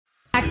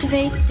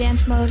Activate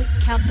dance mode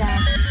countdown.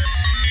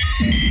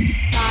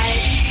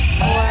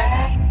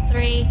 5, 4,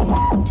 3,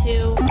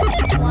 2,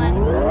 1.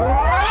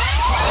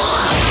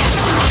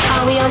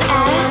 Are we on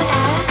air?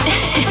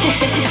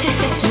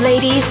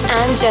 Ladies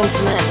and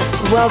gentlemen,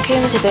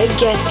 welcome to the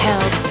guest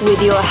house with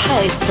your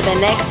host for the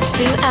next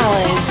 2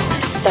 hours,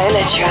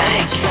 Solar Track.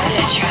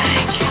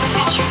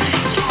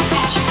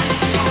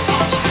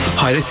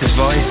 Hi, this is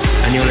Vice,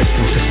 and you're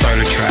listening to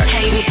Solar Track.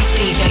 Hey, this is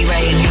DJ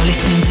Ray, and you're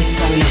listening to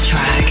Solar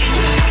Track.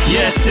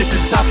 Yes, this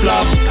is Tough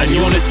Love, and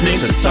you're listening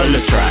to Solar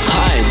Track.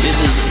 Hi,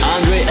 this is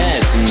Andre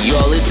X, and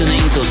you're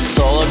listening to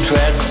Solar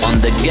Track on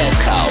the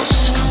Guest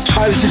House.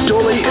 Hi, this is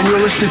Dolly, and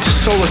you're listening to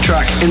Solar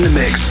Track in the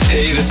mix.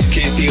 Hey, this is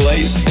Casey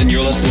Lights, and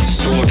you're listening to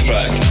Solar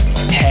Track.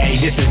 Hey,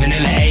 this is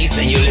Vanilla Ace,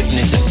 and you're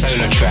listening to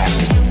Solar Track.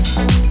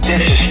 This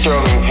is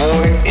Sterling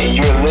Void, and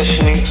you're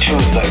listening to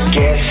the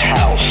Guest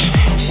House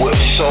with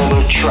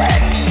Solar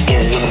Track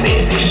in the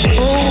mix.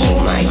 Oh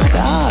my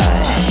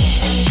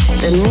gosh,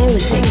 the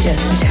music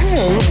just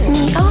turns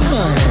me on.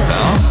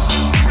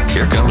 Now,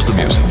 here comes the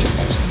music.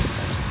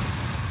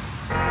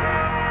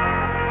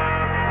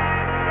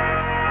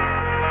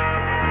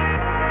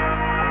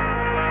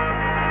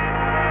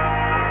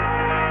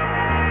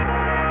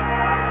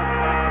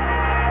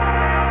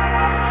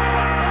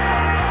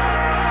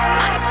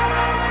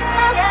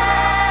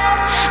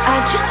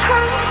 I just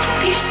hope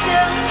you're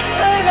still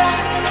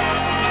around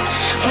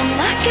when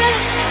I get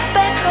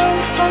back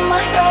home from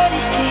my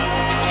odyssey.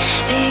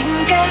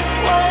 Didn't get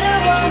what I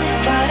wanted,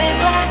 but at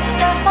last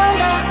I found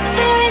out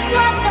there is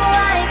nothing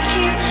like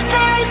you.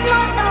 There is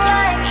nothing like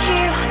you.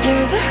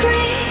 You're the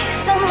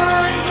reason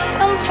why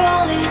I'm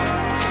falling.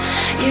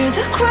 You're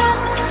the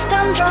ground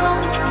I'm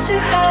drawn to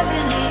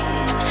heavily.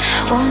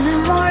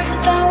 Wanted more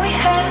than we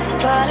had,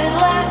 but at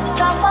last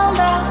I found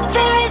out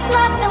there is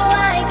nothing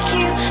like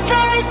you.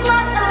 There is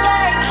nothing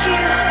like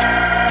you.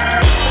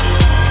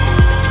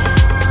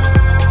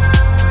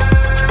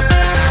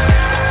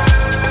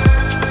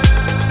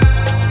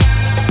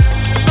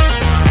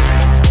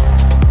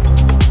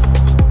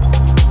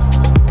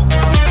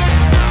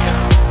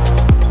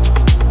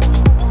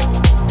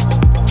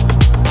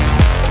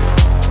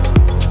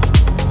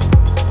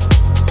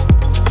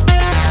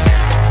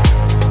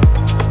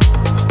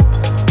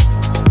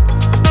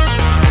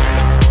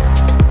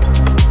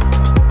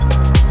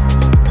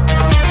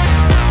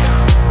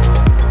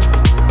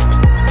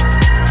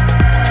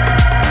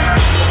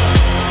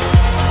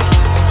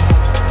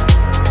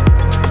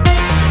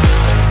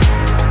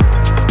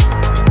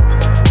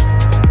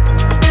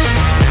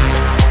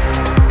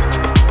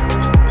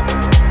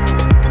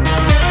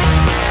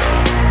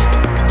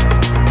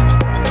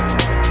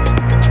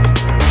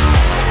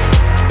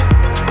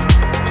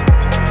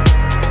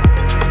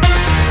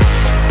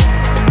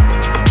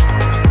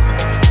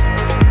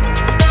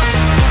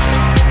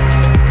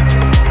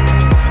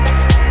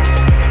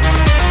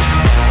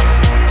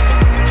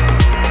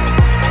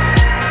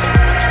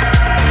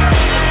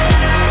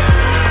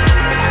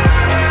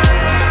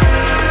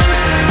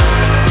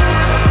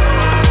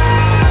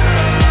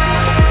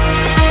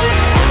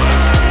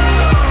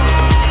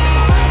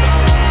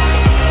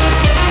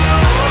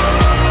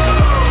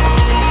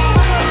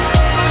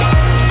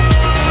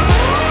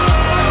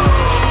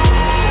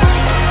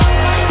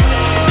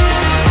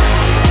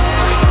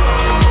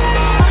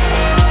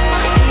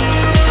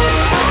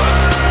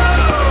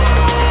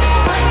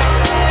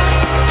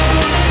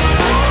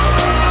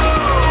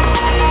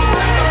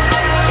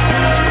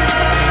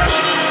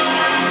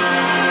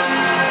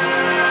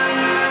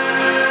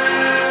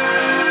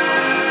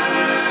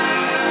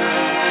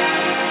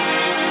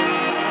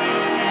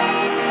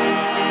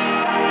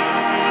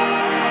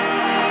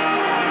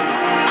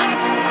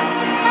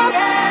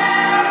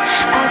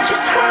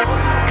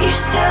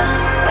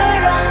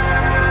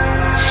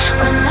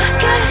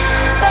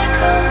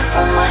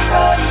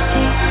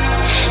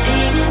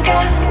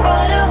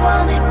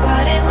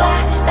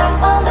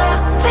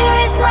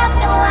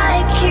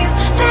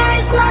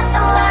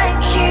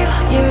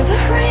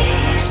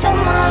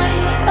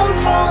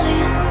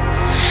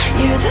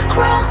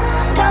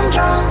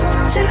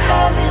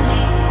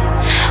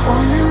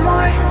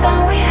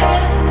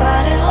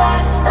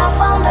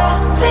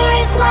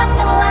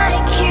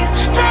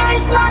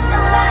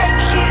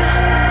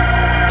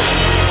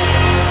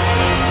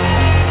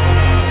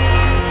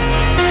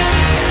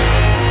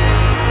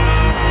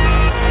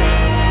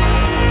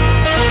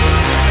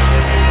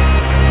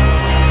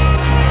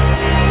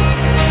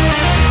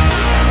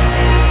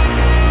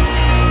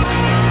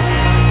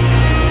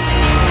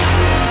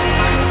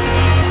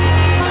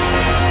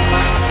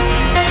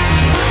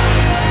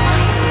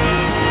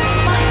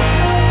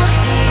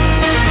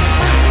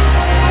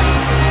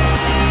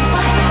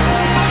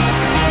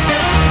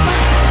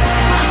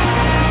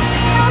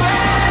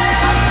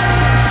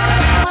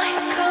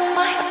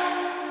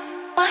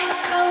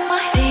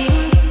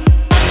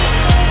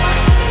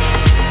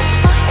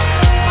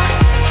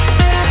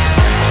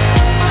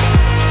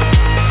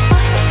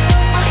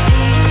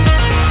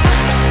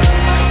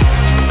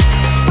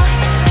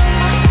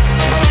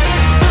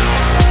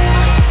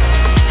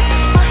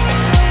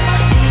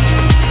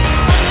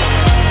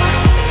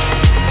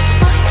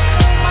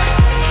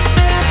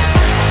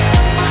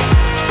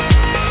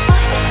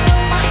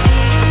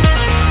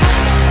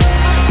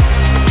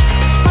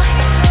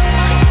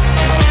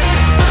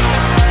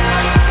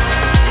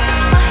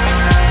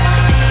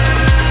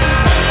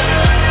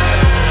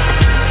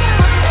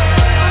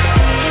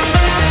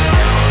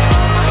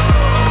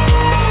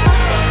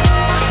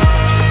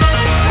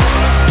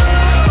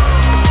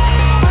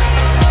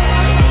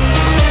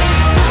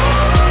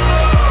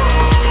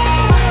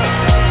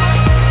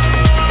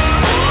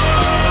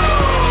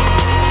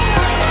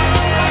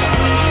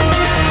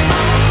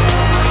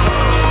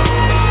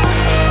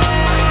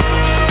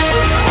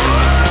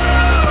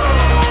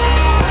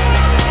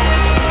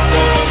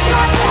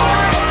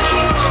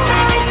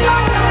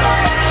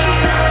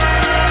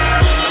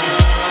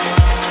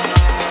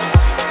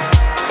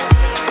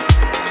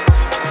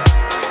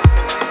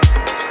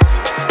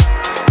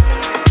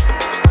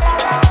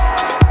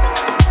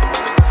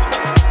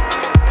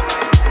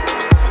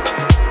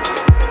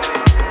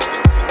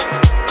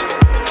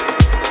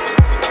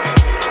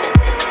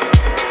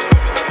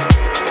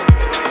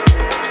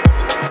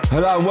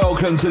 Hello and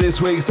welcome to this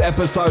week's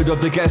episode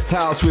of The Guest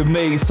House with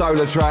me,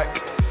 Solar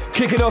Track.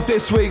 Kicking off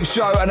this week's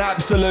show, an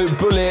absolute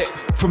bullet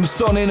from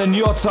Sonin and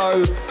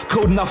Yotto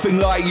called Nothing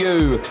Like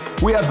You.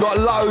 We have got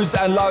loads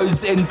and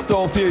loads in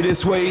store for you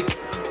this week.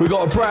 We've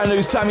got a brand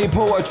new Sammy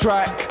Porter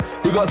track.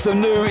 We've got some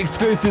new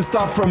exclusive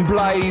stuff from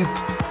Blaze.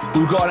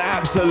 We've got an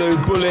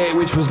absolute bullet,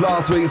 which was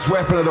last week's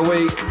Weapon of the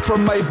Week,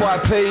 from Made by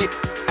Pete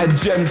and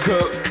Jem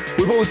Cook.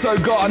 We've also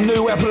got a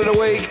new Weapon of the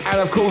Week, and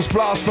of course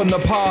Blast from the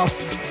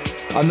Past.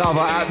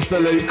 Another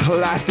absolute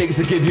classic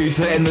to give you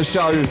to end the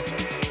show.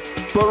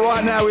 But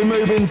right now we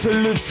move into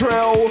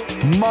Luttrell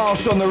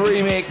Marsh on the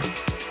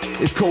remix.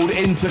 It's called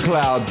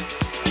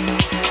Interclouds.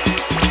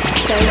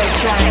 Solar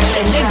Track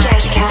in the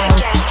Guest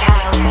House.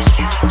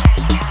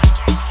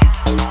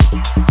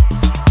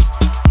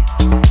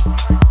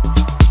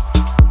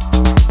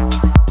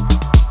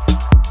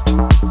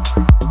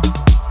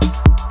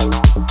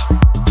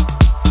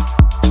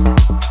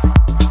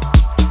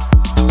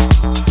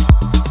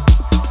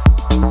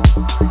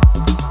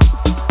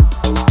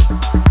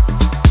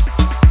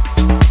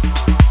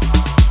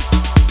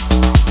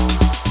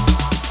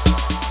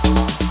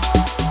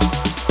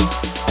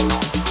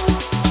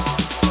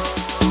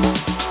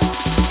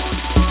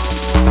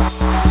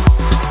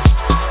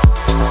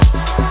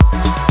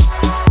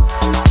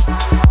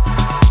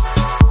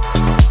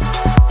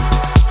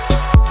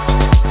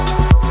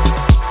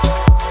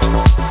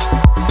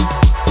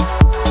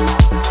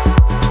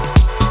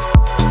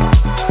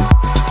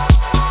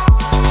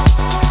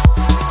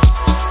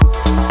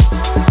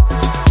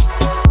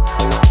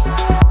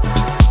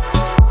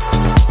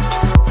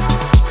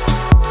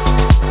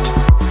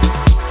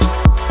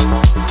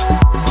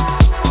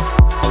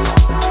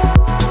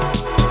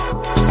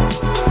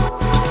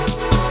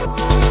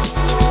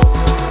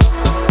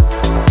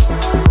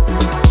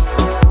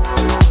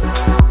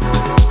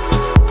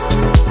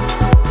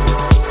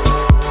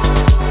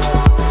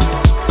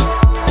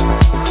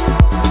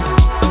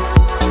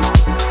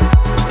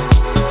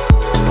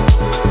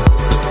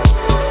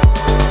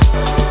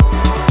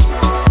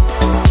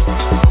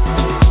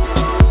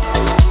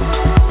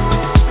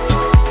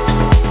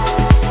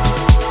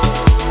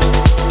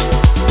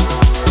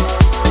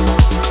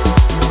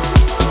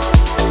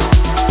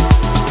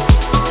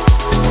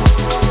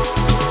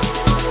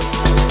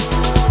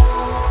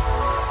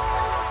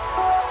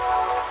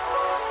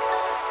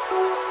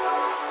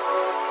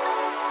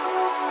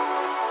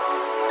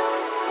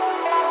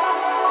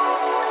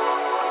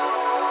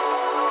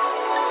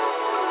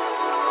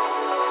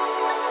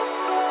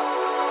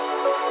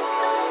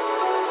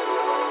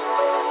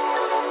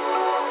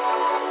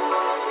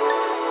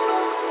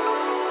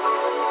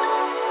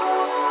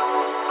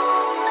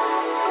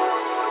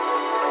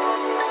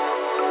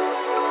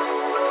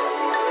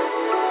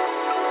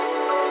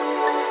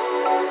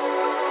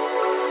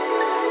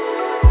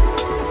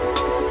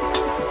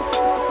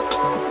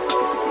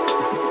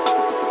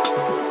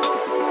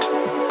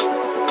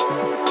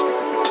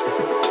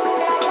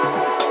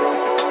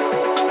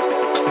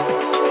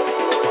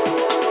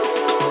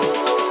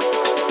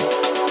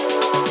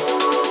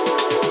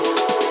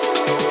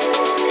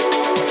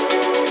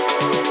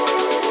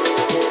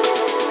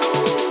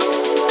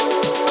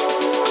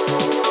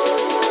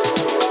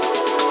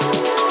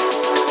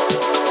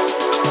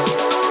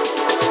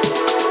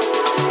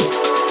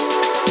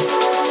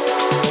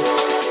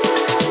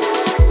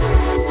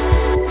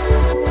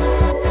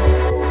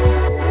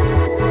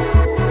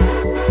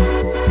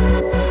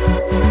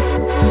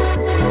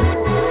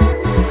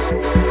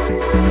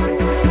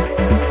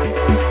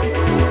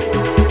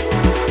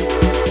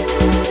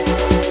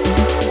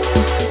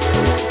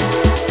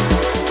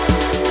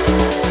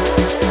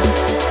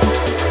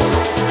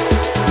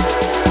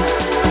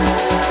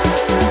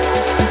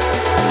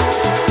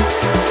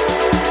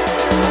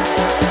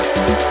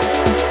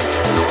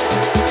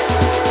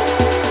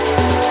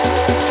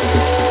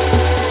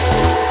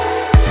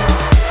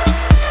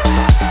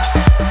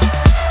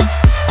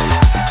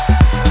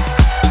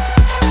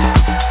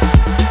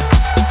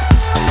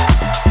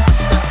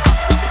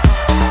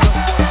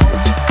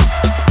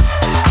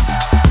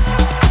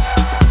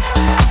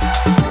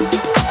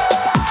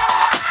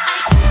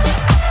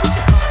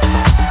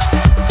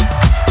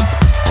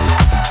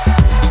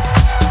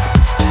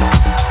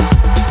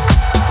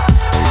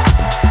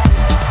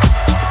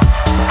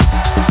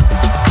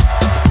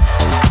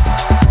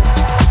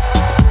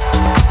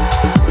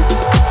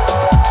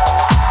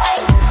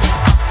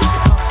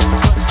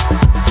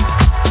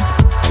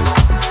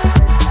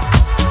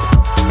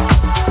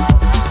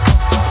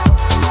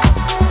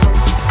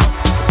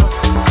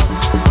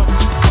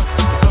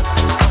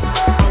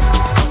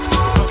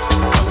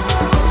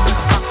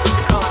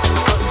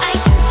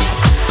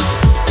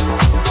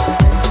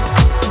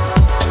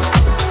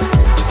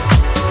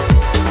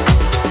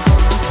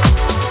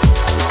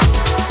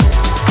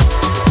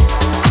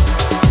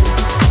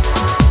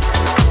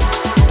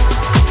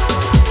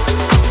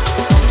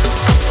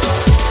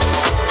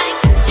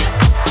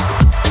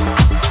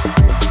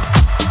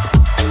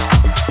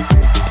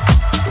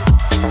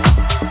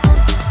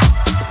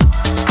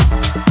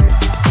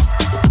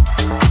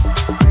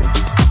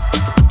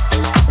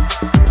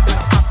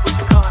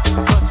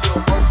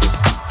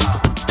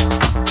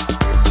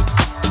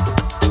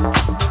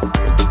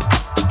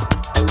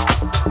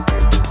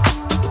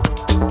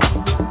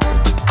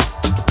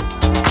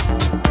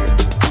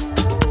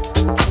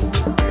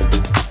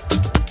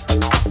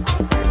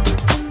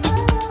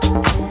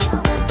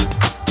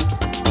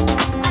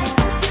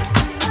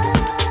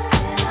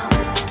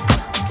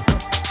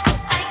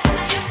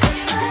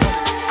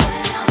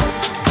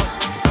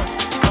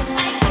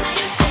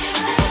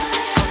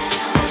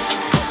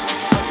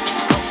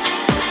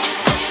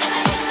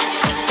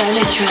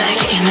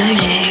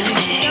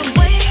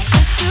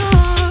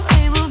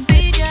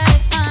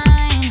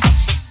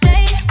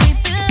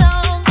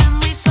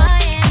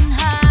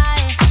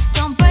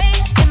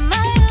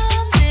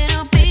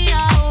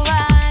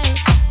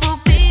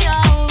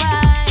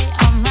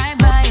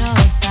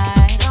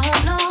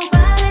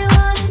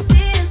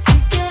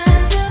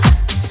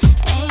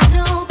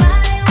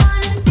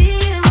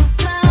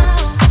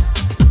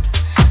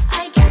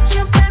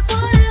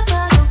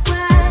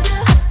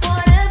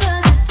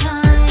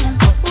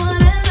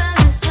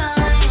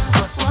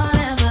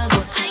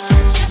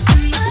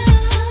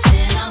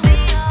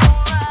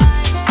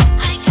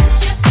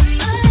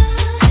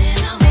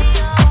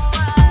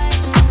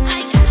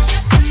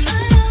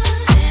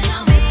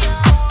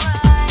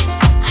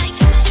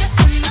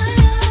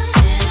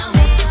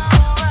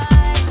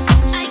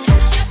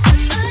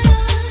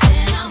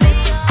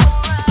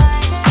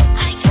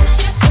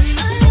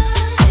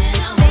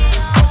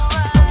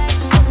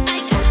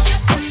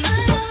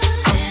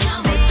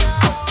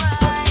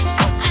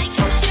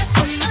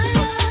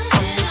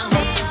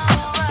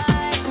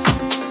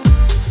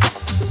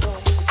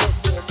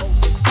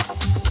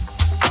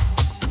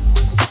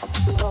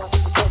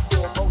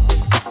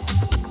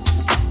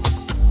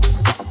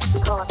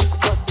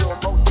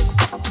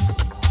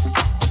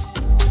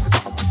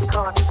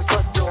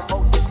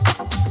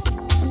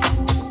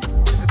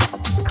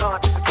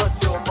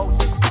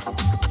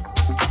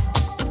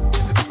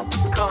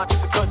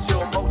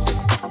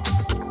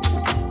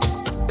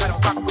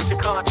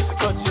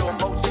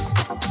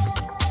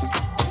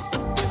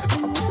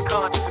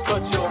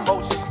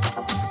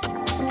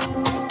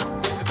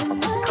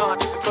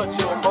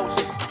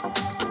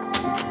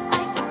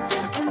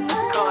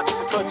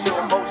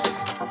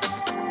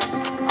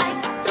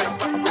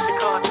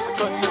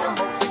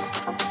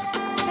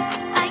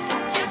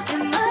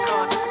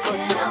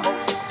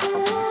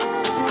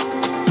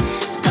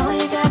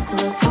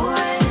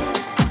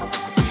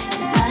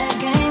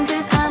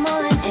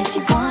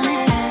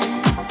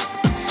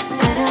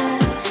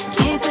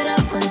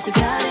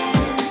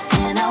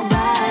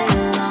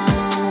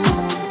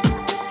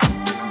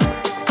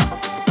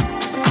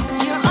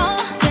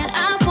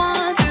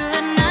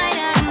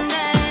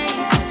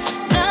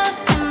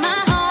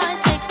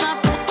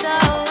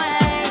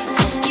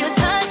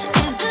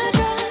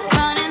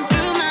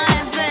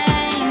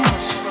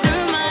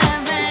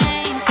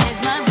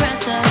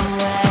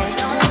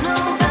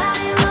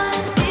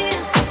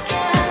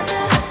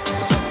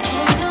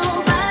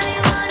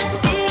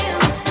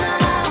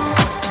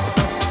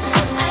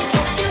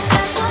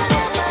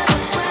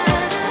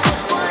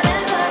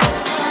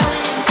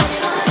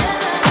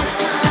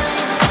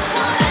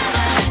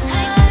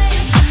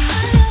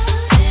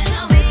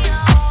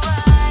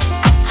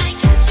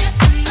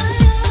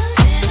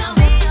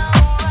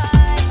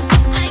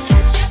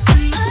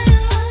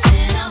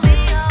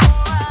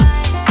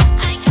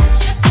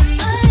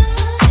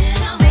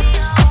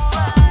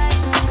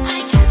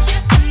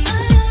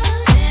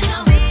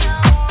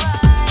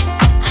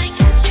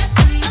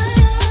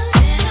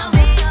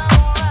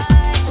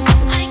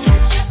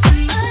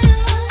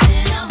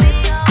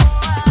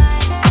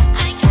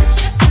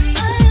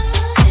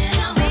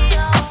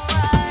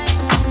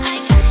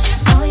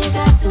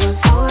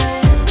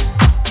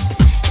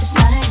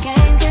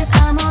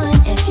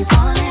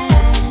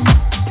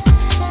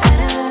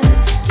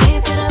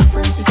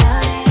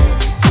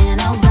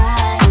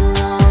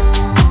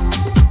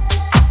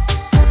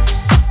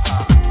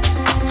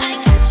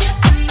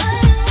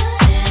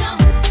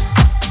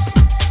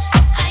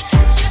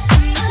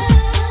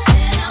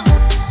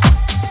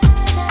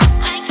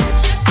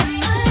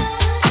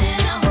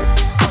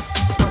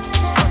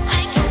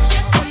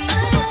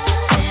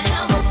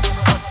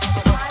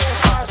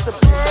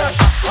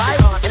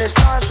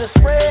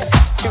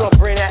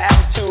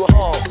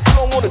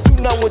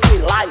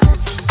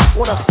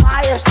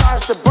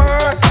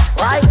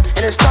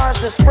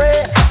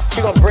 spread,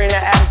 she gon' bring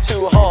that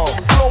attitude home.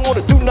 You don't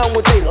wanna do nothing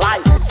with they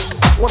life.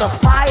 When a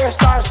fire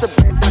starts to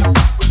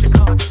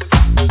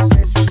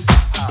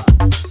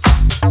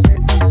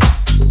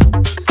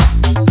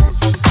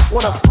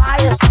when a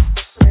fire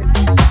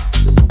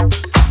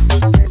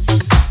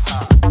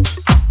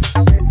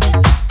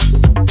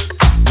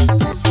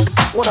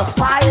when a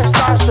fire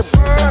starts to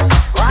burn,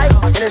 right,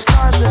 and it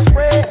starts to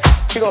spread,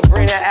 she gon'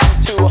 bring that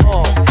attitude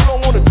home. You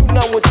don't wanna do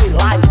nothing with their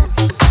life.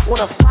 When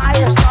a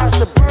fire starts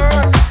to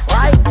burn,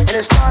 right, and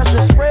it starts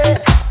to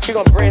spread, she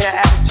gon' bring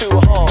that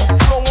attitude home. You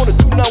don't wanna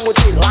do nothing with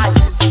their life.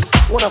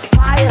 When a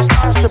fire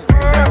starts to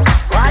burn,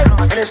 right,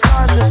 and it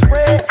starts to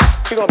spread,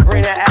 she gon'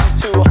 bring that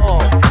attitude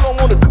home. You don't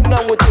wanna do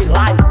nothing with their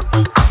life.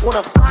 When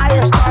a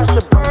fire starts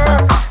to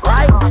burn,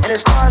 right, and it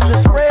starts to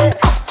spread,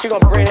 she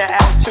gon' bring that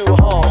attitude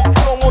home.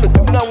 You don't wanna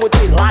do nothing with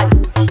their life.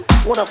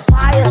 When a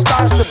fire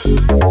starts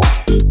to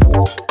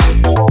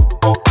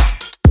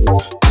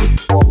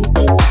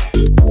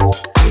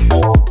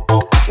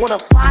when a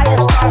fire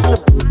starts to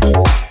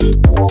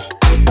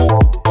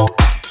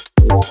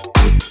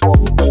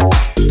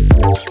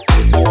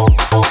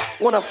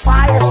when a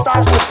fire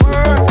starts to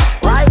burn,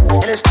 right,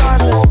 and it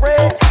starts to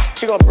spread,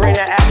 she gon' bring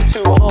that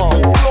attitude home.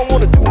 You don't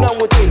wanna do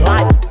nothing with their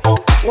life.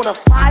 When a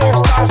fire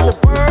starts to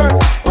burn,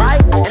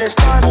 right, and it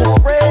starts to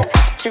spread,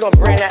 she gon'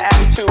 bring that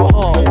attitude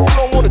home. You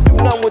don't wanna do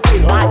nothing with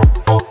their life.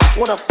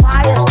 When a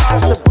fire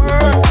starts to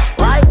burn,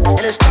 right, and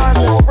it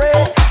starts to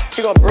spread,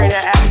 she gon' bring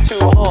that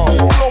attitude home.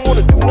 You don't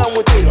wanna do nothing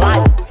with their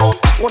life.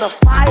 When a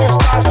fire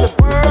starts to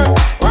burn,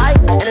 right,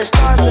 and it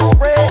starts to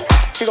spread,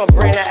 she gon'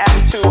 bring that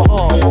attitude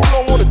home. You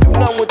don't wanna do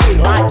nothing with their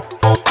life.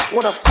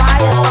 When a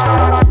fire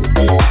starts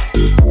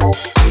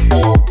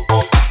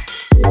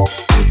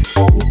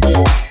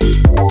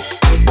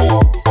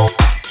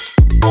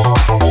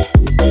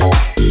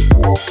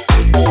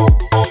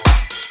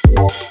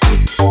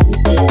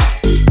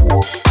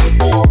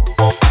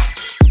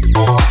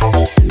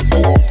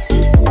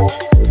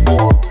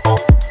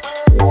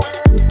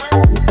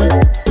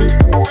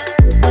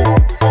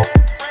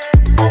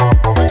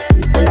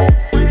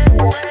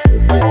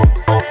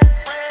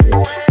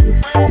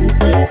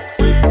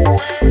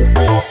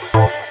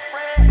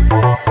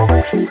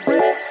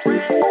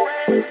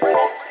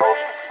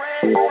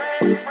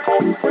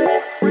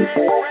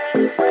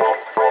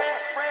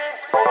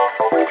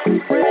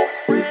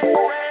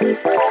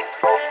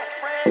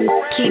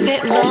Keep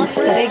it locked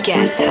to the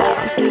guest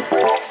house.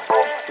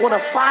 when a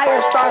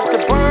fire starts to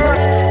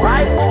burn,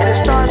 right, and it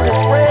starts to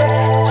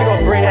spread, she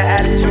gon' bring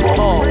that attitude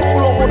home. Who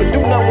don't wanna do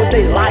nothing with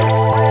their life?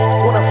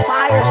 When a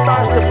fire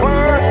starts to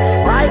burn,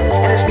 right,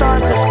 and it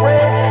starts to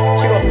spread,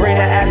 she gon' bring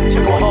that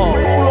attitude home.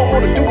 Who don't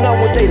wanna do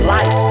nothing with their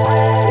life?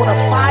 When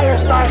a fire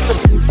starts to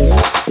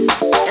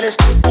and it's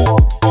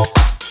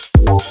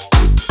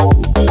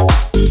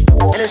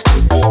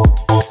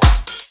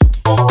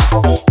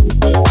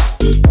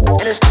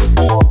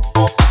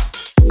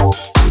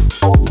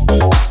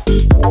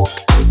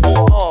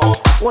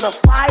when a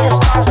fire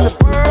starts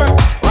to burn,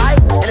 right,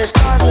 and it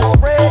starts to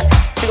spread,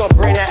 she gon'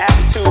 bring that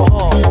attitude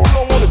home. You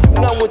don't wanna do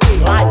nothing with their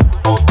life.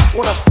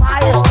 When a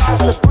fire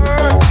starts to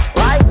burn,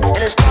 right, and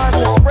it starts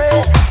to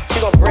spread, she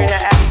gon' bring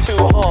that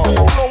attitude home.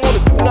 You don't wanna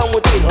do nothing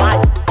with their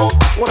life.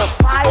 When a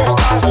fire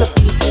starts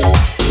to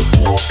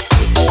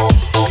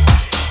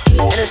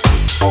and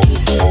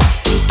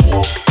it's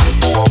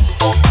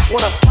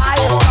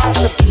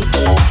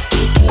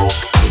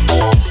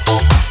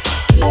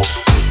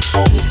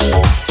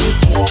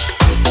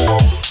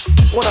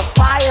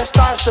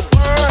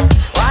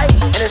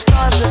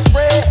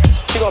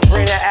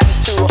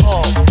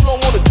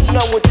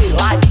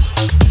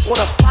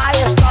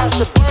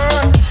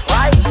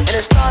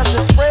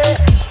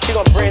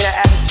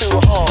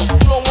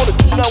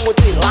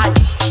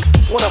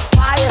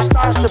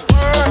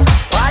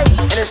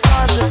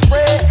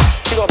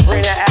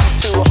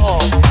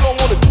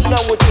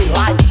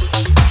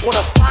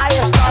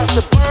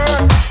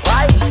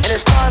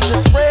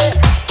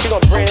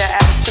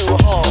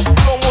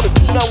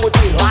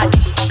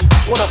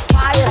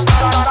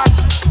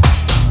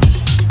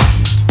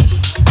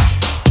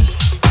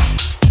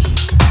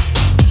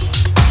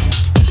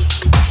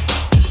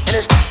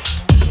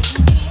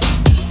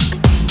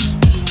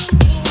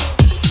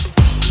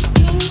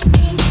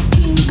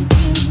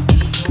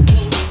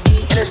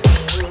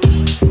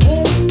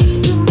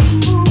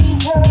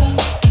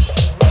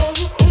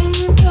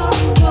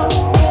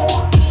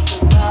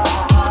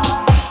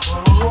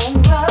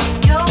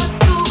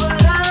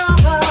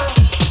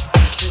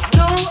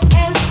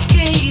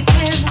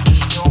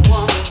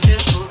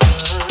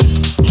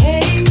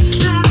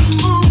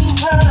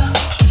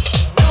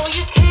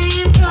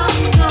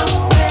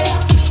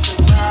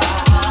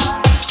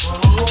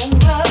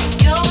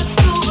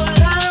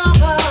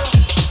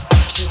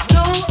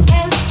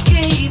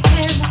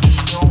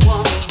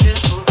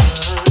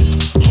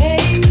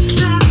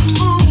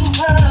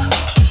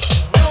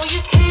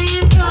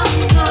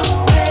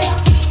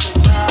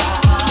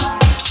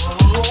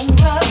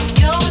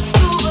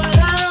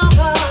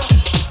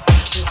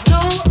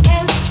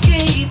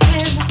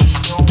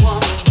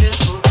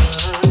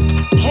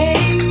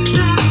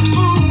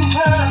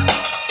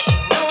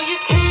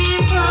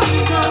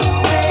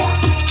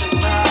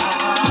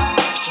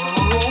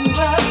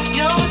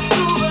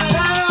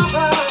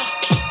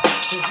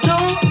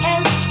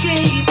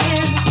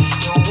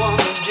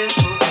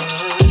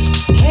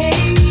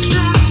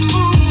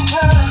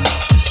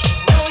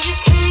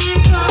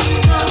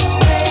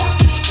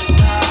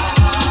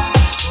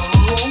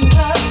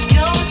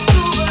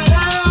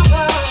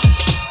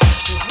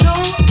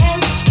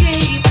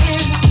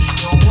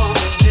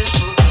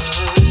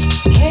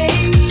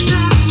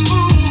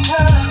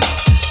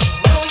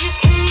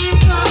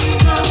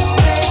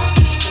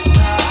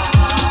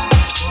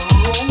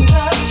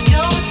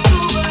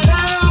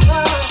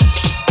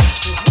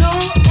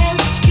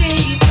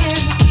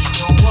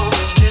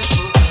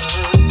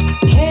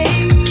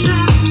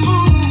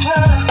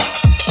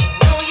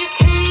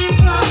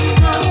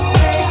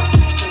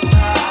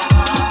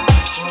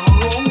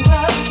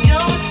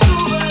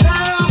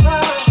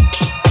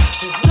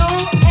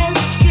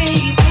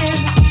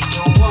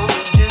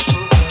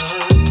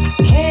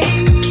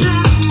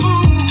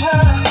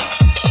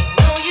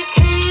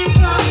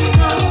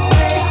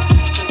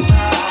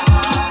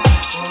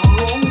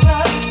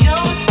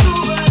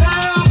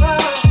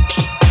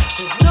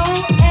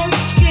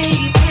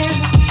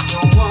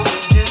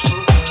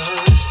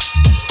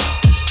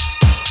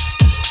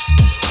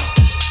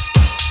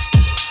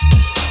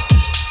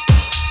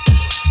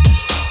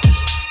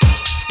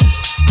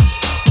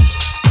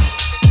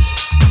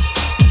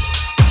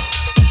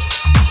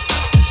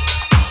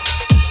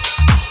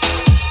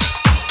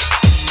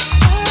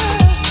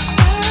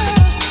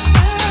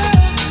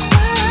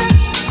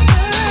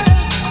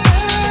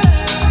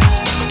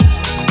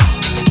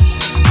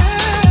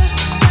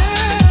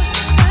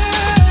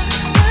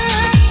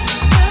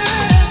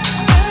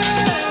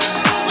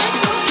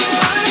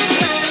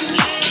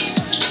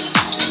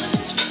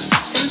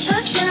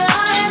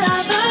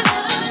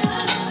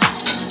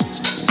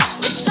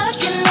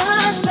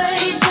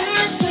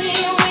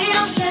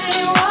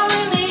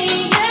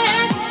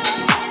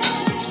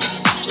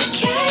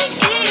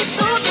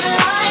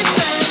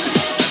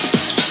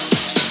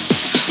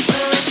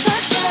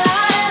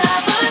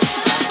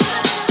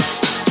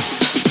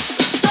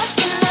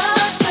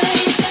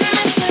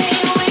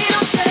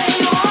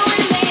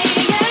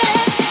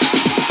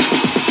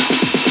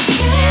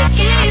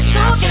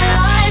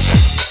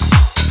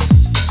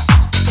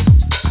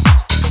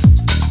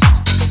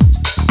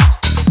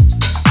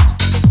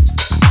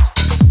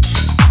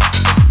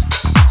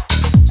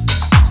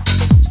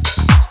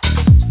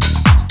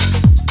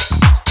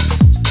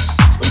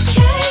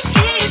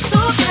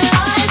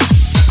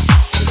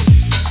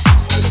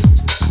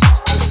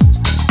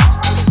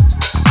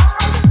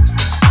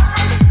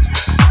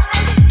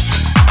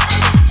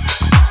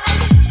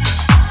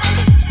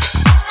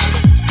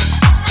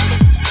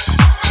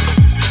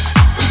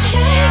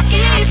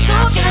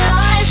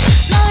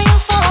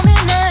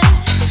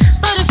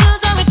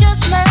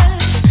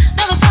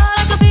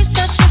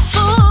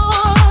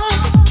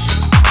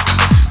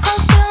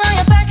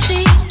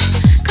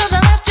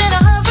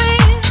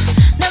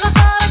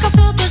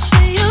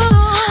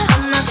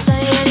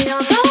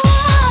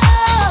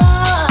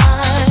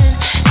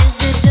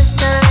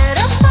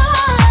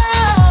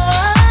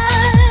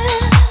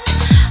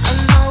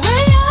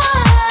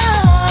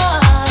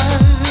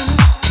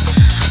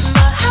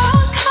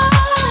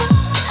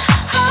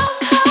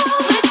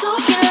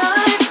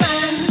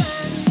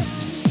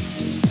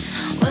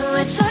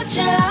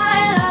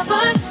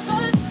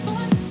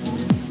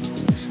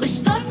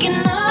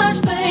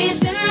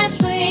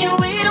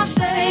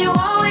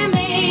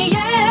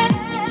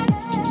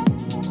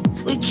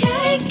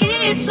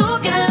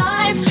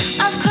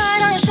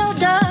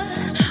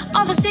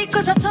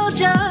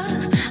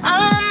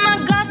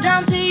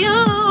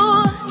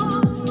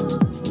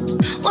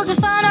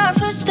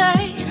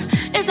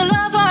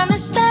my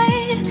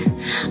mistake.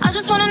 I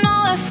just wanna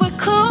know if we're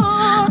cool.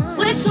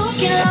 We're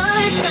talking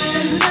like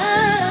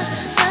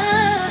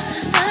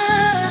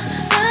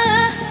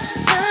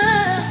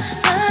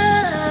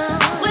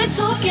we're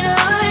talking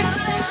like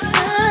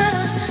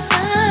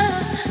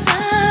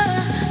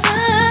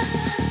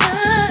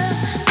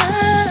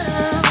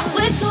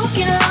we're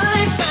talking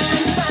like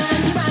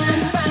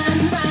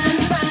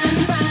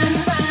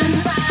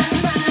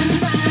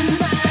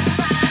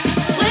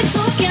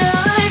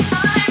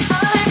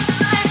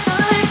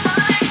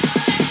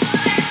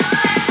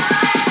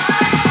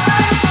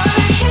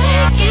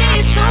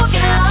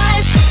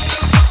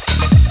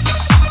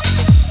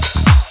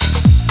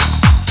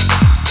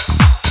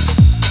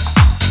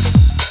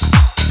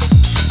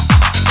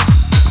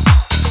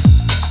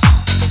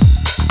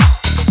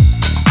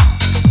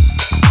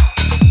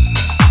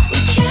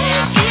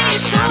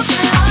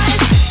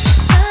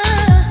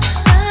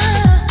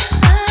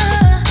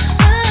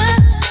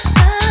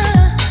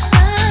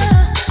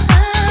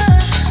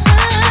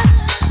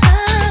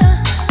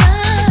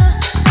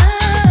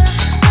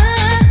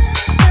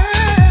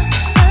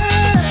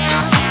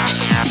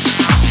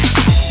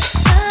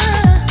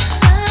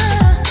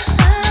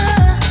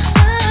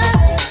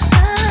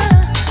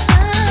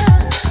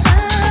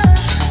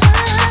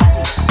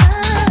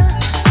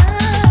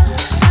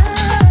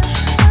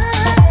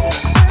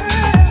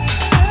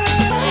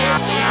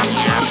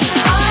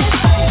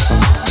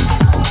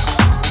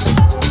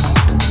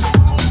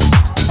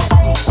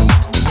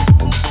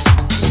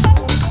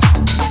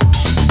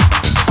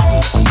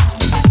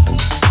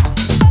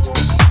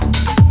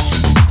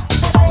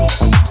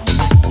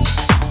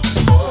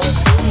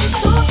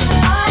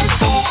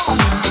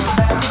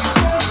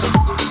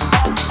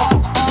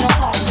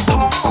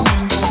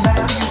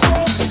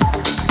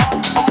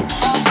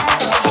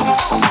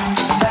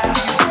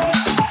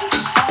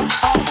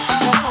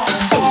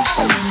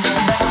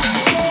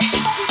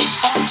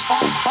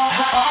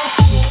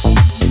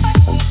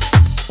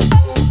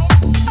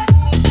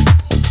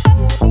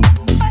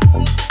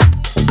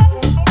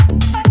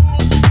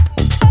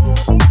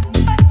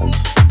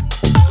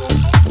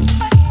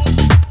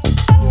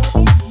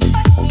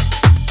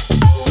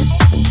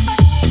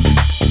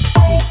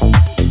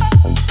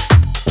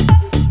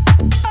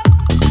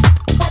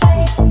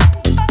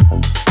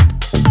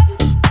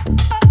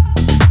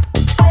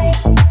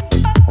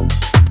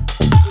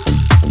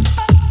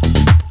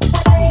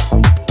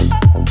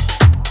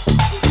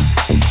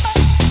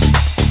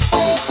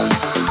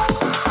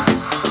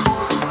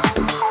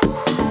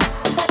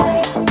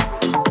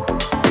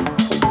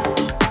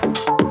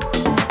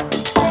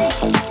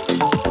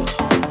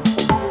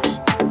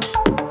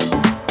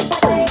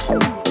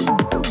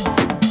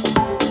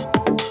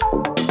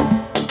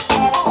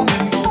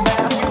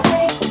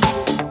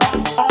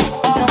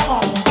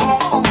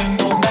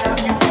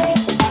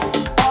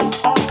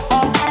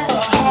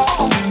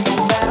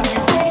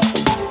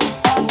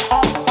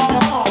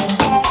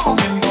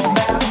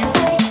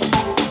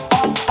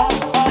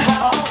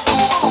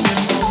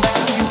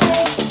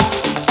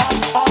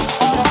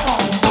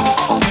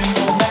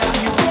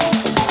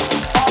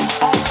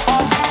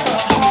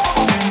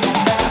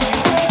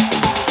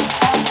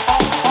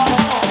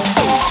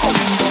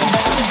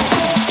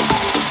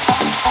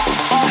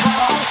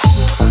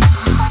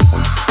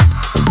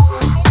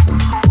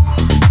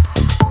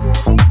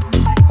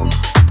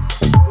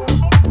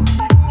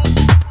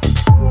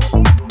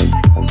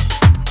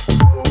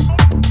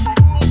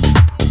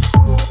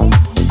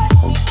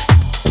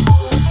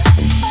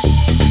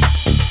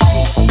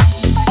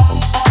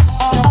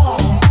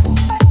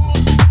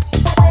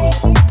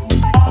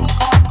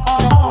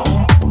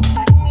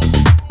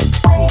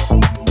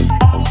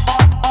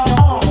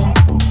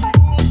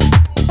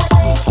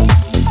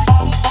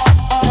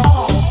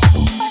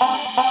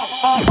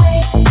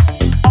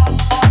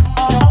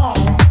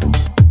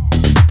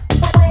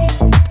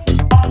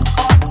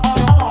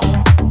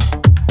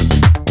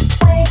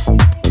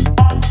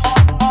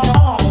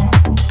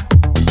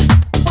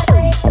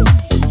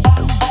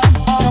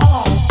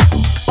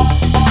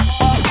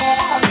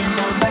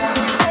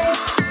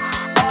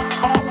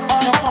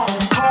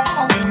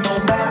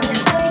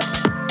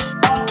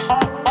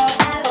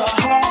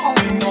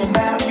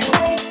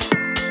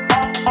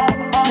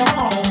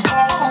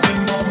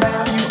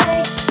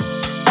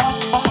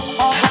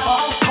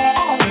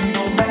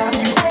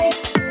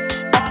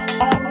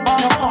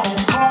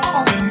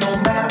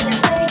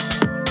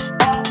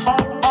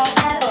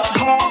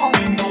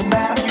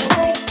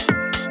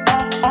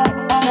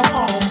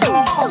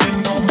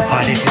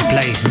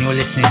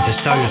listening to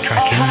Solar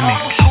Track in the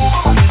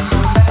Mix.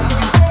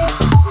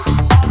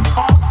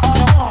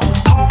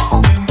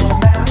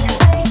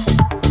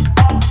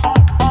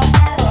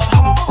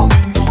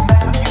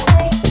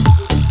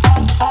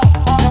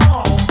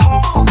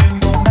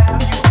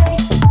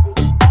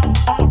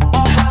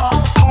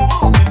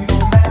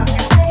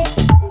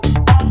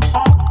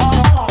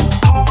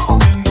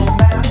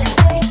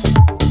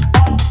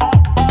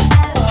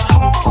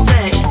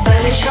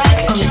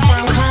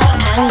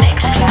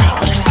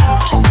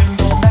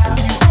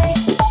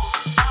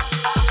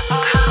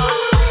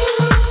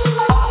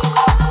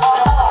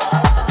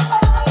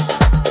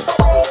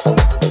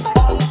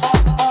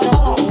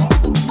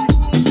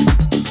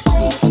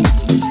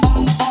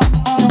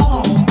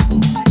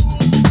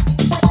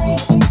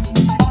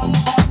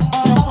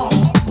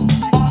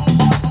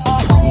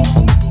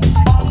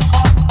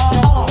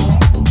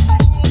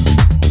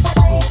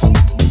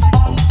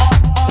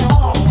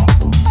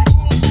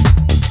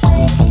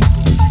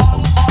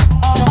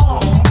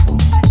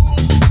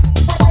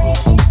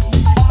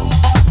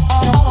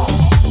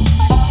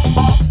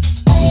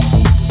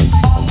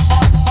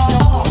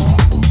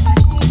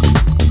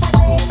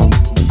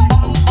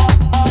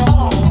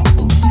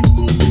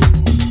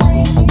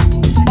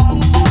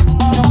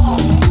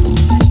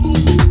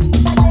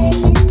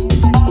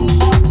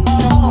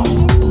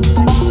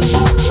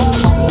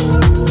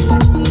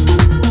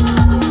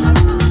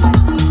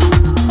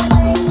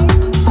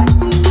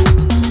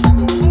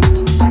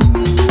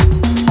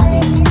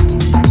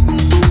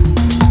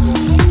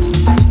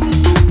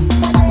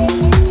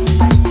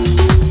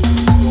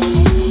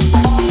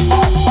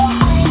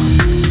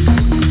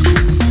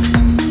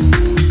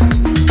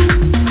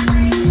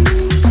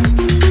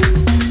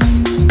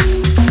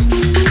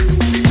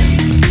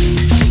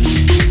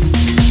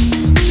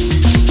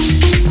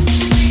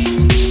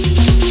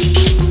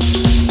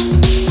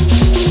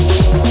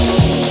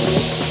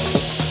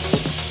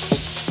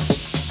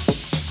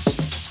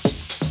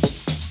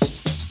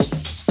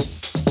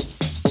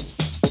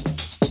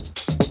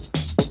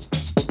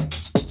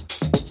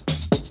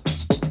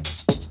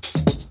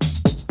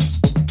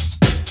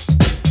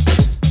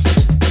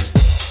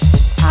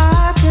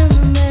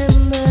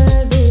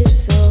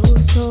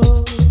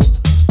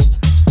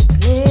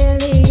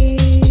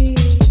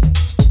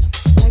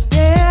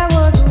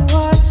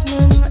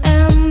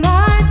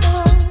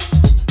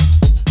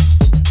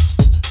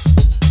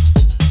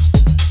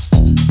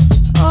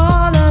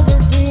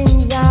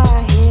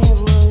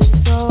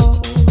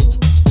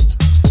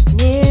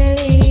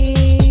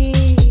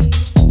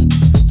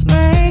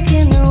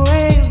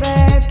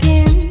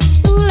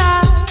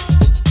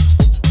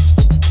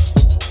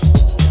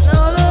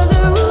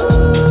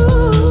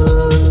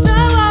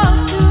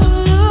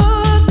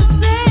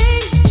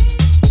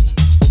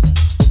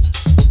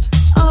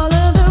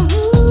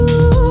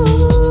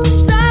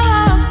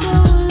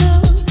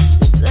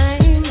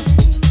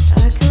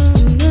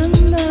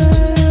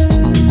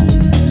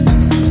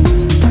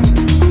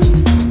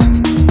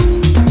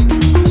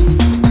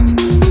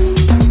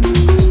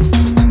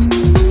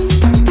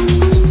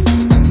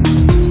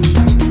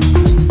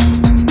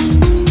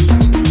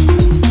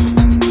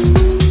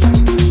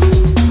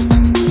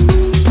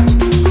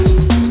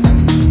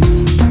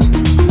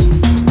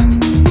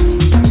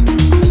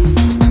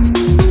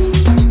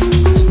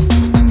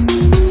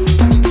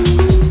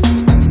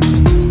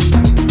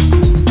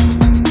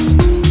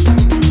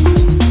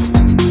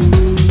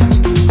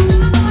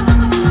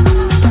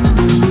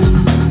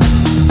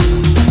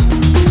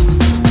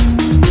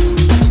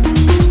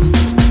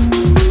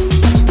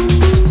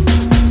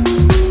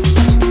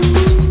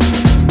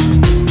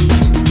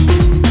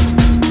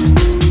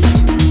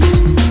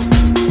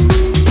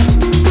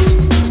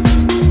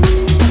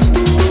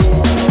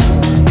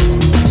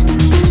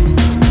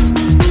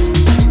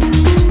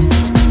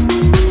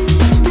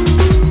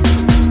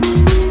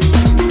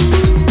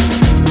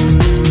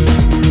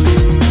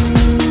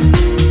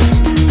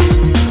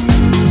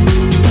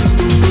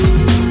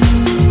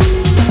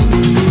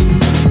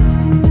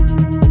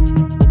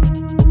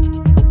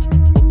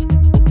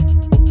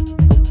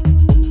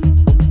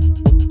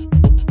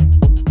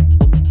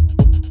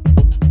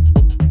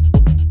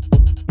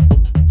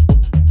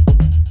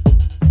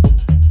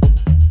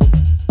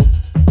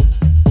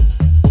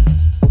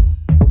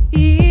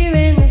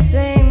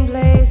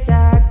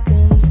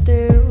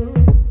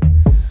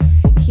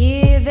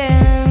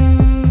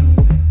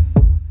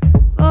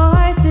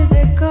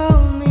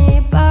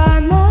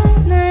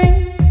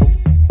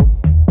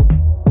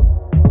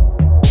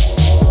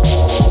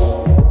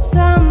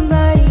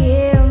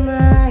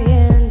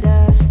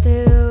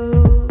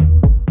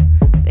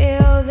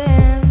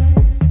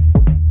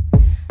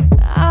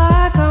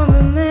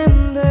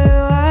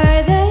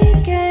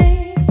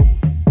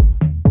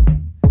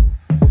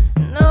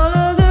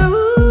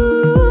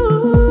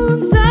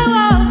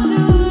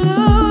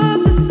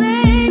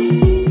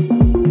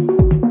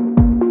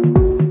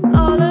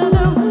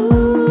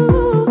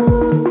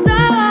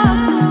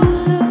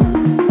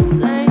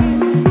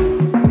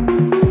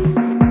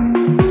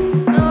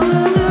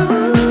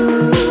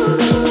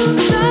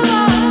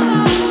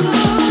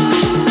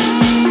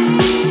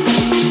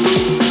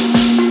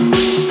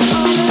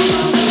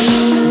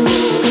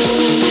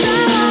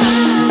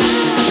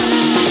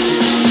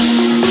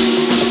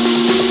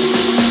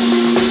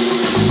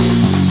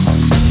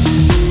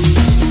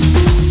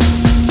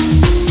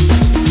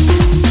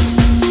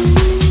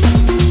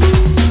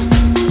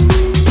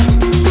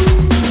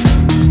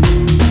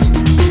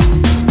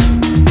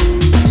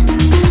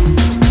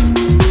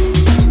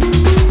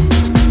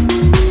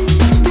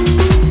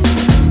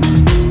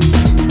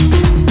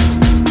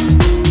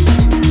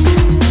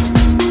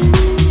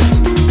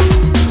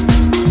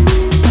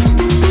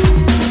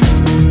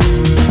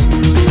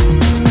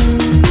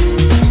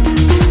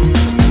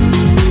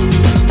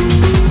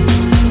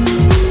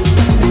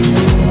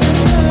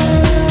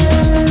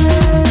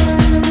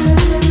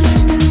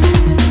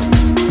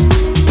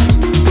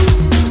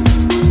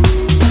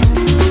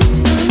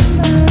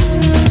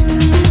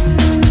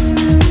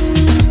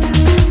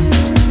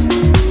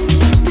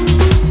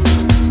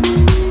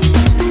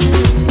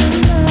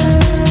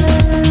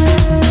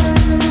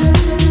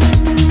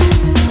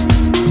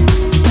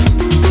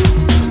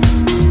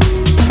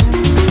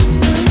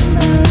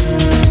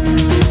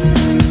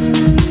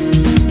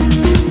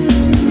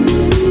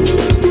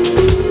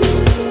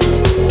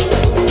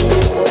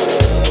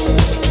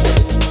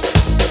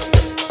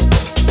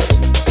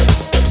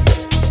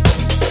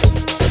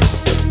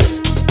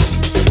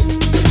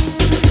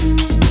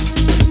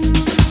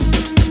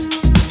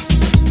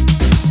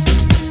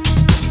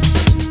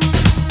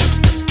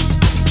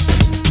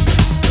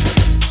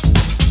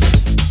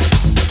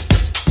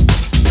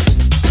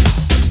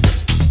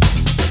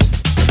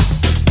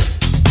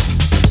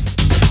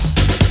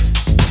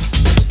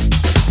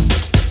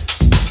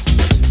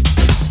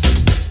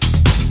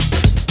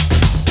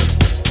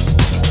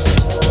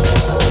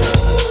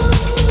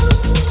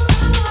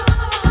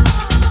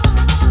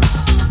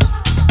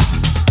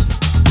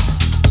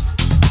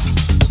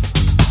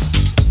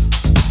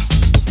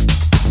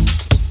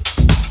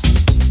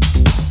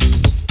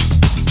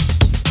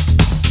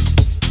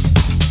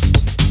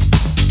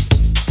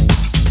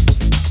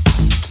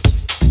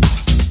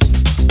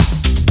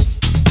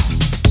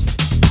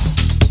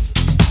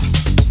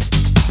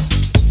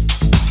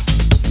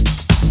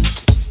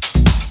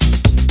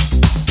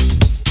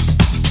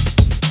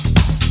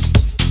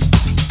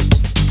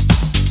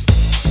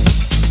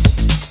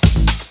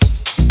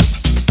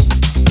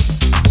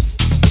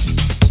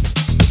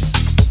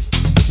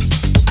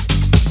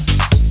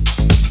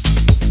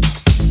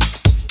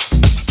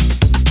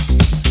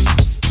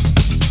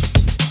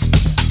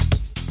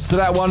 So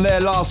that one there,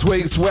 last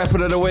week's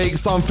Weapon of the Week,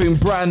 something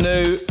brand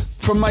new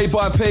from Made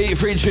by Pete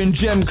featuring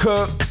Jem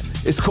Cook.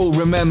 It's called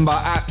Remember.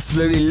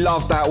 Absolutely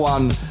love that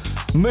one.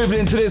 Moving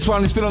into this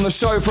one, it's been on the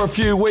show for a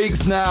few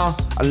weeks now.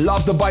 I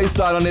love the bass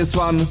line on this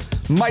one.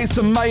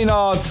 Mason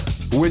Maynard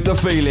with The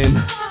Feeling.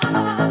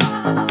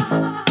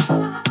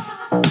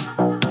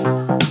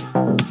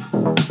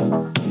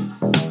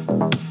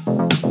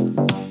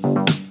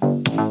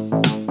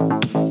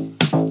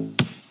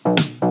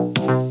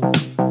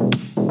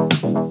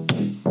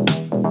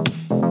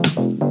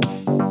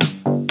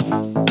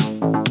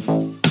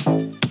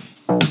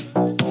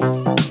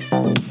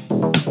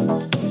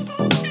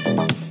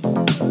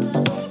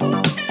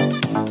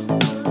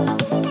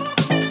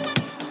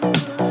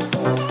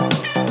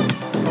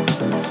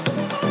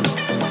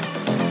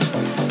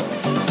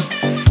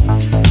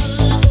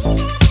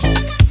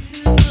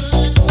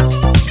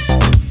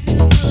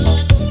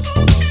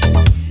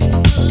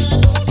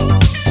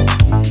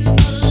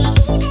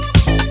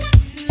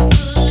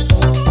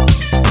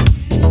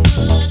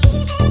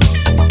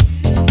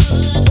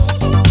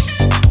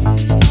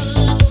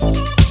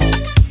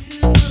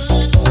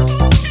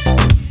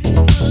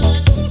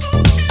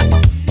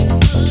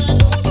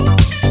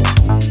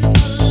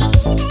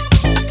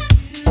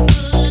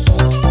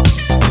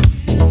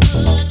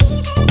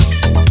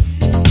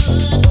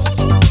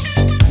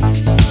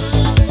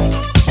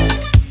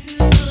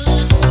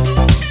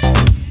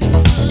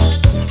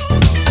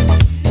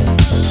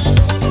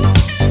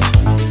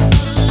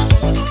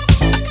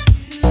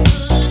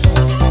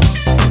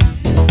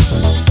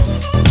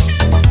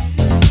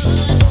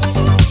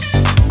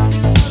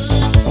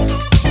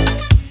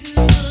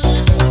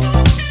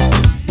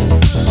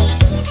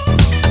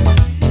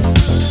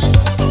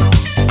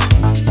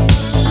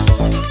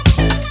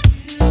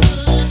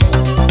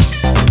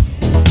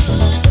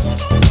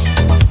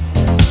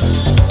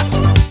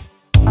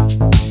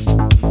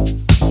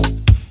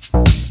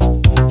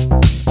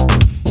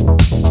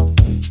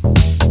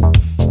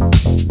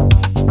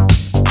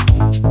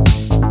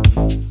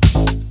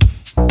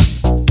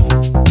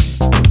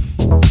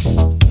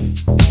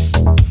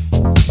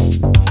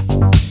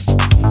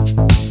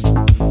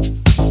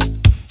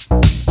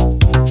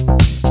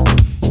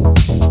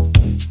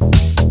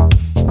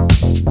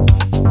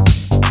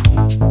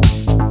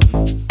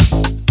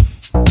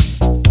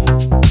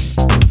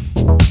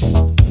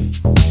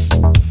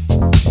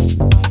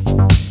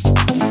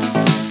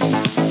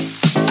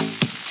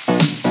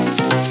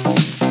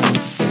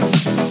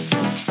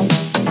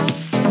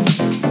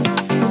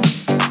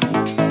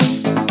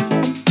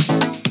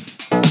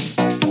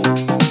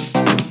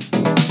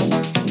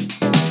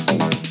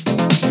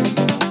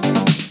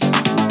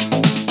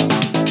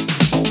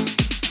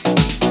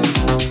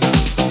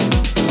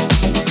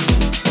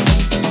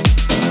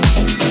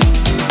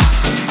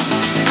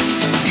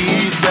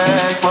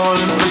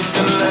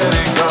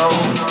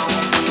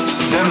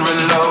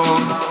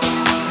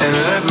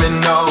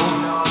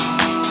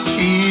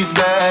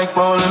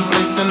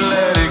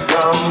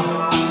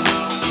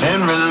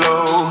 fall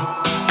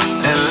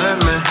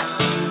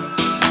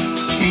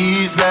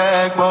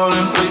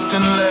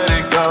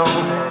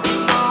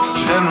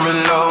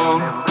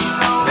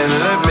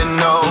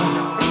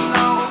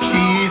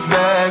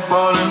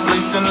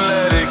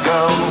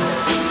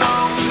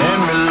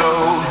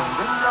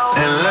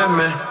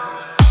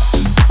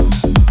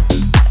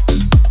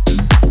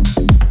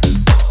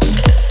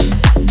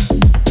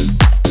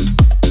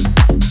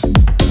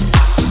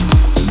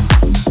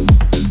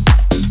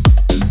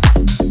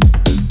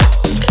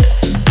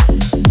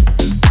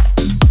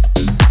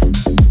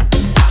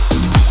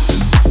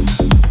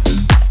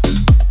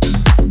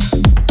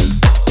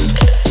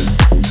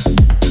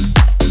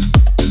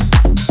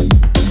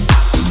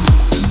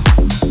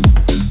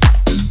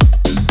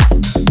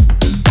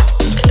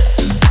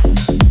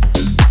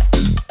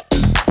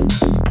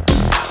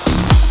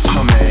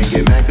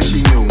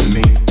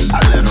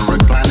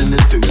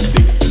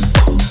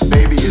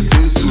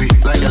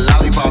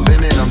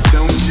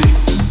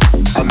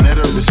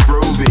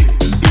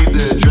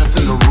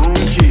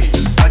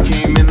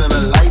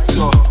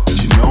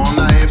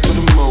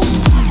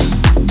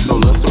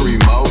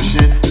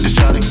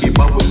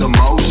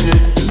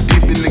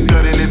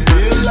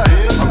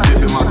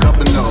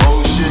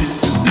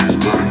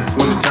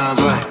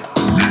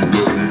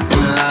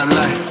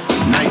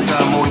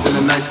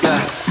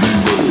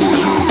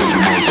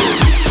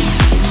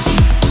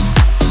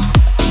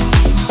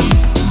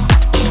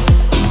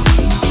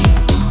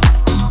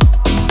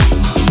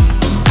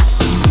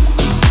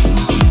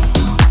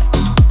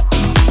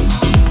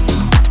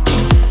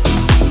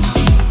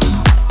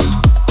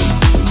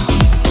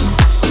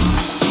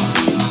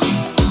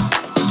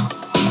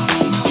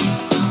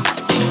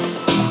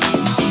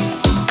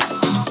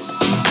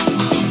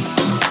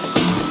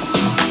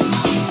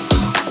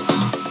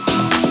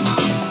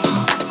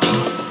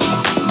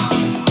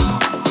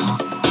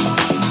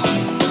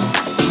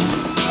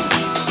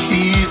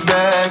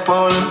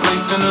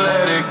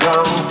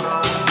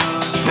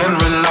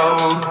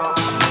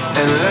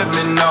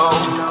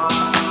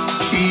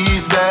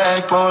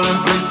in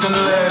place and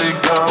let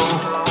it go.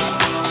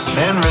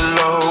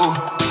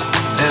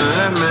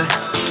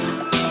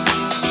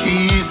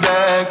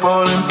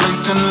 fall in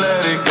place and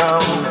let it go.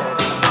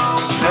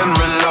 Then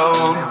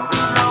reload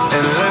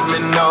and let me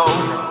know.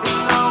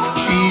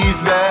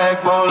 Ease back,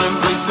 fall in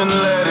place and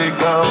let it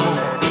go.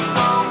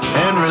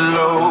 And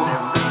reload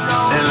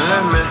and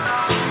let me.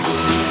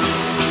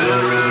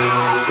 Then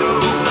reload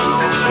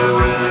and let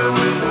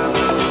me.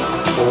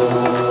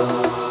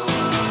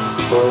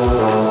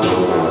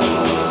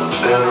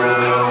 Then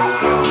reload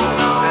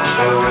and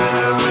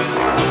let me.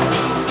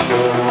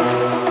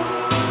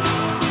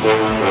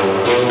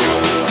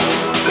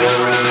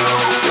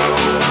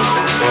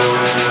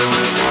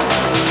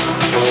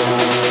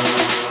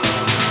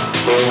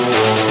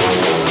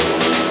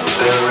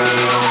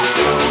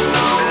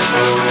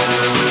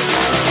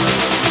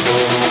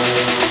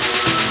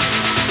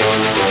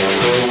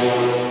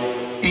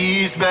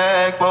 Ease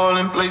back, fall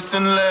in place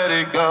and let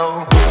it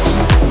go.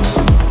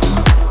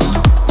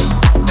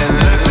 And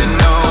let me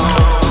know.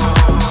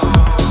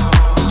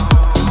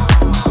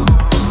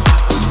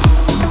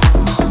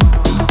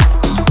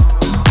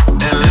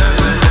 And let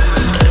me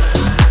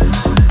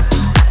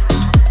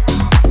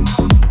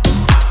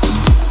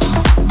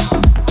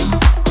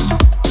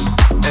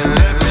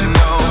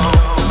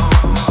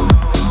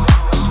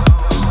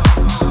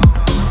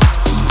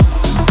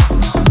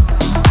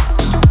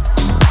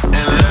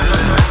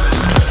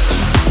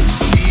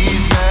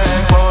ease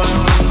back, fall in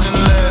place and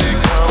let it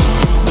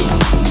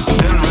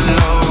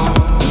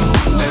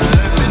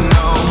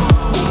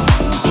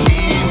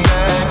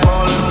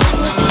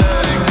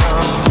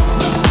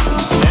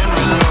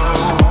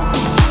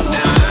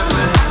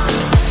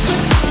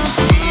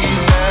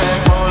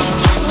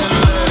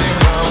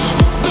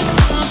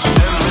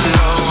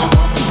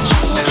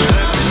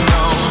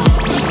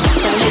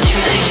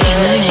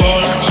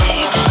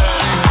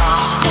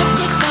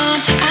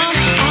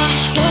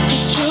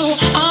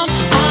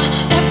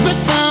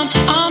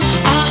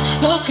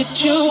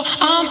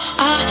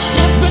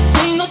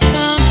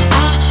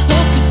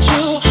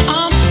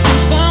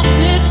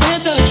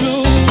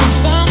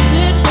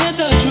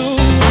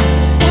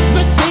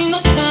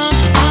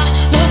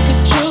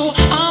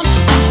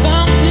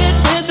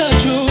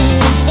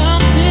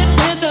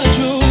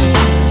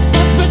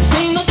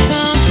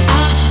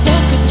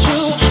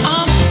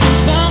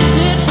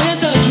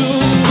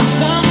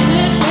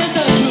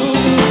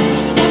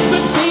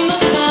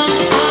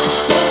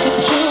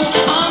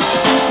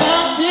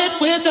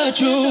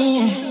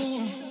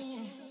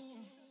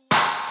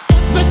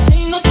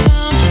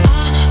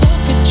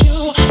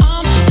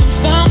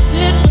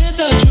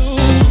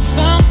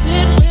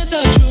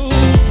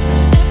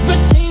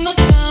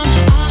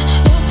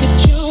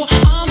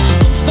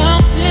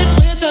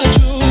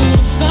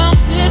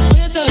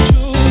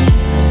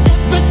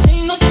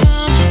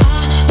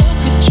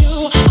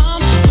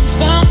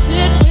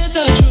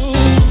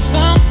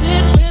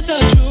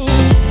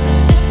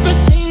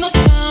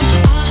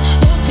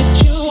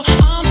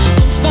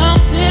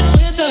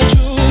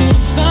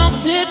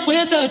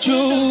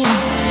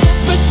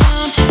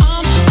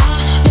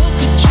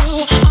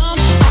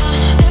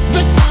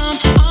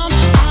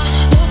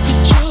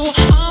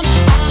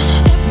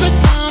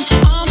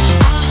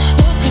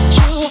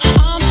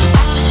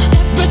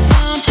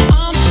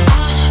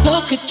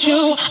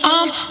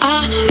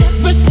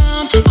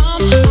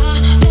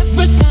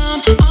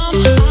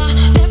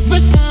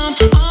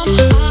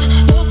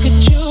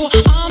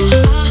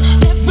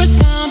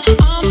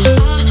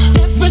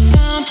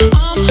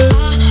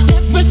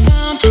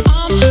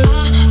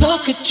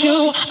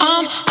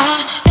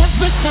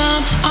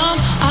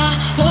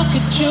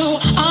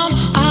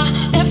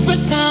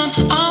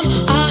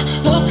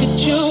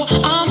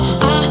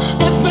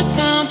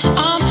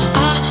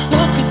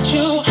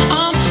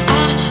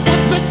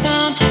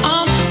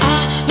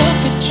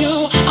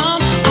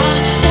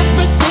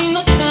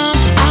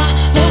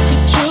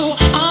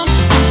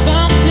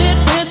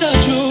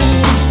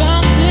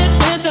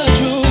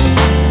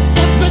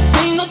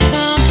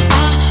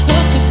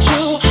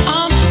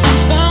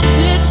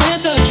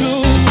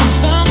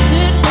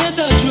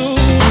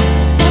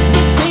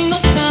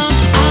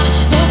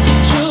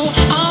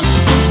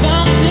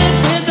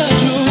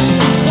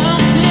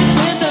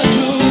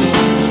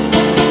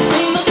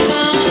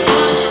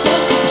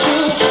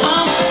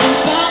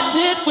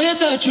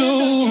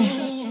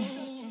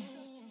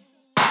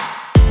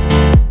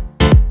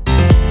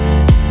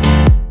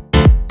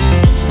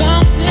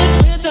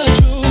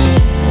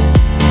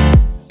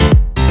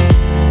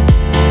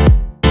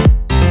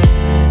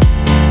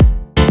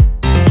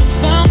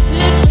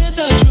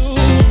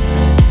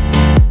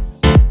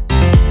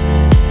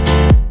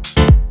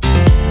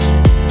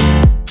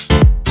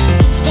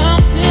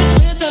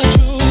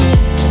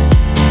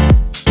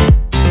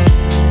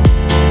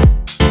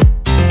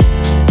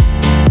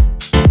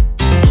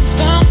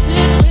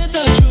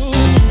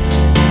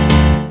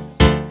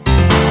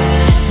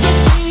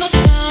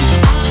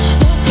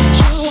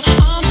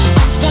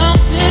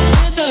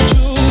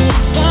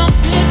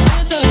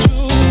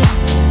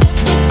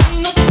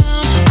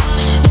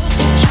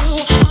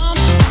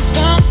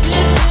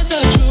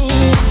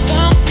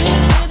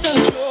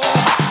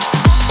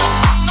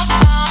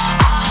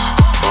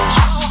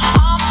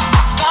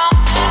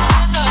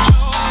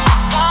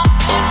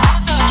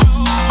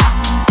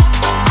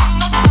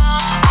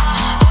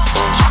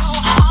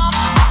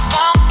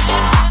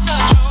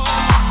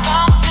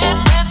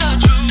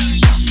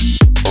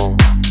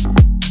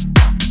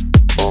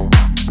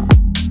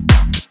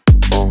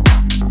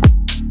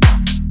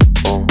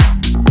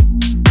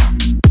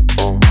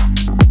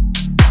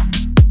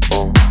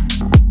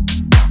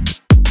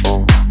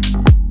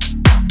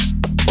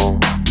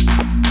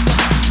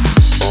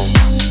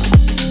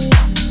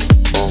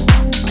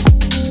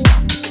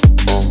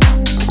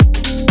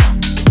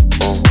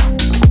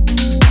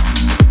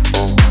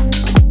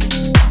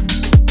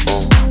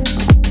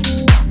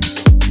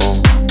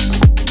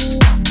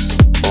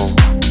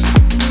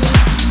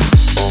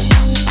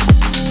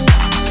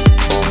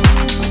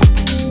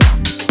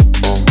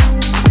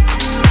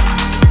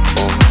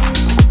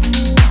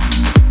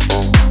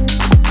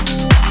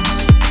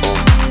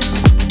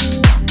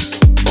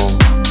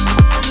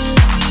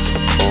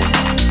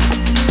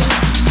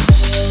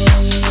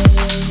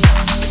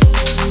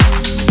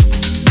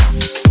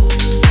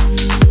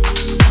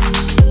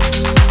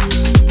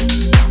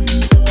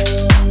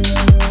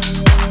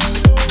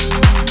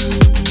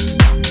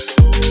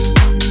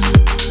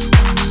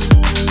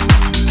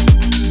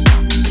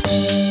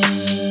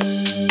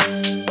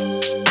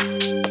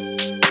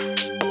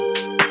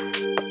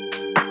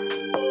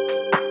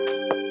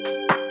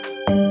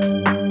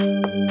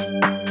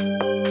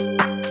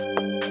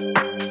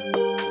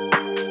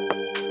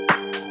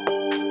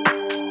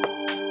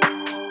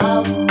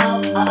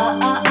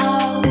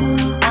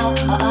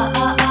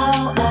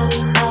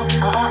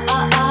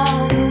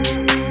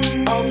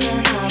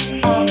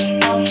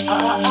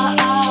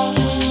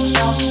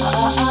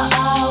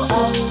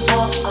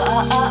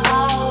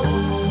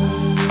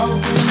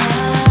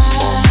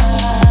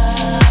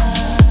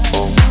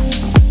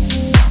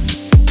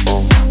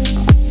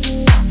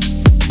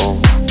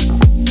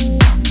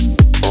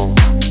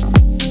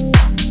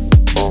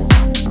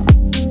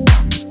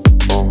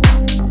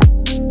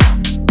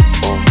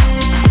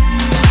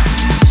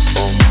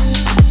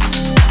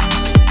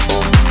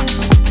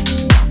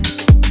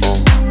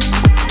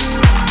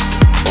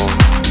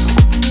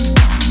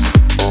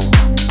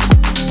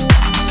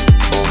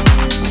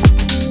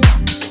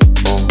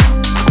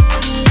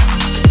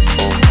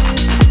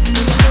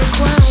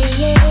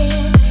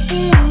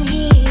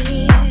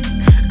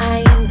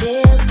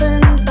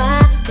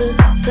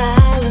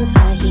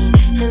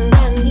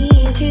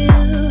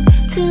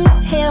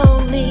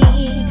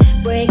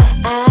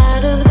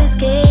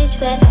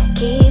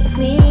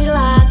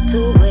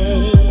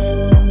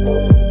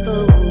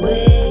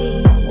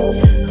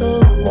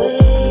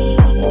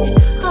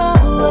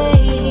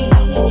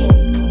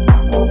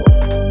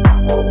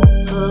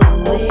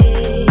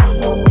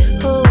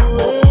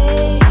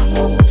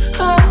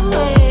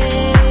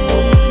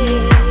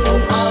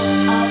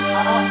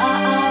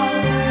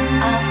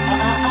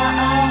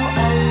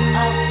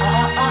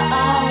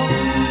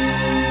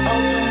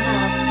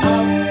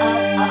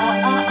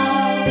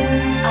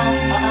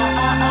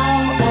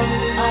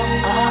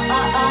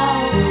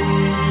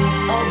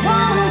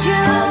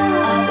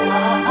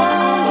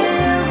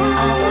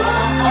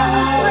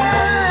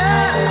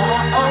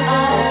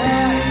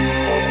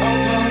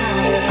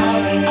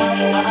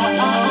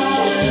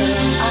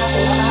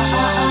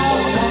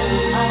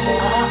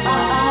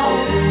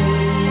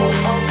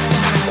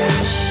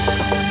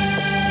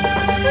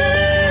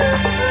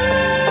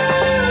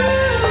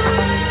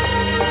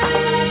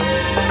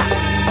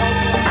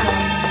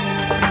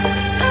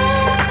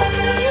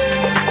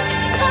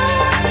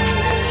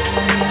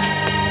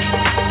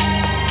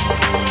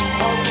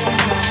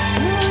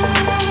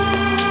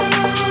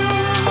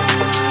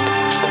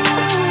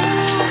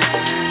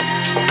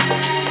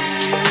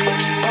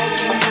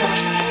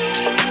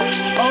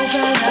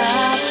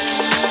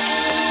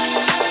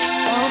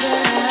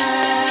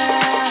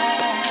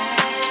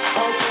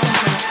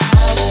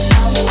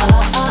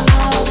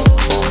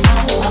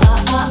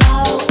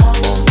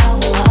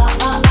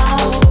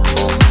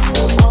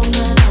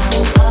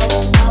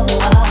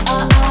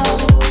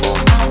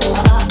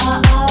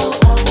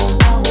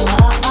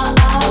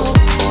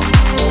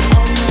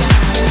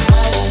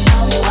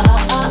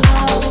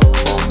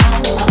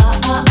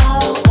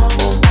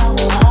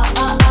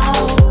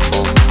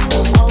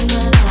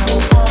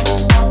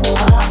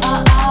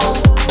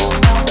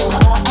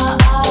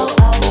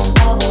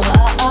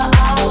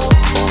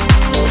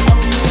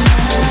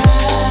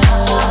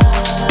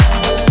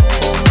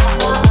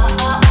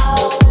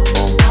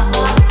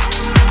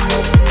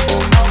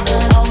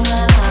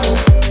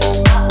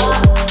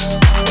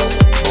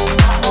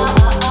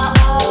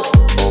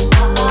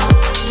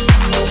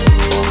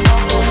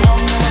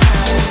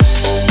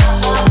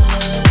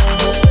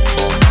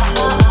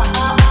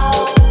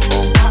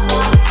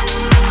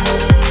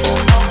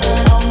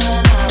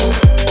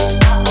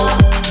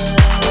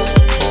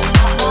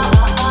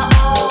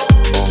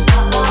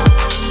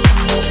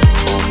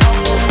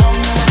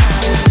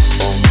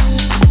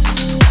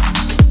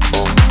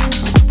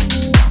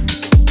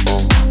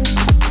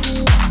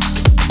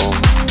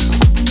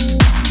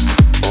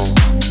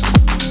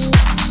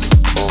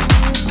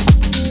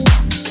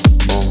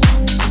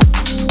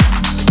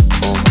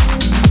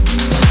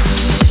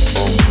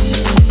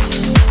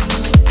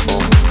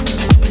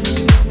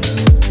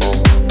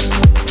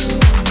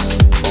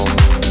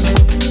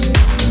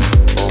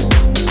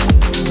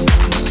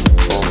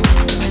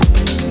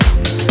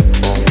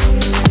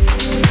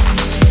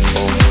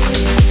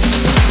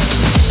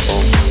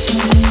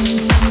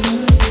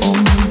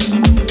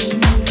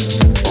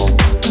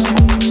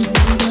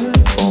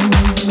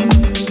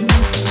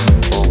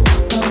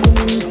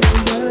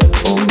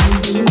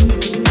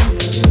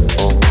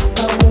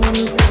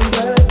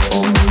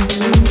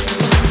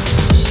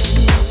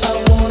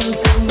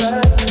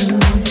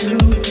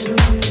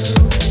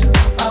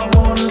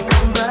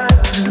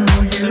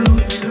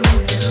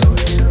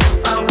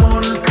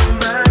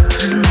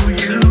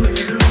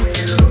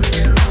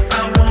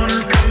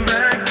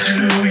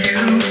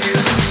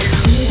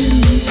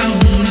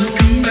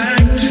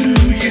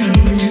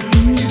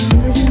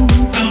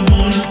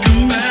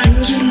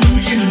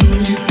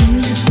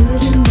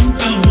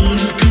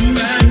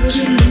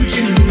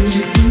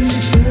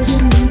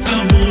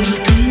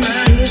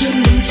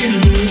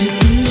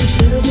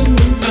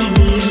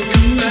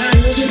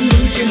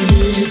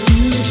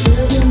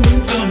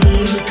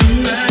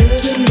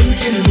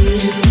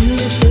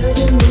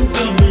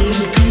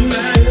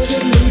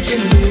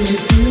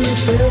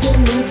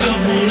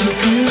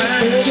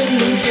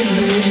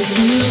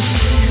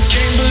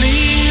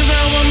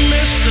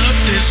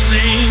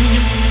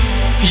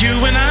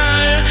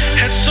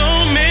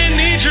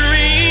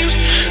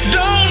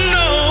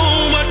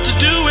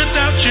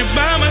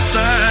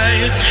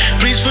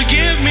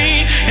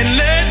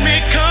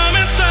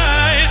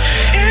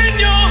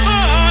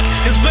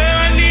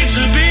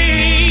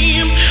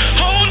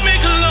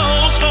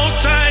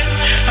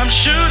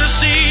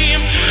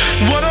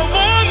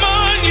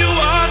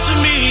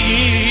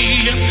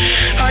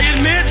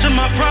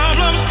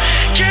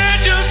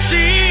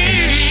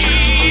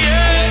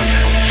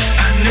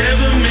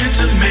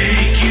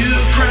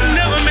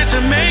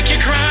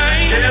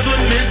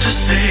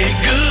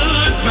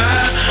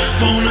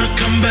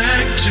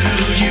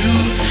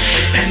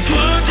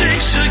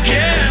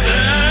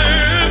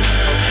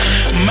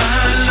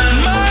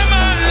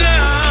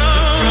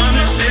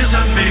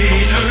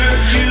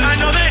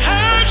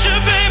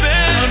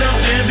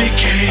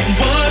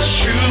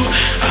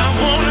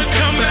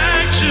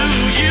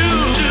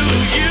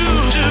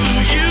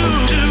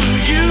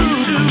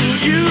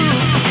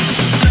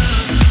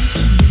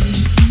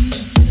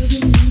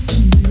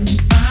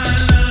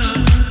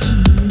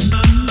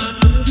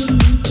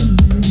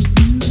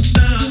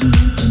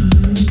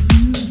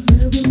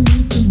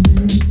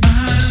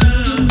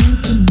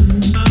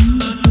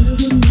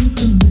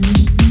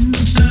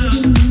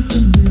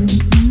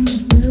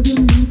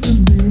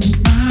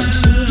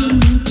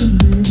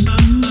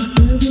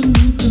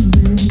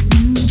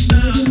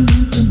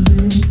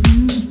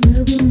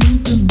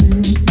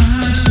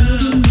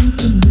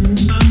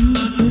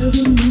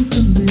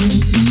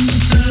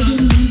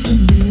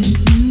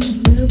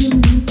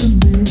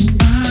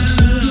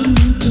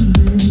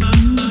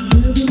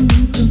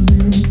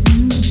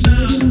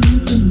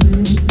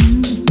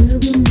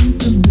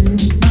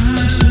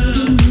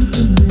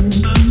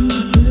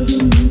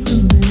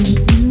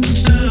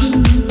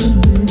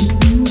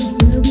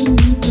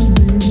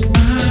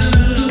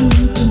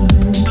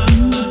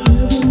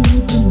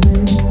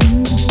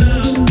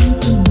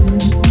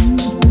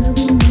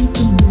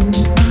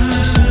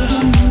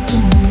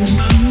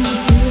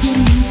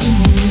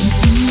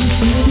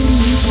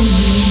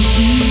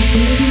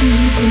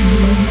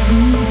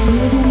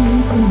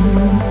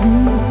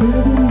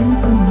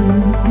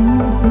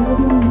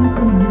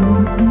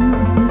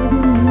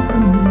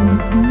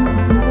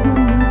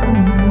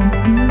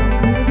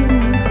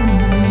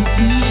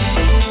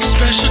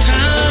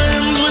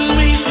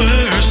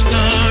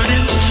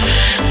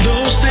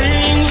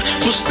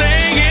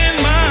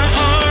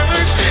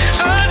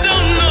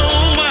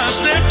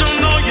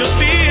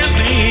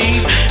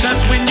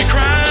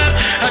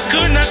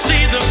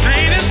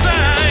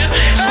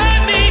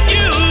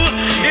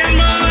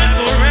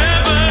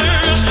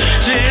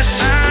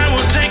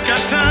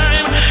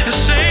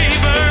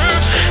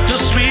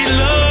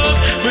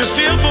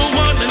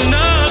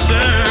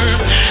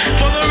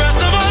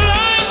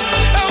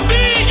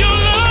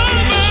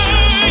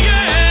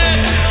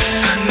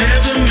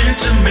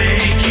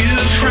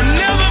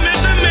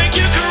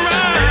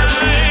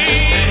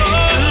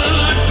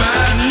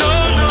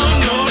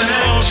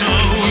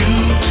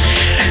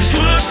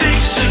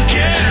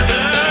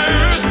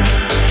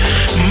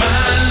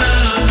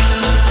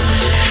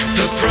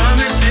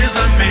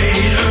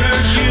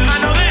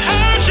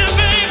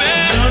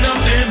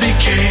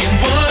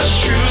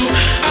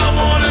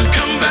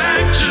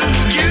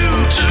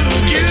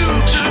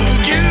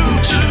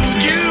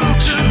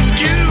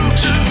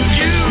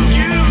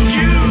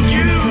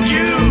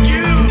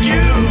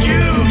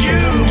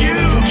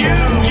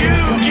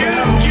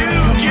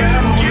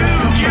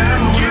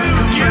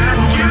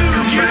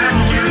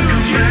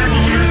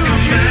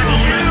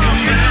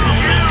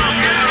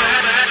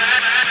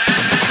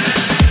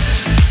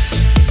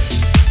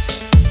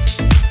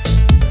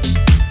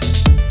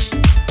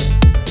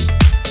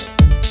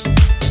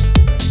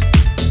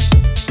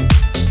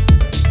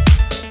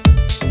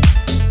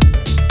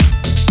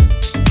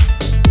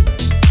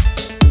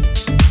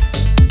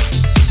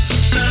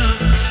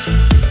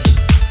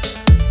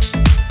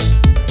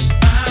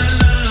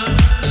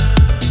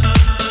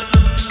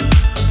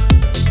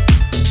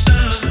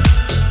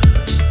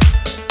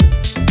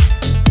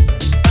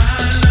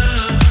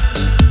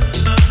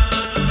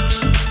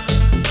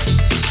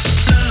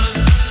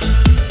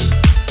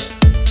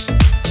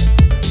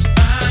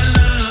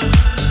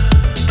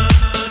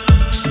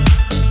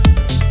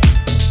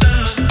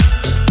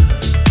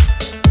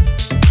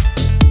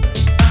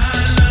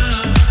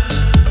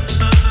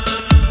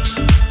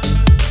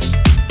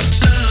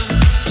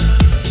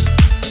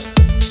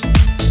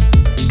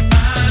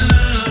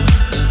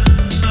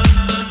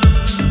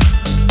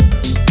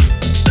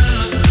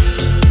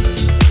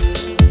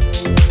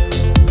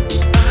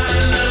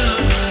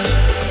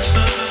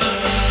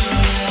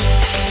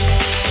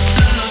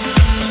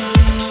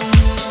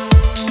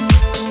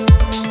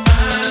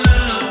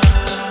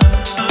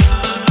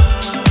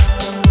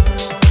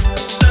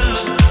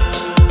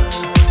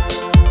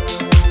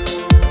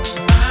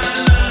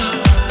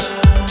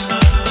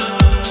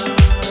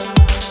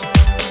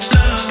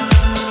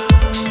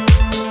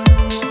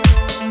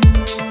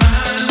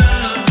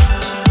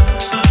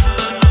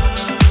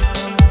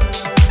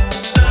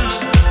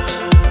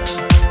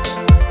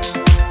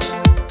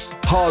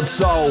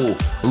Paul,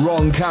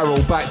 Ron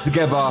Carroll back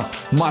together,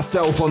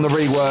 myself on the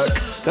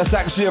rework. That's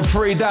actually a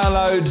free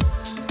download.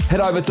 Head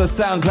over to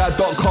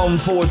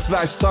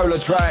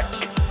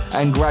soundcloud.com/SolarTrack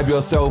and grab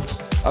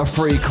yourself a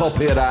free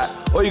copy of that.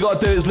 All you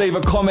gotta do is leave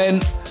a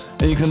comment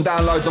and you can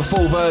download the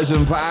full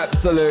version for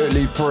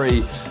absolutely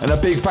free. And a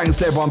big thanks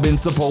to everyone been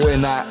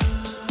supporting that.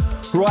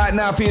 Right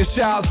now for your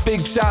shouts,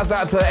 big shouts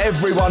out to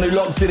everyone who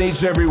locks in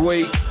each and every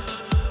week.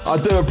 I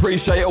do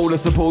appreciate all the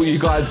support you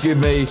guys give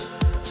me.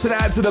 Send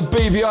out to the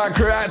BVI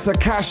crew, out to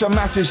Cash, a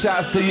massive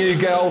shouts to you,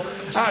 girl.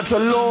 Out to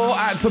Law,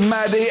 out to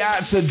Maddie,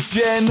 out to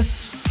Jen.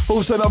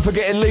 Also not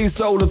forgetting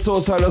Lisa, all the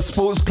Tortola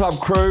Sports Club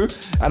crew.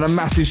 And a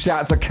massive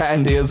shout to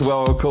Candy as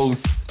well, of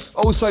course.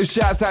 Also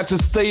shouts out to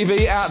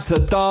Stevie, out to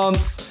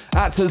Dance,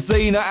 out to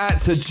Zena, out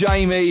to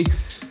Jamie.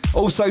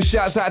 Also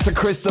shouts out to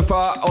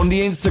Christopher on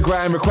the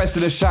Instagram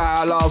requesting a shout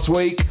out last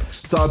week.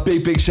 So a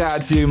big shout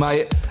out to you,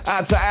 mate.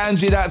 Out to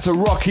Angie, out to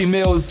Rocky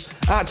Mills,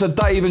 out to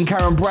Dave and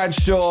Karen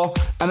Bradshaw,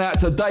 and out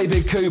to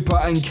David Cooper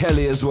and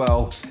Kelly as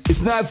well.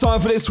 It's now time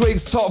for this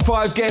week's Top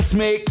 5 guest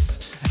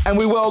mix, and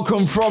we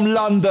welcome from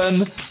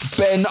London,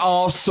 Ben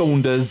R.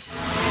 Saunders.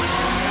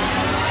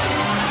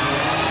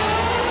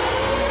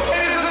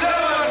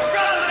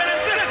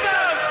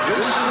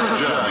 This is a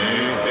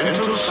journey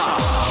into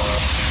sound.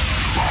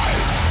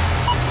 5,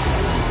 4,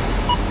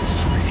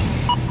 3,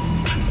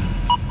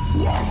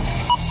 2, 1.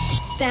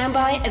 Stand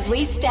by as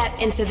we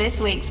step into this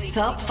week's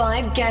Top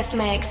 5 guest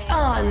mix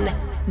on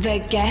The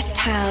Guest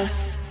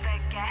House.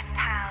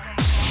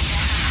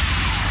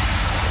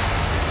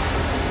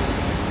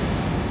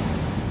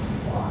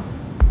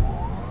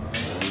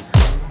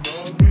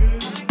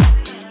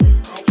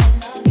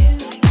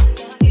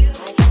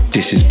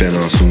 This is Ben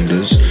R.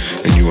 Saunders,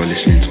 and you are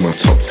listening to my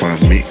Top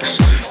 5 mix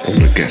on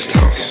The Guest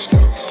House.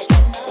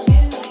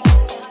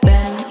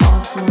 Ben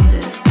R.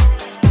 Saunders.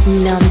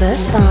 Number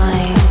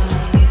 5.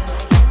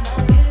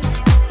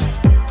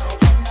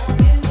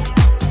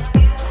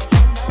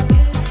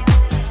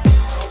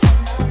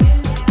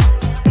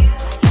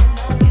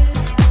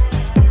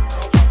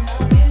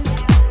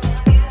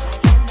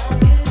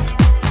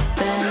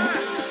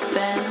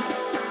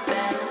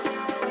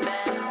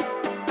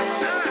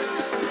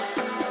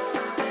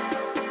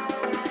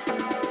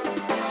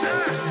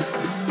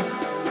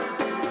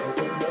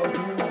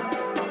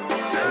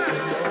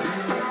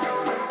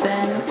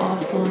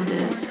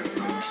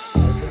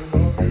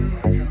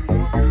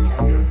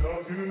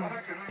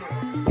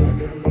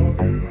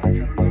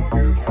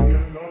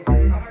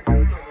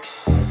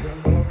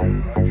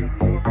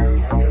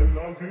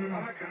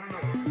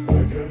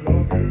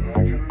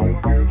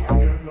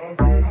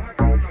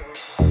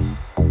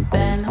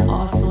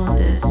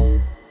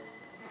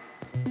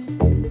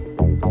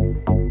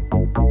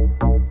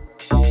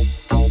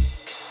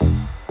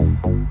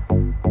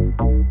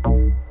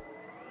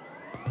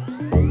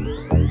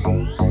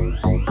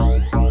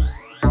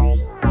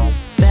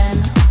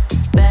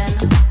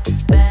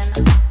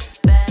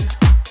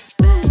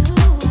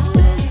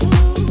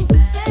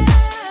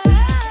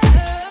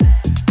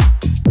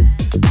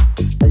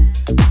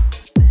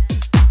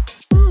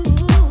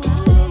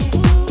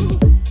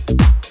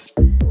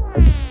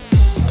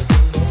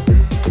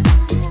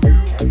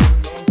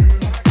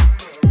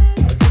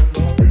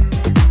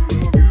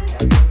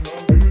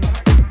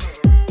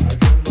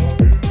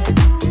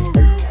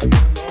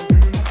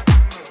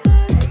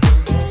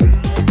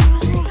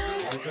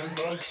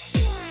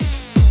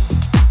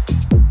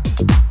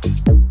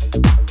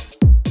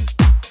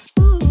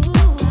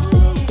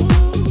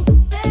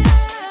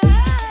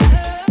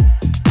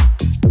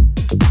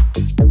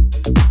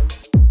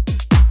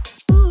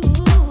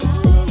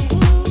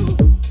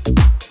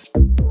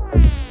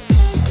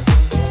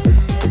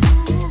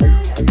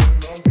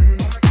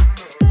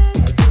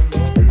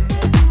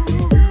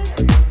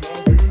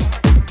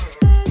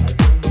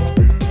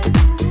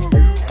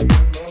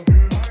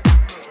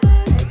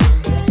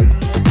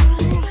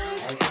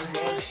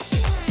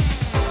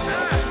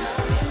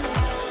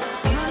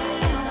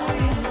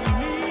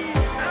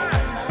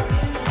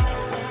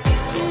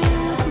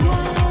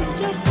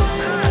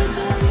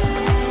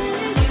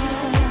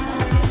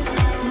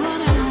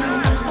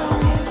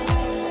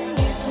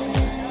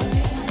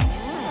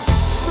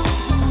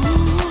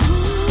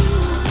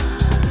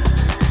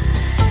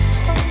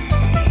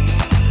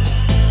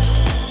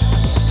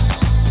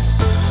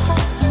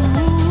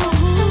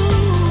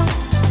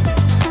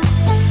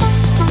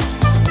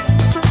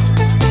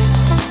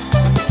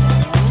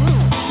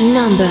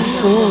 Number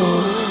 4.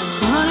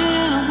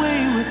 Running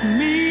away with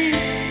me.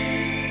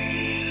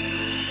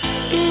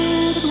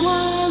 If it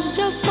was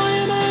just my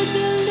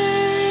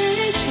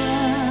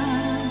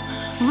imagination,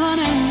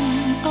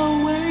 running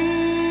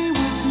away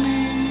with me.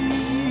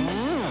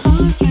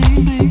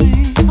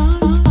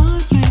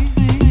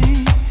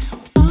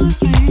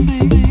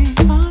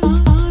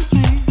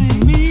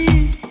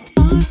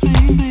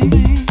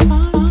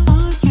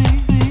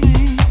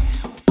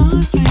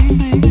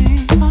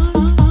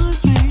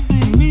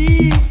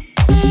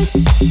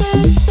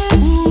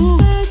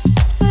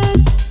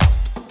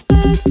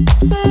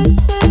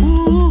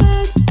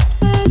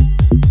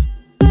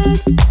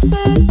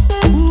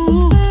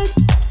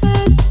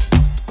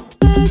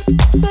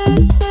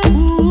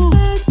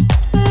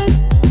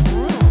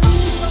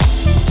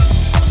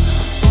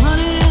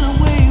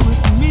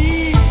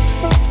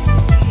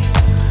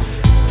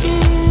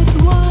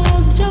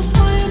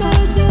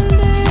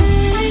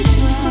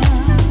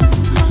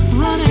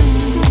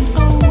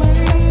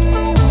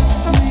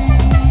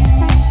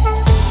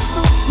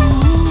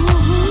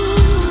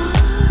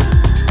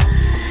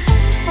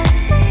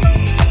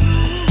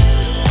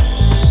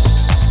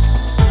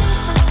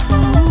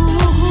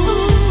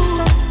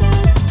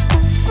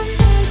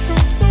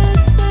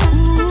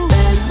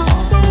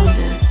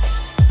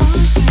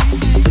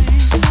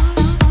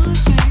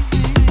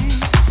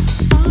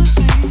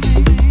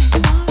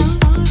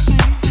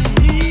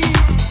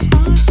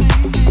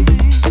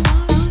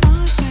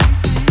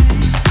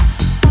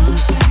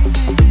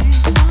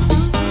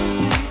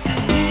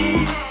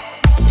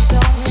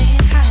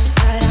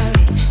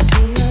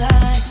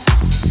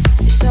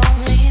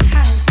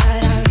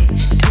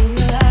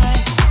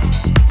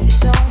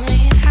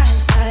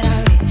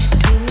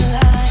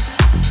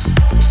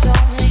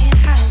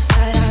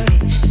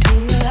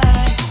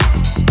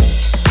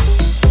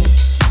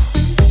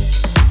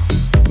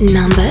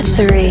 Number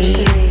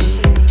 3.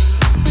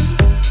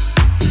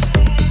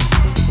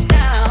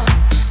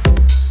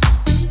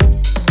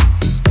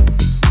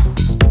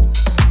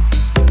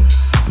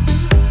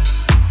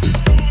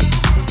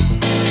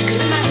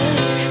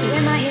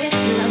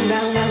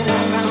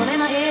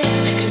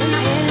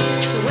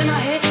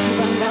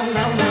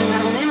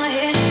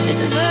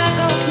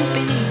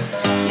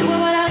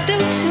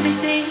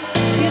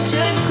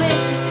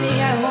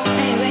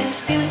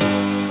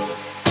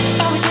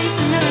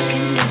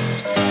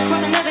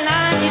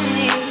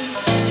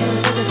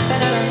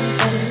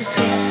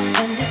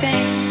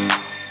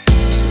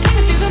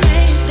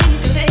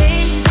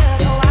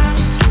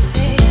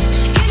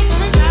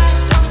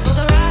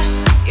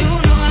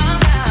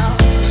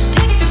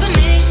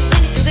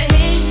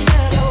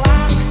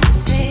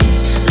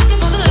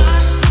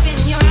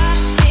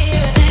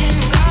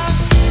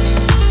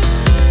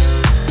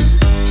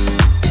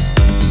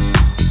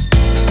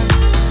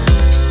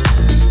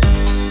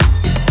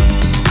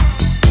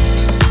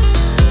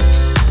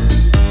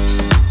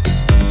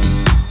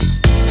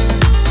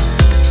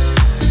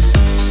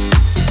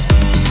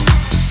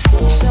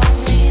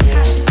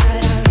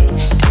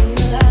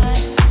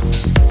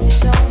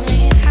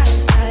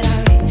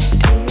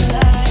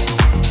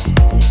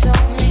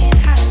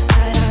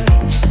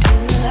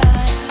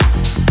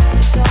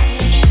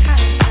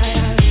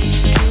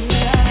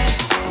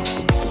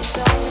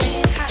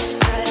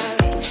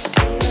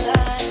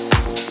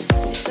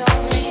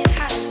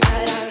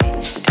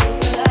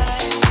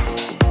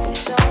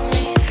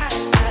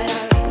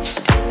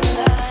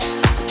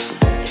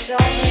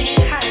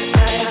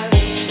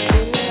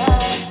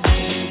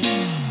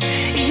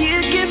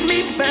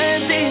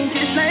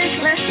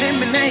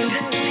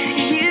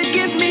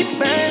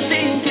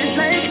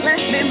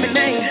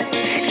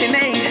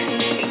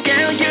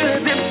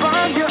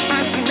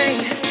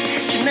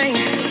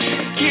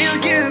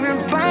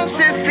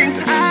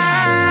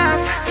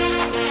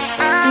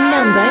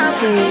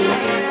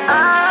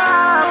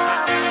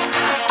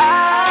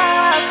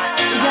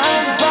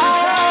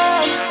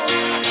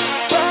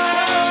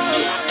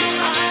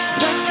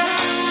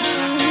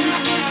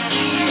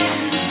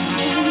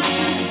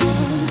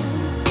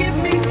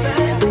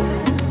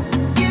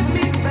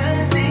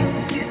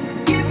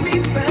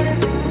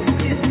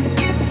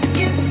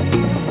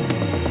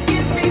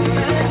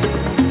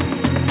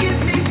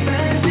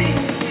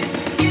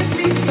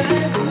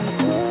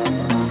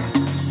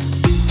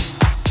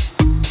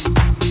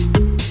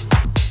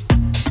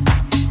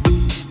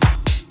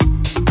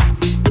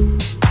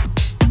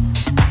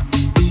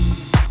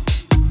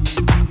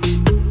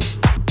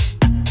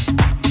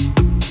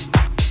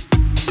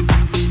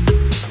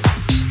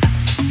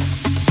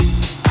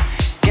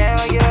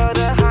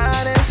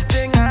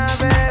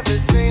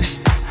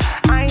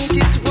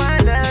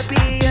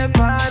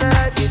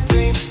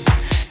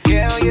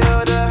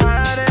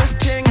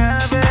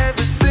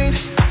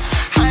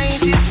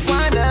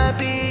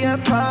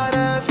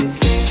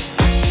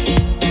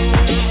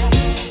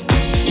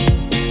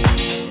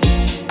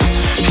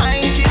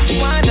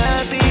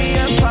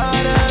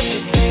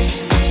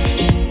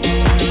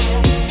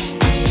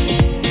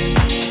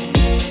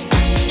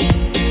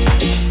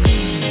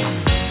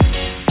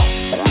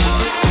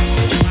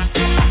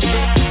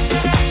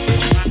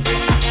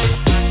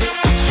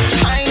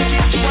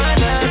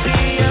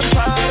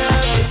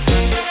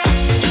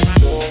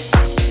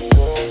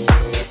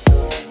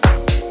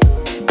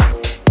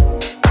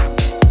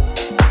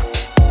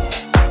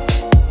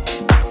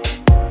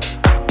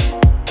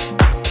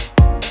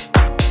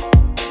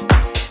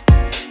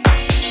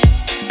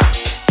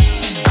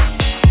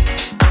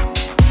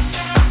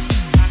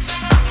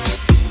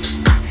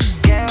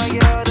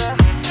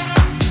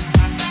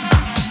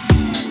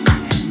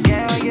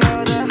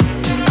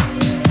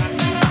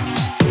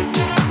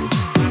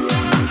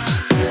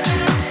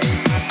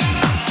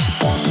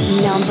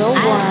 Number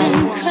 1.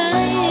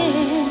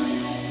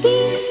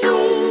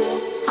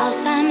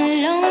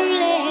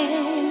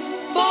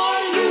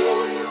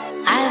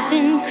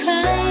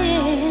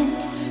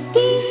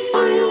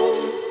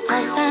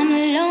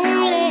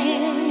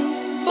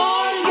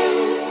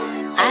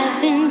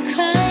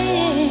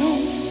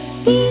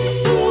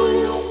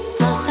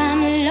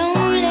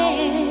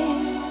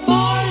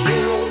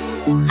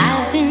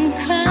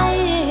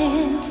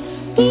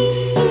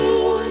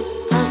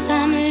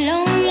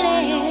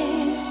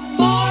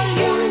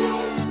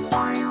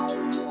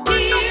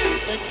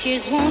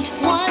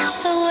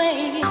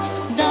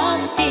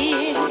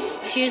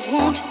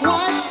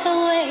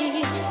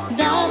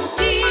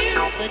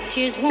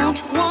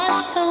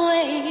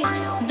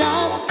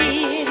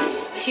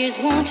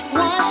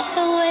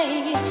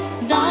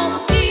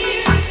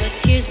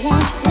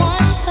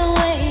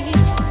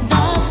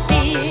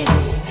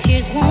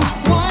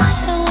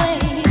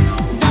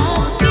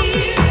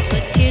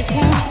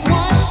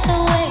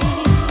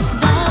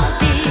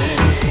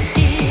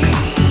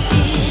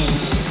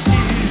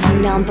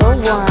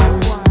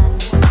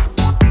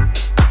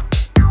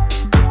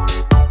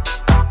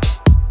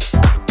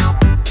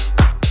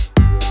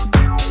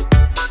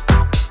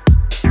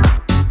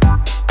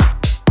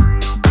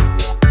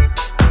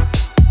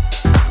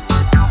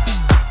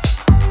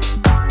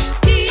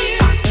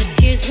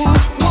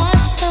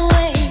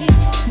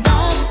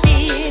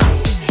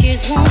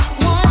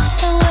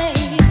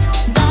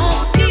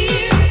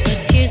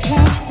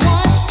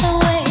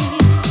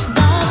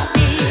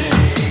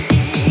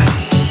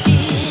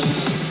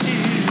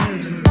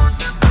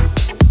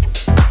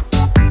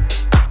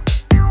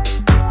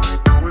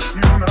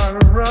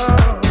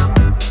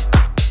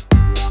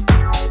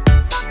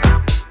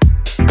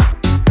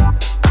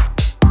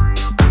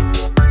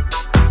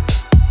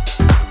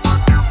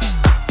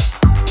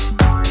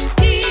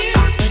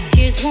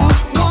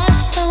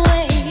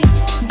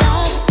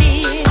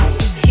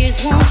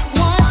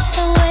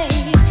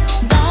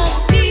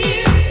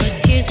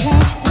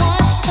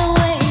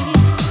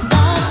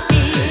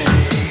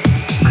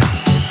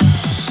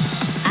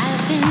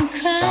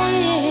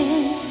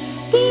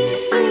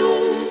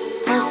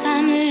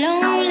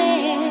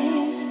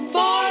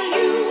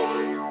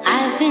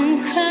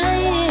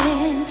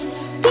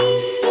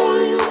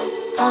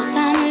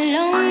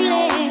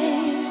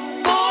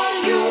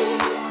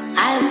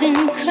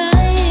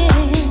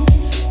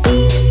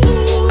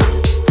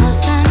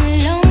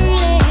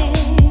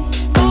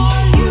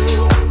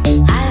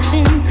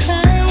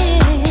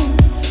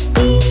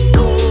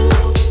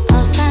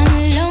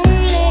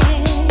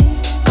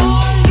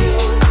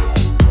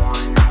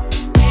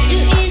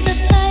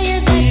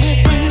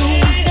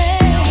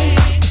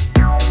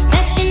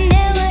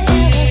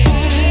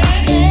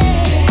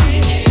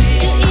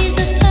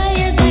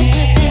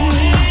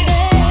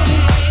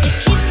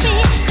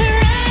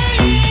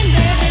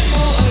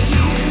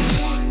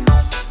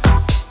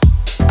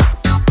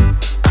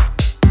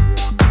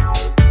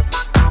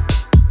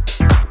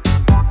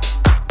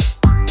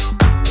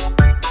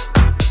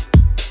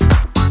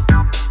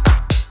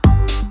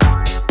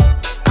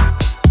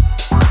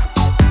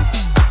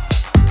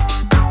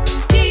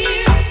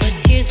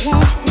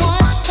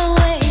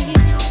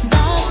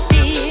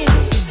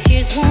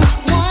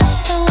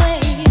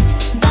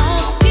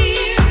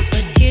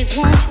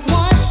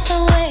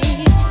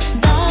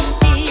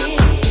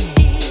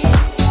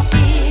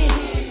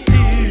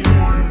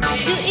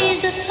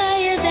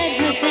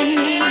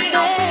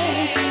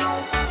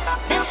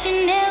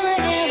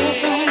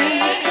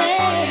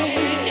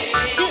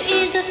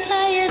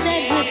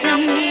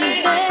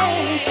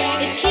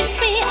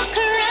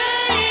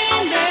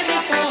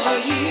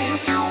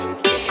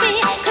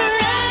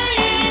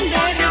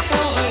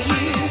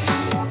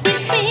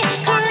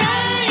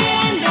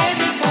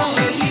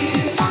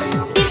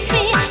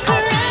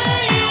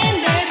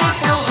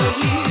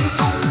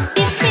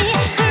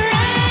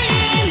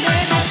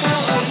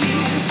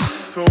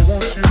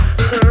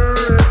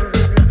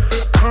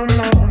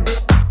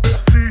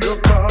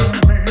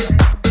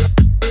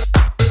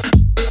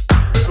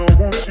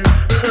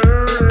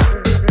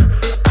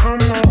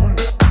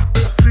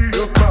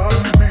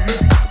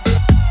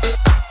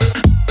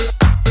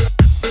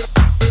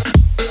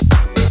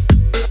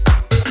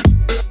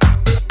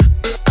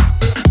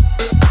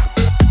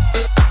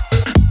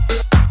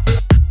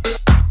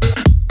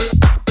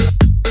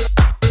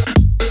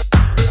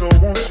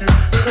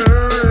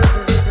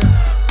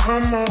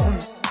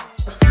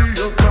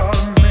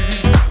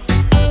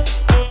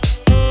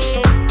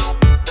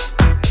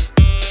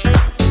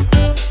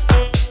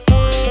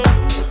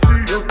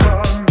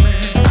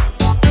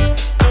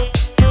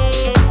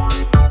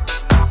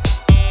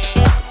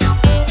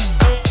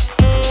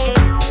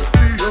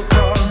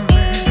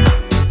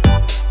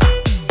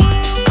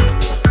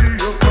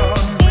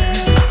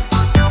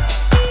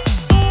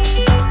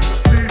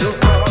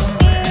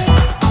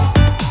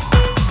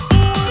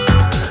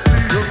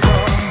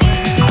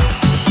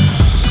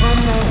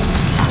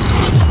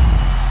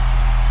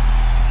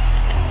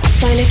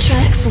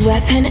 Tracks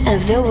Weapon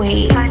of the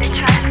Week.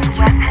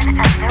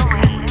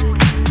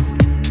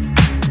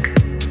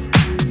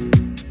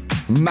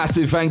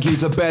 Massive thank you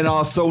to Ben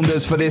R.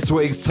 Saunders for this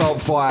week's Top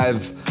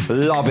 5.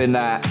 Loving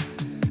that.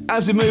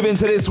 As we move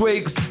into this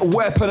week's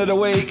Weapon of the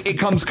Week, it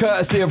comes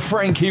courtesy of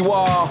Frankie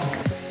Wah.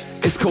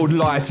 It's called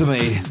Lie to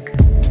Me.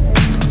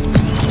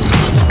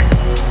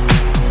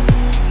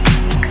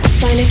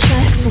 Solar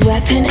Tracks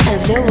Weapon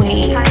of the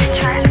Week.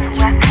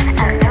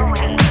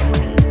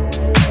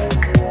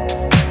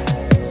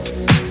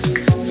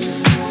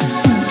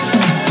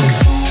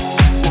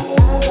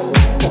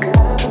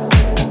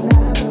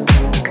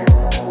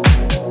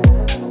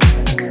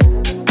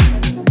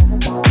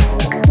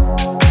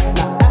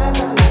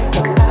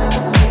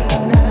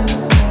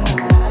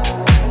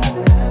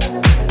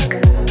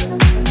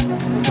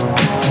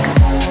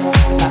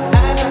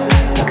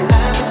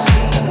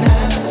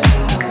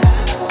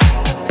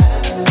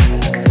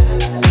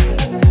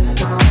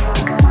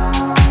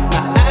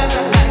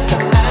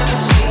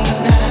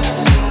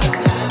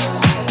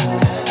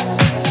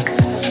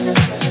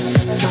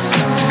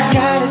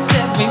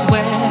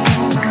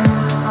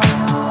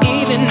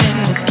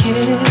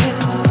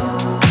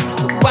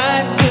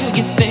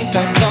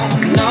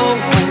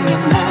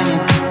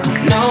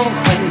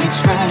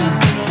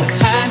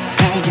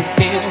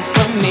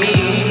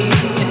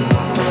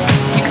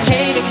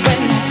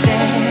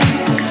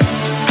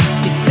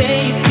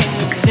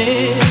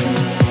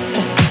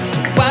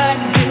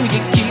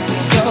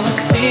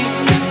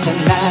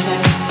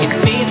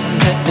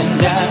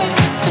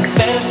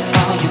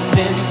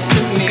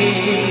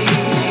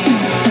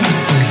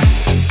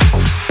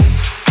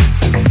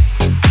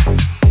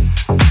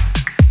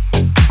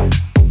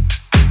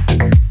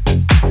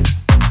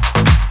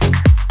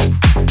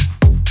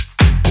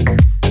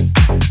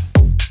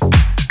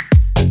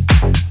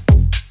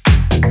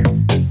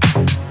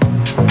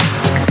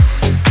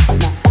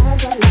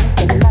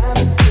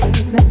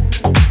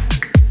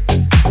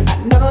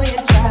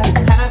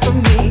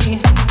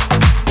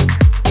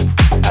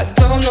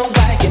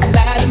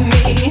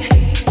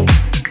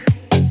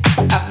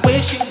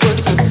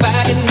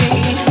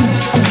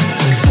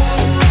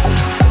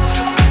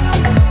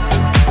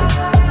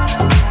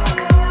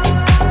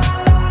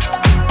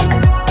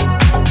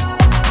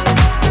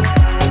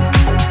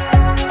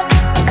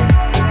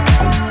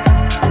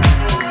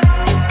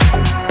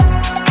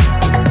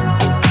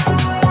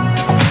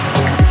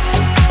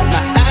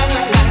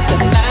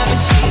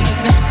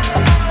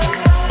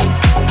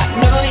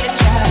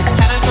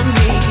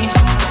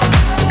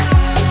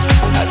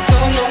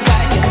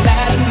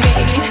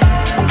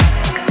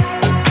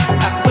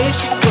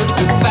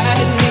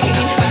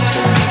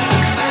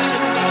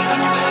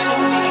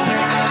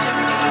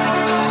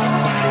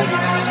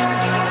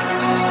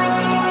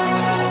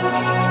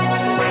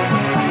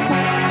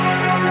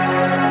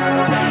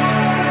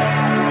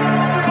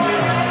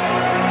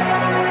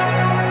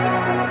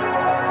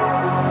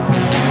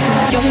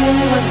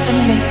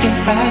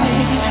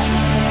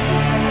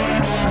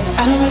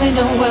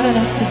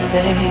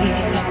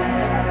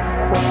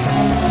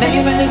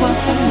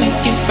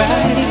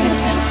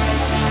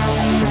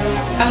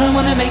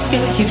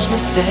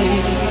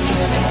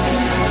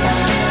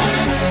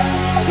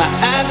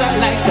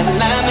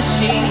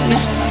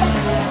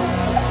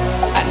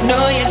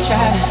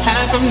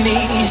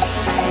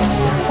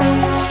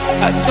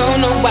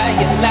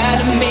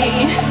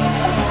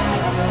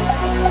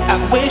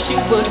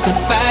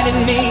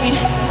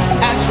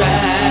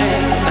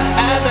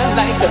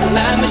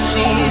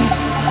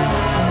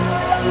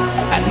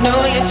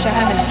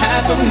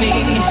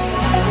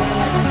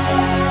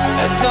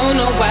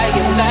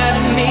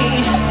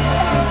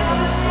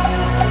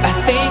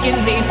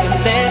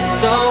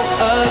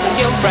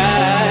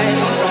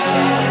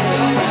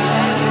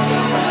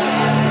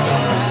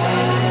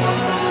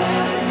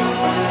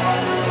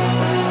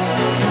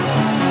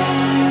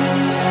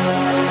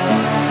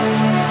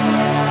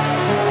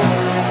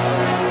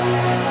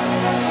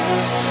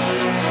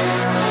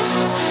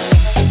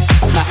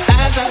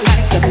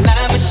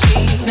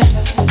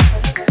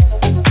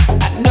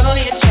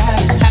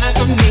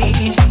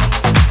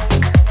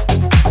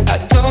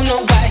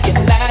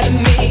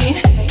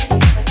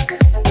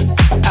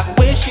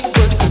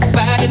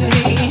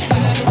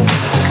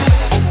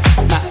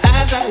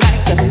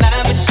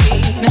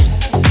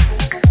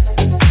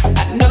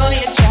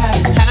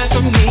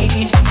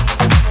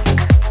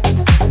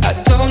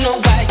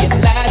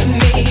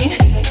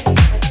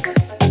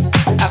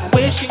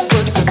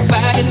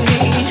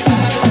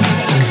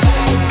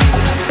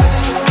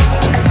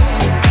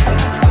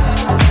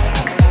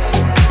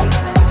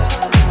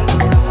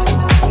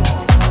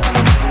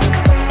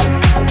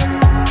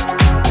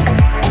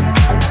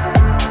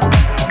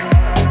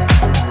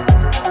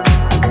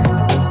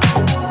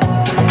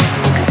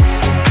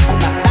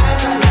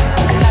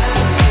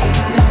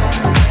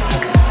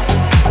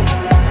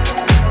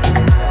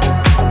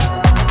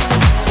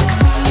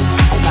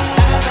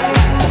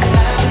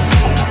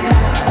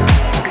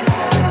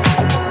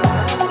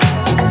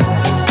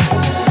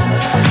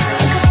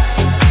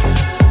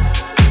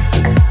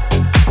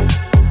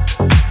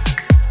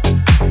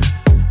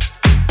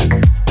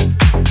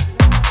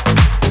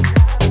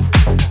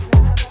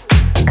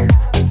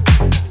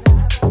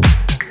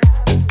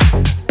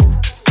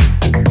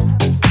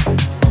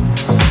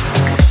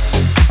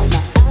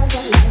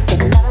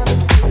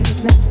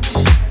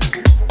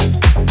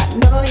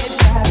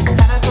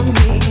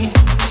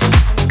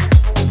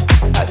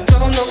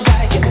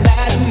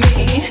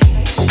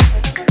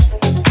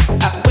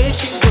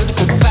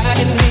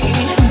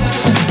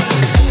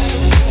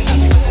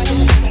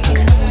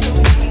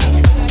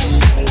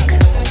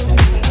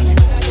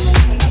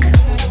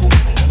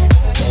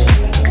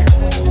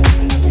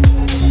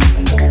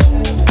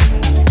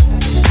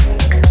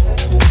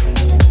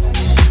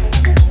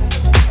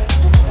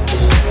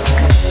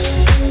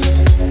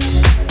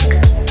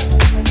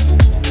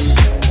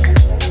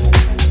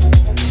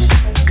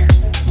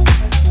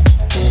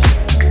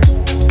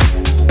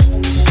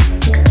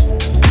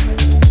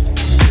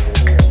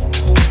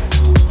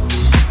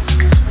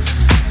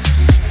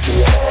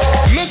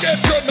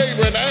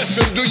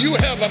 you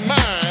have a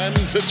mind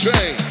to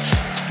change?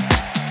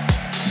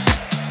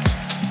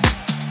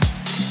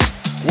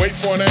 Wait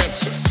for an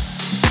answer.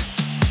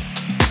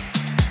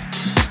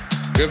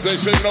 If they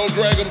say no,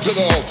 drag them to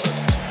the altar.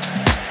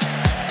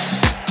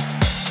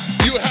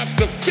 You have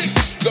to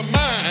fix the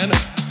mind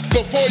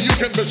before you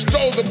can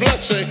bestow the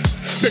blessing,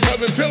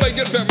 because until they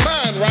get their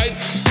mind right,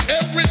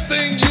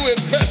 everything you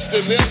invest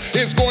in them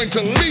is going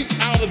to leak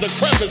out of the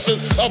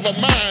crevices of a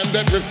mind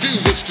that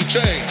refuses to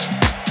change.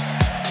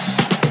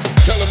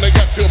 Tell them they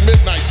got till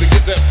midnight to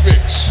get that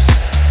fix.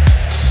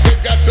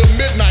 They've got till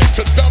midnight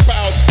to dump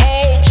out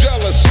all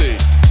jealousy,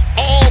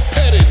 all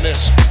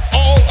pettiness,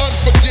 all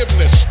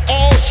unforgiveness,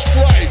 all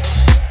strife,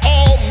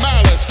 all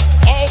malice,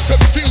 all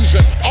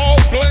confusion,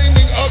 all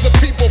blaming other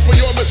people for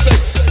your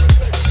mistakes.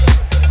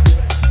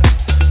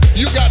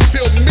 You got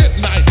till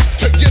midnight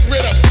to get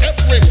rid of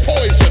every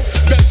poison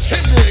that's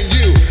hindering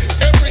you,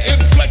 every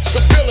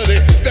inflexibility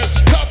that's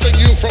stopping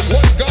you from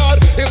what God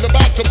is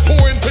about to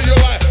pour into your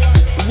life.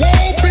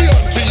 Woe be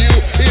unto you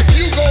if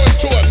you go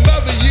into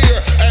another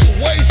year and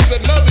waste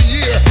another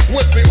year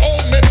with the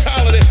old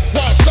mentality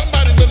while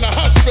somebody's in the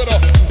hospital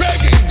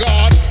begging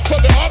God for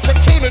the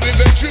opportunity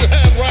that you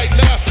have right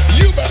now.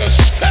 You better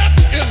step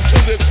into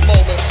this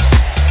moment.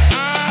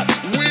 I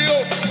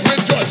will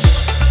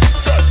rejoice.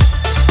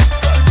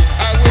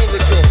 I will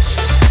rejoice.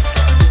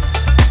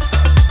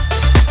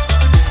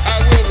 I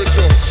will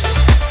rejoice.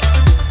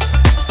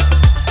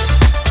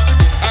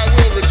 I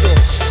will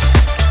rejoice.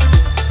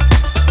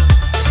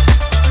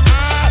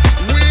 I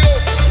will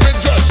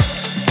rejoice.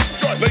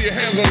 Lay your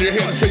hands on your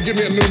head and say, give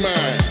me a new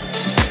mind.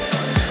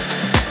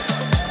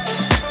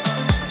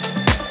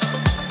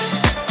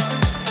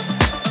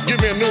 Give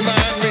me a new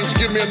mind means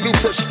give me a new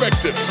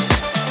perspective.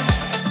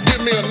 Give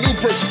me a new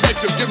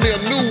perspective. Give me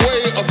a new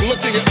way of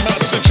looking at my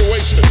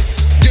situation.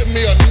 Give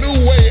me a new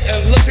way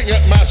of looking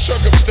at my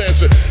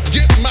circumstances.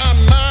 Get my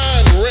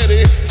mind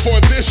ready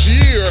for this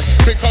year,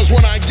 because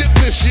when I get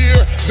this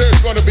year, there's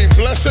going to be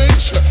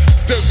blessings.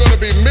 There's going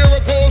to be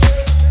miracles.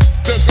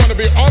 There's going to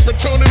be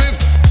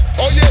opportunities.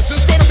 Oh yes,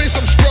 it's going to be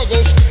some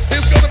struggles.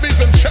 It's going to be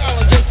some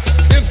challenges.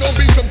 It's going to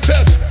be some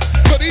tests.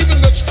 But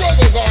even the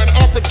struggles are an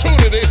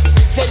opportunity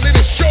for me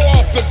to show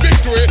off the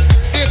victory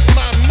if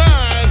my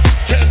mind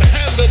can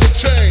handle the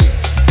change.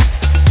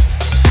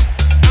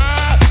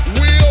 I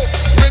will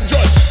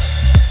rejoice.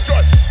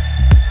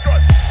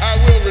 I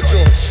will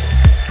rejoice.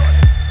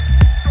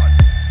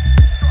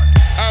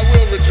 I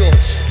will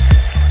rejoice.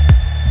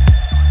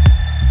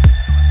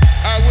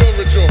 I will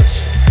rejoice.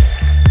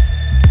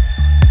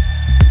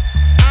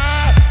 I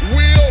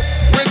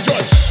will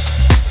rejoice.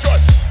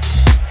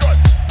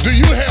 Do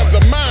you have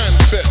the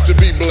mindset to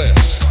be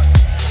blessed?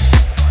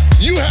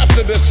 You have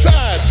to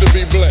decide to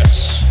be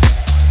blessed.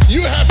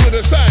 You have to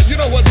decide, you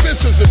know what,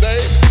 this is the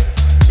day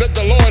that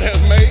the Lord has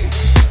made.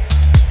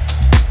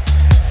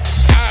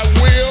 I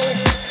will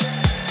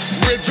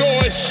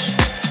rejoice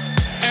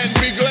and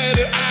be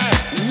glad that I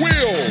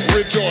will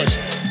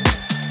rejoice.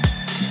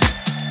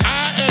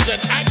 As an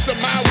act of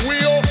my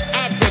will,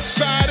 I've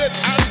decided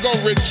I'm going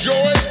to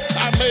rejoice.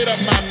 I made up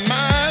my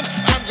mind.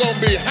 I'm going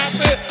to be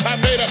happy. I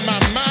made up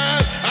my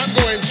mind. I'm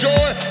going to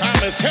enjoy. I'm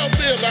as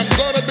healthy as I'm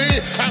going to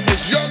be. I'm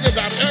as young as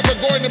I'm ever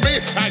going to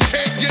be. I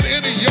can't get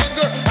any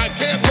younger. I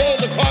can't roll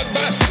the clock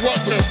back.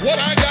 With what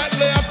I got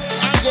left,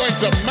 I'm going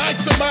to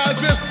maximize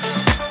this.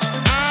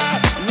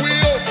 I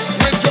will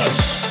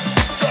rejoice.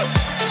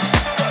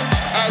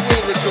 I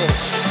will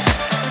rejoice.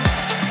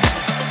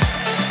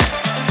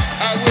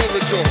 I will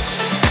rejoice.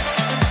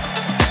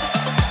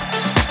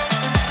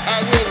 I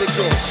will rejoice. I will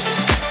rejoice.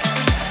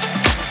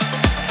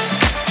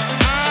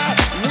 I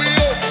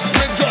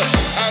will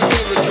rejoice. I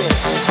will rejoice.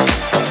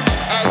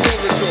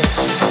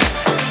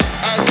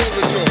 I will rejoice. I will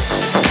rejoice.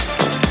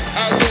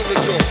 I will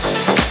rejoice.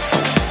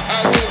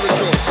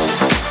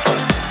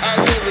 I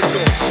will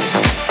rejoice.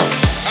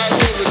 I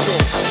will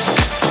rejoice.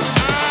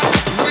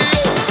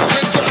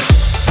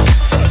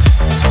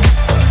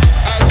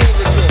 I will rejoice. I will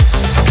rejoice.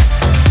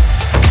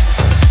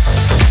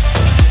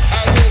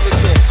 I will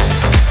rejoice.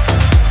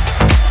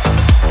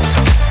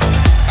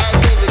 I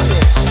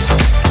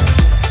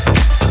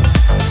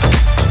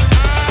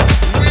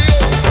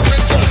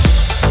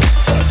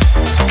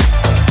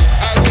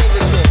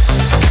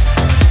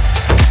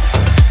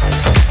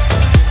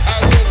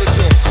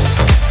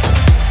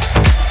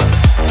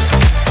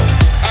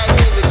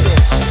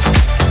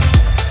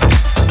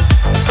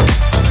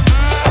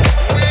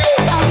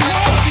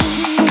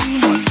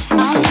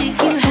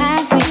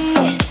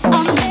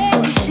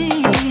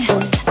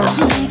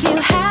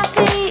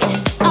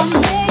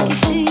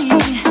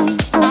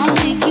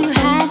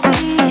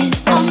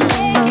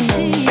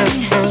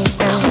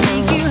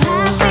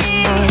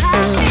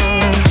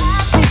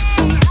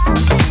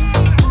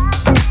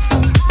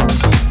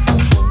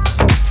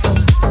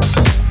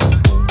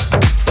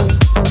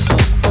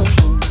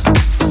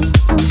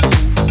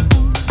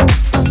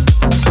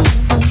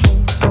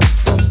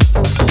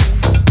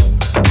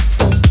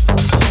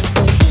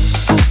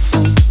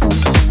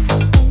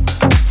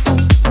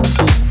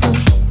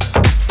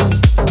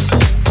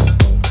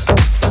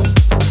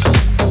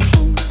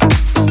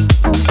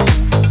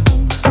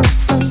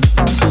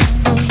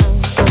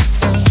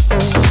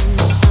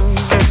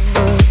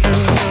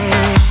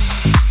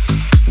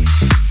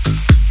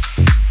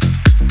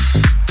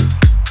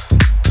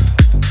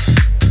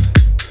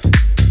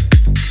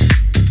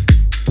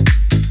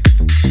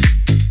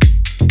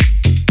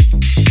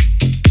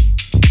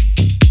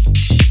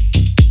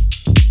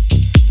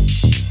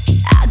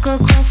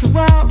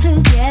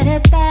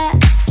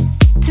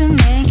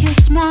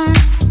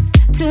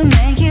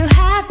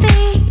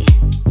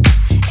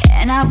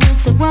I will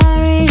stop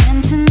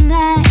worrying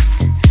tonight.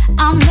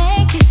 I'll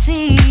make you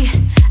see,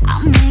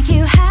 I'll make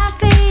you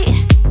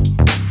happy.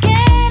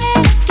 Again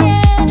and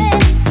again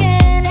and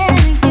again and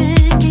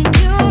again. Can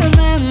you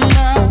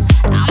remember?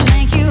 I'll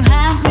make you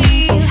happy,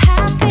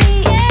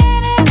 happy.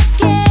 Again and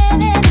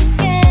again and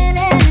again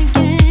and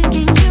again.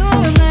 Can you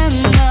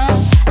remember?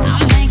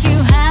 I'll make you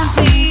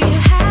happy,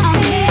 I'll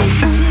make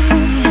you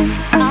see,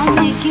 I'll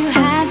make you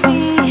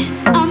happy.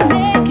 I'll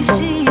make you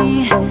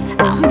see,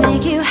 I'll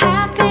make you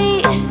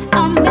happy.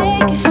 I'll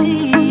make you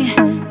see,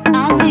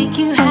 I'll make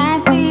you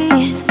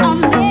happy. I'll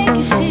make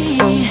you see,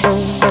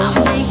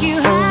 I'll make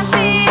you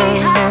happy,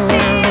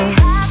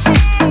 happy.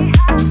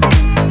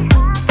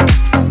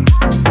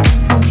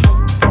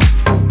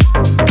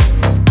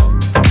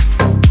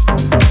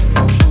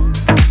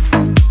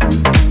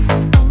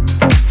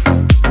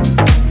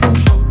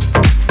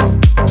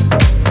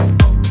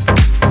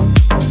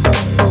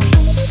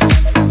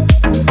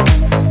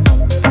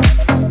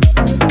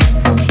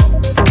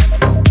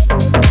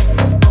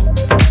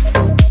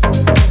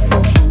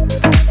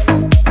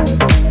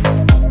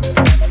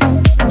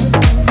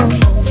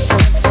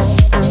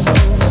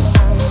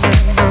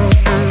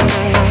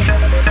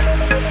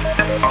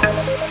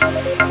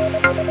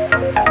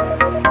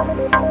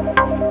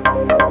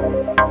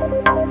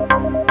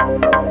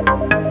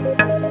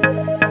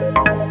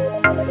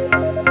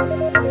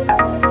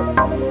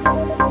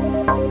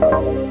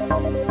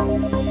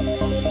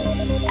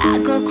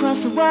 I go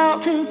across the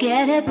world to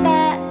get it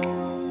back,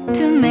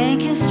 to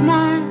make you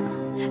smile,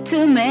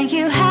 to make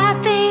you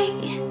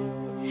happy.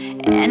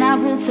 And I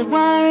will stop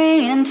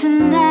worrying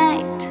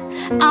tonight.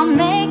 I'll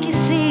make you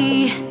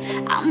see,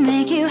 I'll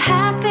make you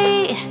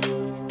happy.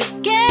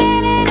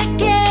 Again and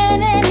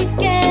again and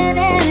again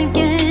and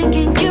again.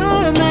 Can you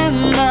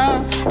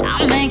remember?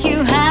 I'll make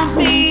you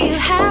happy,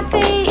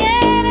 happy.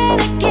 Again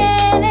and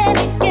again and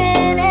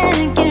again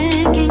and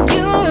again. Can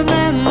you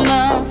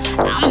remember?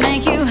 I'll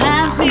make you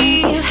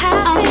happy,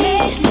 I'll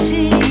make you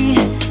see,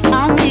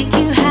 I'll make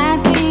you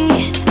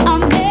happy. I'll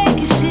make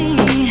you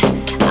see,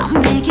 I'll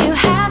make you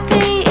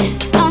happy.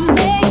 I'll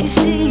make you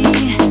see,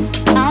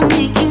 I'll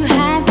make you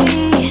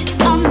happy.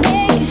 I'll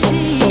make you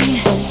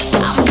see,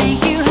 I'll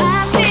make you happy.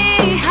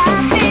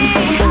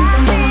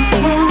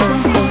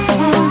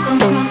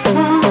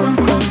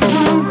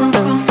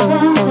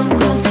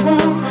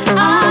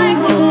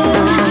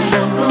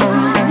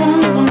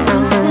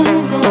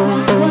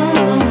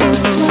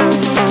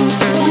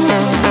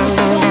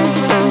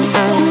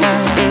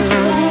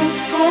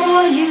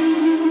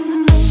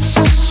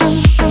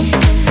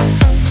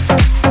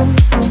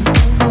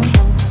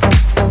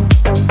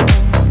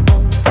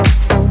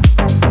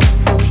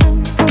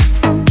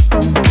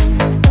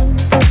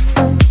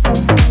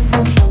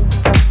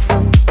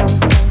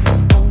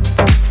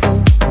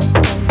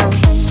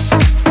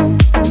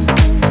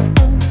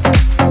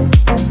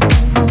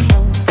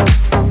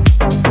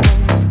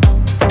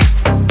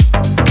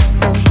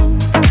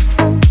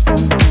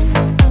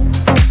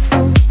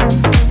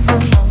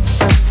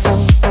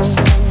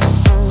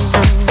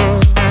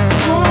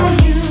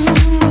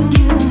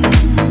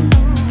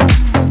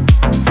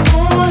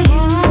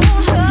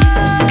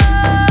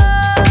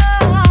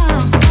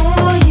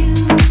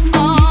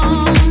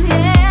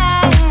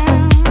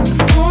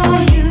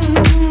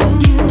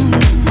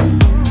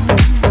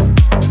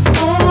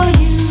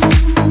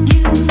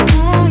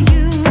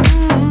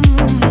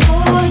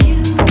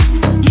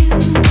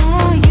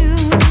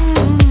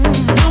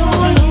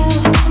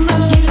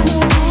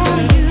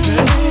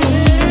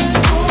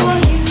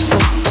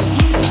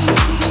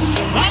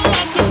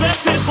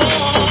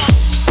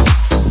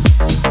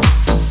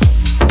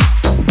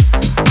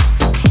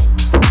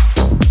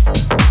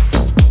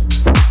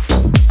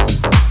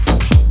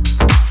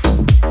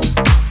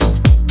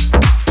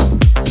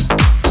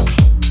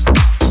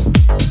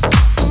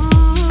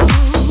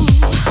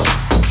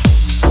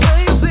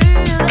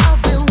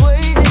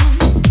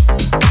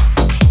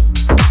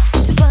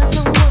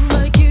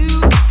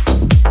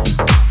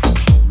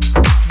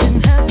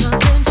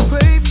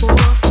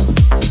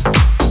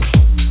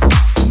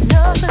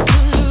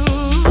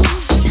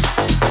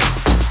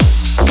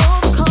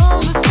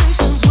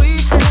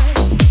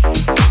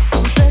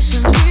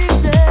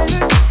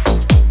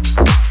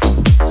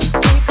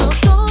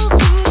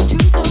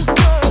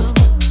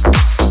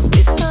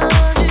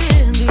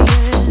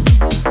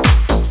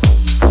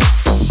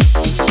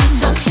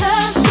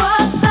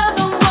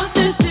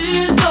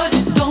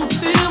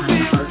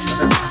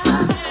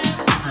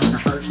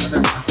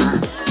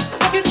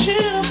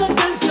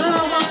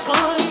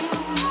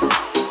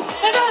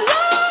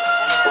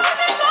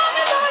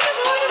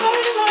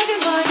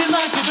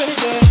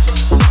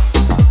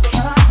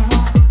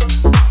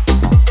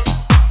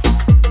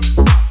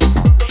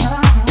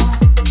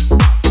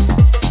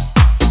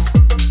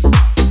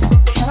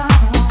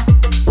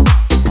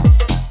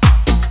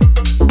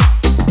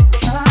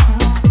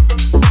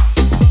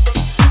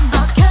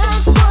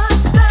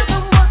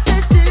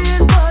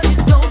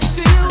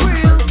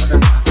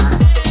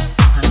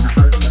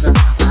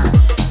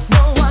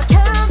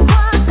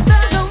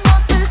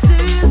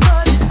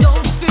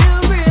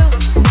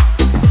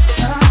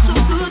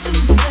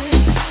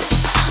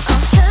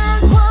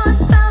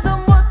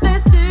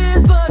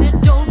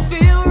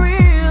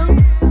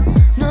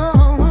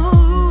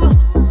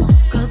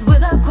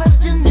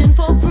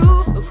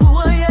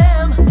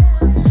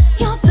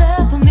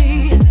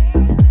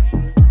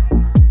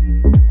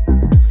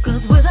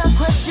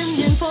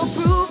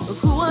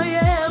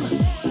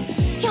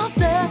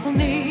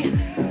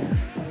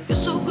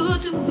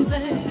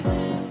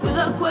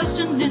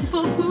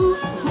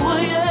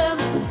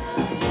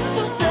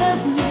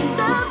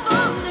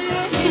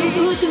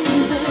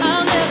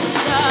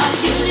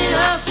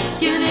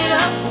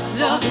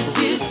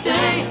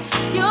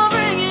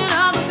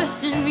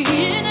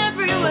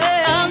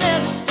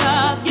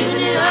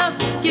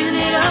 giving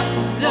it up.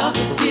 This love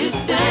is here to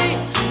stay.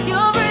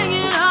 You're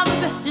bringing out the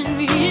best in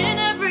me in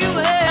every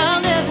way.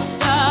 I'll never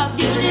stop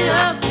giving it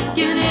up,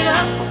 giving it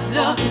up. This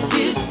love is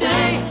here to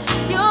stay.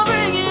 You're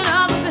bringing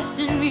out the best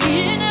in me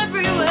in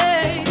every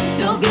way.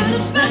 You're giving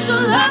a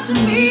special love to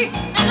me,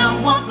 and I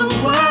want the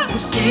world to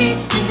see.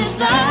 In this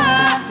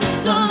life,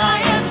 that's all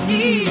I ever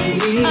need.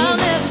 I'll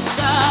never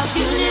stop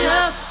giving it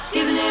up,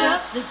 giving it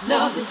up. This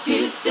love is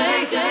here to stay.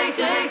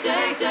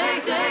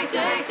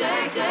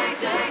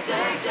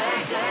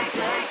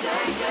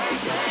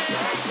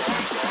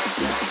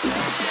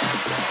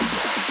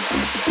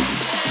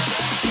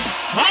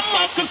 I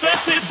must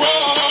confess it,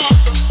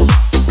 boy.